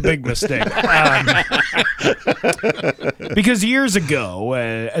 This was a big mistake. Because years ago,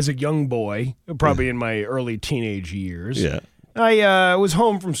 as a young boy, probably in my early teenage years, I was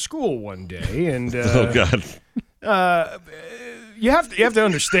home from school one day, and oh God, you have to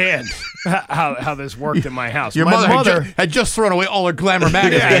understand how this worked in my house. Your mother had just thrown away all her glamour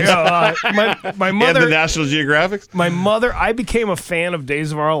magazines. My mother and the National Geographics. My mother, I became a fan of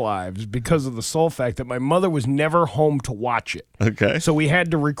Days of Our Lives because of the sole fact that my mother was never home to watch it. Okay. So we had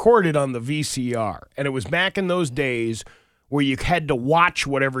to record it on the VCR. And it was back in those days where you had to watch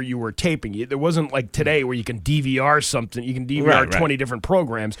whatever you were taping. There wasn't like today where you can DVR something. You can DVR 20 different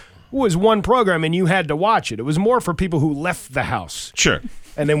programs. It was one program and you had to watch it. It was more for people who left the house. Sure.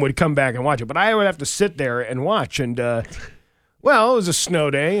 And then would come back and watch it. But I would have to sit there and watch. And, it was a snow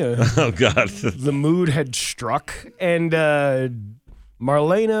day. Oh, God. The mood had struck. And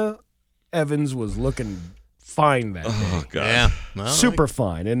Marlena Evans was looking fine that day. Oh, God. Yeah. Well, super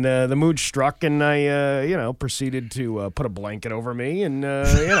fine. And the mood struck, and I, proceeded to put a blanket over me and,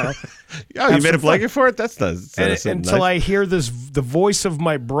 Oh, you made a blanket for it? That's nice. Until I hear the voice of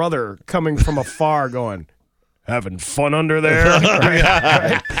my brother coming from afar going, having fun under there?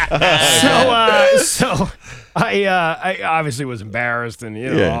 Right? So I obviously was embarrassed and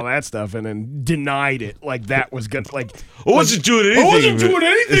all that stuff, and then denied it like that was good. Like I wasn't doing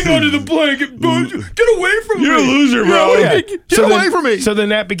anything under the blanket. Get away from me! You're a loser, bro. Get away from me! So then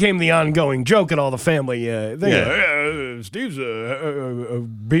that became the ongoing joke at all the family thing. Steve's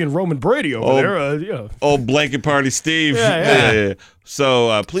being Roman Brady over there. Old blanket party Steve. Yeah.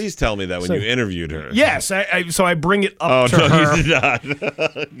 So please tell me that when you interviewed her. Yes, so I bring it up to her. Oh, no, you did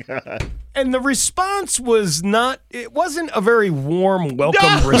not. God. And the response it wasn't a very warm,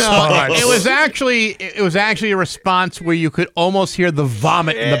 welcome response. It was actually a response where you could almost hear the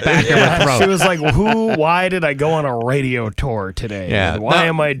vomit in the back of her throat. She was like, why did I go on a radio tour today? Yeah. Why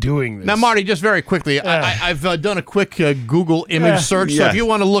am I doing this? Now, Marty, just very quickly, I've done a quick Google image search, so if you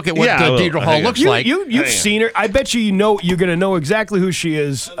want to look at what Deidre Hall looks like. You've seen her. I bet you're going to know exactly who she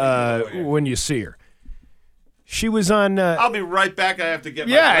is when you see her. She was on. I'll be right back. I have to get.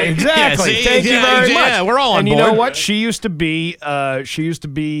 Exactly. Thank you very much. Yeah, we're all on board. And you know what? She was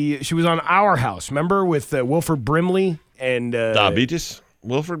on Our House. Remember with Wilford Brimley and Diabetes.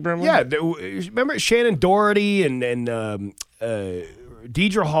 Wilford Brimley. Yeah. Remember Shannon Doherty and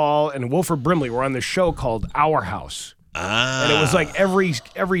Deidre Hall and Wilford Brimley were on this show called Our House. And it was like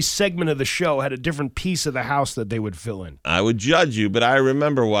every segment of the show had a different piece of the house that they would fill in. I would judge you, but I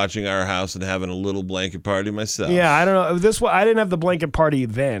remember watching Our House and having a little blanket party myself. Yeah, I don't know. I didn't have the blanket party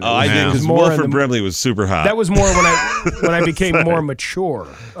then. I did because Wilford Brimley was super hot. That was more when I became more mature.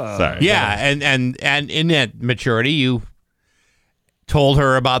 Sorry. Yeah, and in that maturity, you told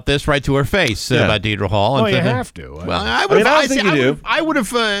her about this right to her face about Deidre Hall. Well, you have to. Well, I would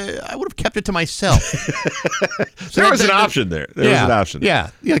have kept it to myself. There was an option there. There was an option. Yeah,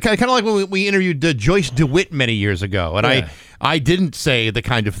 kind of like when we interviewed Joyce DeWitt many years ago, and I didn't say the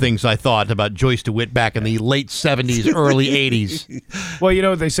kind of things I thought about Joyce DeWitt back in the late 70s, early 80s. Well, you know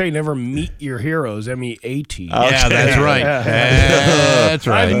what they say, never meet your heroes, M-E-A-T. Yeah, that's right. That's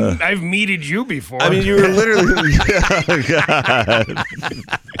right. I've meeted you before. I mean, you were literally... Oh, God.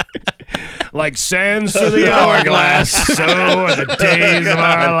 Like sands through the hourglass, so are the days of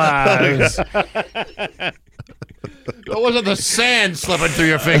our lives. It wasn't the sand slipping through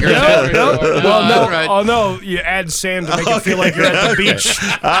your fingers. No. Well, no. Right. Oh, no. You add sand to make it feel like you're at the beach.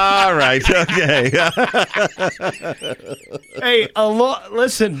 All right. Okay. Hey,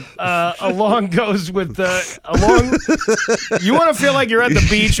 listen. Along goes with along. You want to feel like you're at the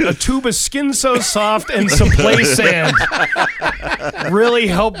beach? A tube of Skin So Soft and some play sand really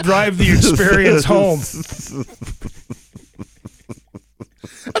help drive the experience home.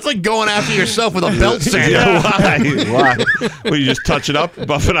 That's like going after yourself with a belt sander. Yeah. Why? Well, you just touch it up,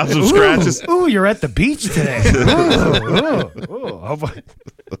 buffing out some scratches. Ooh, you're at the beach today.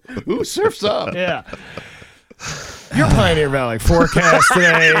 Ooh, surf's up. Yeah. Your Pioneer Valley forecast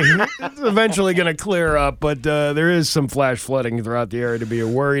today. It's eventually going to clear up, but there is some flash flooding throughout the area to be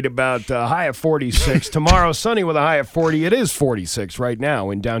worried about. High of 46. Tomorrow, sunny with a high of 40. It is 46 right now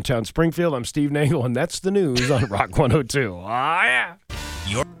in downtown Springfield. I'm Steve Nagle, and that's the news on Rock 102. Ah, yeah.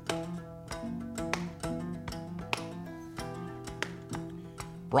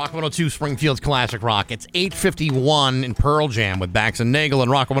 Rock 102, Springfield's Classic Rock. It's 8:51 in Pearl Jam with Bax and Nagle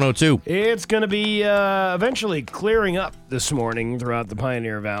and Rock 102. It's going to be eventually clearing up this morning throughout the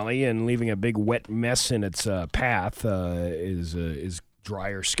Pioneer Valley, and leaving a big wet mess in its path is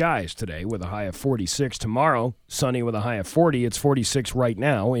drier skies today with a high of 46. Tomorrow, sunny with a high of 40. It's 46 right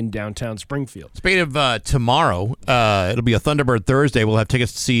now in downtown Springfield. Speaking of tomorrow, it'll be a Thunderbird Thursday. We'll have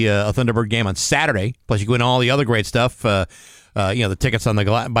tickets to see a Thunderbird game on Saturday. Plus, you can win all the other great stuff. The tickets on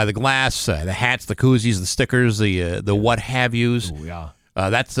by the glass, the hats, the koozies, the stickers, the what have yous. Ooh, yeah.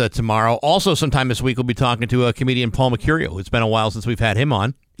 That's tomorrow. Also, sometime this week, we'll be talking to comedian Paul Mercurio. It's been a while since we've had him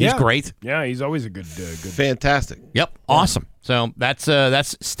on. He's great. Yeah, he's always a good. Fantastic. Yep, awesome. So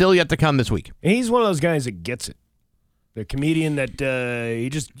that's still yet to come this week. And he's one of those guys that gets it. The comedian that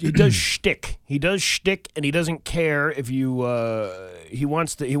he does shtick. He does shtick, and he doesn't care if you. He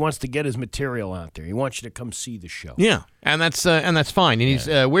wants to get his material out there. He wants you to come see the show. Yeah, and that's fine. And he's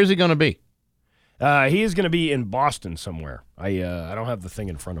where's he going to be? He is going to be in Boston somewhere. I don't have the thing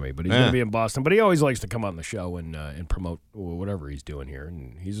in front of me, but he's going to be in Boston. But he always likes to come on the show and promote whatever he's doing here,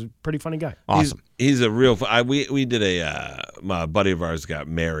 and he's a pretty funny guy. Awesome. He's a real. We did my buddy of ours got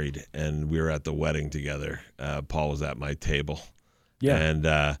married, and we were at the wedding together. Paul was at my table. Yeah,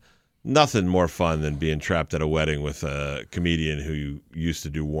 and nothing more fun than being trapped at a wedding with a comedian who used to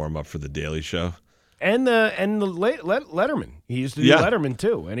do warm up for the Daily Show. And the Letterman. He used to do Letterman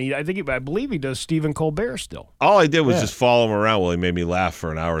too, and I believe he does Stephen Colbert still. All I did was just follow him around while he made me laugh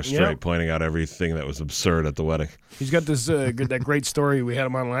for an hour straight, pointing out everything that was absurd at the wedding. He's got this that great story we had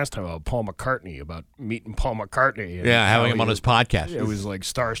him on last time about Paul McCartney, about meeting Paul McCartney. And having him on his podcast. It was like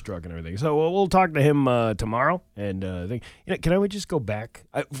starstruck and everything. So we'll talk to him tomorrow. And can I just go back?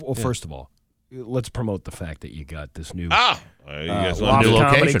 First of all, let's promote the fact that you got this new. You guys Loft new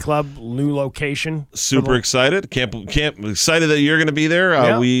Comedy location. Club, new location. Super excited. Can't excited that you're going to be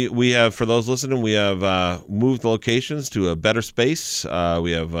there. We have, for those listening, we have moved locations to a better space.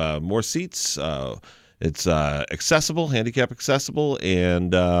 We have more seats. It's accessible, handicap accessible,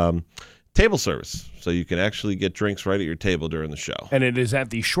 and table service. So you can actually get drinks right at your table during the show. And it is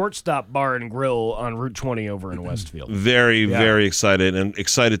at the Shortstop Bar and Grill on Route 20 over in Westfield. Very excited, and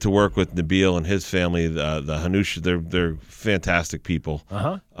excited to work with Nabil and his family, the Hanush. They're fantastic people.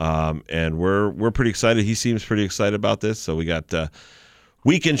 And we're pretty excited. He seems pretty excited about this. So we got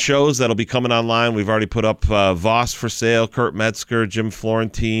weekend shows that'll be coming online. We've already put up Voss for sale, Kurt Metzger, Jim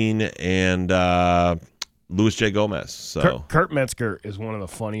Florentine, and Luis J. Gomez. So Kurt Metzger is one of the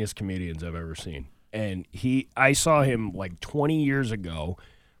funniest comedians I've ever seen. And I saw him like 20 years ago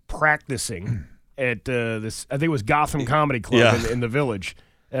practicing at this, I think it was Gotham Comedy Club in the Village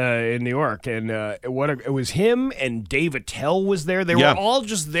in New York. And it was him and Dave Attell was there. They were all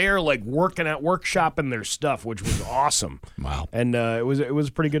just there like workshopping their stuff, which was awesome. Wow. And it was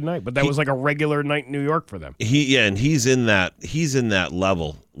a pretty good night. But that was like a regular night in New York for them. And he's in that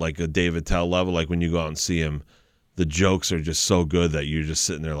level, like a Dave Attell level, like when you go out and see him. The jokes are just so good that you're just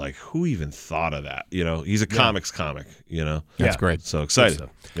sitting there like, who even thought of that? He's a comics comic, That's great. So excited.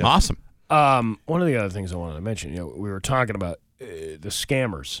 Awesome. One of the other things I wanted to mention, we were talking about the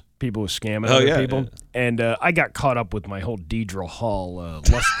scammers, people who scam other people. Yeah. And I got caught up with my whole Deidre Hall,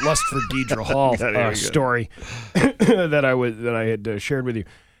 lust for Deidre Hall story that I had shared with you.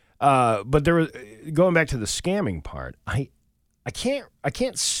 But there was, going back to the scamming part, I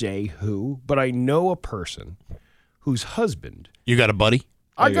can't say who, but I know a person whose husband. You got a buddy?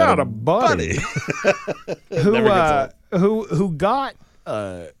 I got a buddy who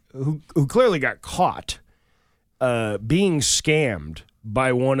clearly got caught being scammed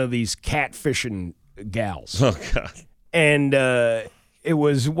by one of these catfishing gals. Oh God! And it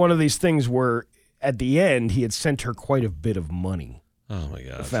was one of these things where at the end he had sent her quite a bit of money. Oh my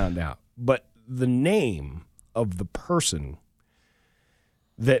God! I found out, but the name of the person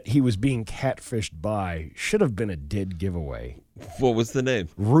that he was being catfished by should have been a dead giveaway. What was the name?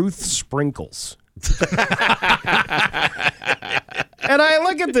 Ruth Sprinkles. And I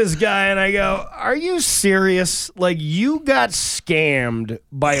look at this guy and I go, are you serious? Like, you got scammed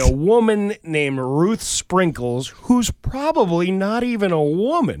by a woman named Ruth Sprinkles, who's probably not even a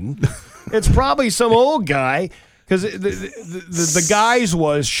woman. It's probably some old guy, because the guy's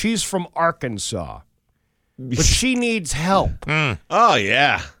was, she's from Arkansas. But she needs help. Oh,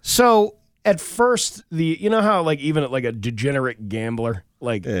 yeah. So at first, you know how like even like a degenerate gambler,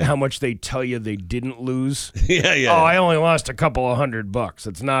 like how much they tell you they didn't lose? Yeah. Oh, I only lost a couple of $100.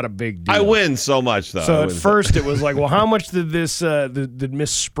 It's not a big deal. I win so much, though. So at first it was like, well, how much did this did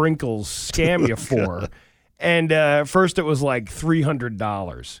Miss Sprinkles scam you for? And first it was like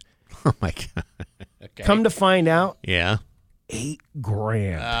 $300. Oh, my God. Okay. Come to find out. Yeah.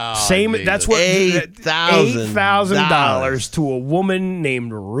 $8,000. Oh, Same. Jesus. That's what $8,000 to a woman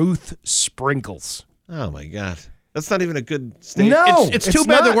named Ruth Sprinkles. Oh my God, that's not even a good statement. No, it's too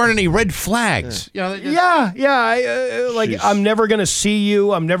bad there weren't any red flags. I'm never gonna see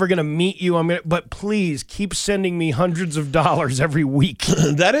you. I'm never gonna meet you. But please keep sending me hundreds of dollars every week.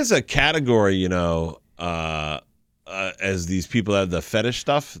 That is a category, as these people have the fetish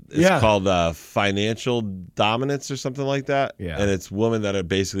stuff. It's called financial dominance or something like that. Yeah. And it's women that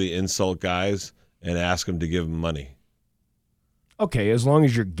basically insult guys and ask them to give them money. Okay, as long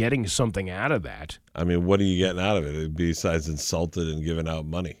as you're getting something out of that. I mean, what are you getting out of it besides insulted and giving out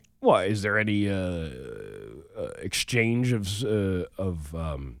money? Well, is there any exchange of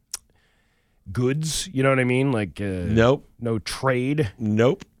goods? You know what I mean? Like nope. No trade?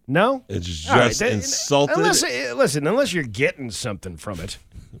 Nope. No? It's just insulted. Unless you're getting something from it.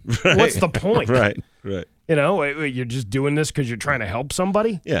 Right. What's the point? Right. You're just doing this because you're trying to help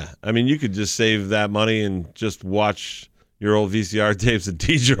somebody? Yeah. I mean, you could just save that money and just watch your old VCR tapes at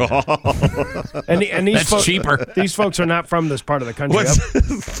Deidre Hall. and these That's cheaper. These folks are not from this part of the country.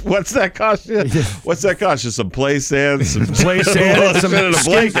 What's that cost you? What's that cost you? Some play sand? Some play sand? Some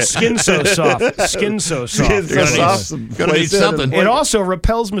blanket. Skin so soft. Skin so soft. Gonna need something. It also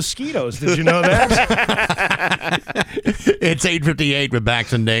repels mosquitoes. Did you know that? It's 8:58 with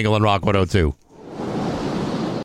Bax and Nagle and Rock 102.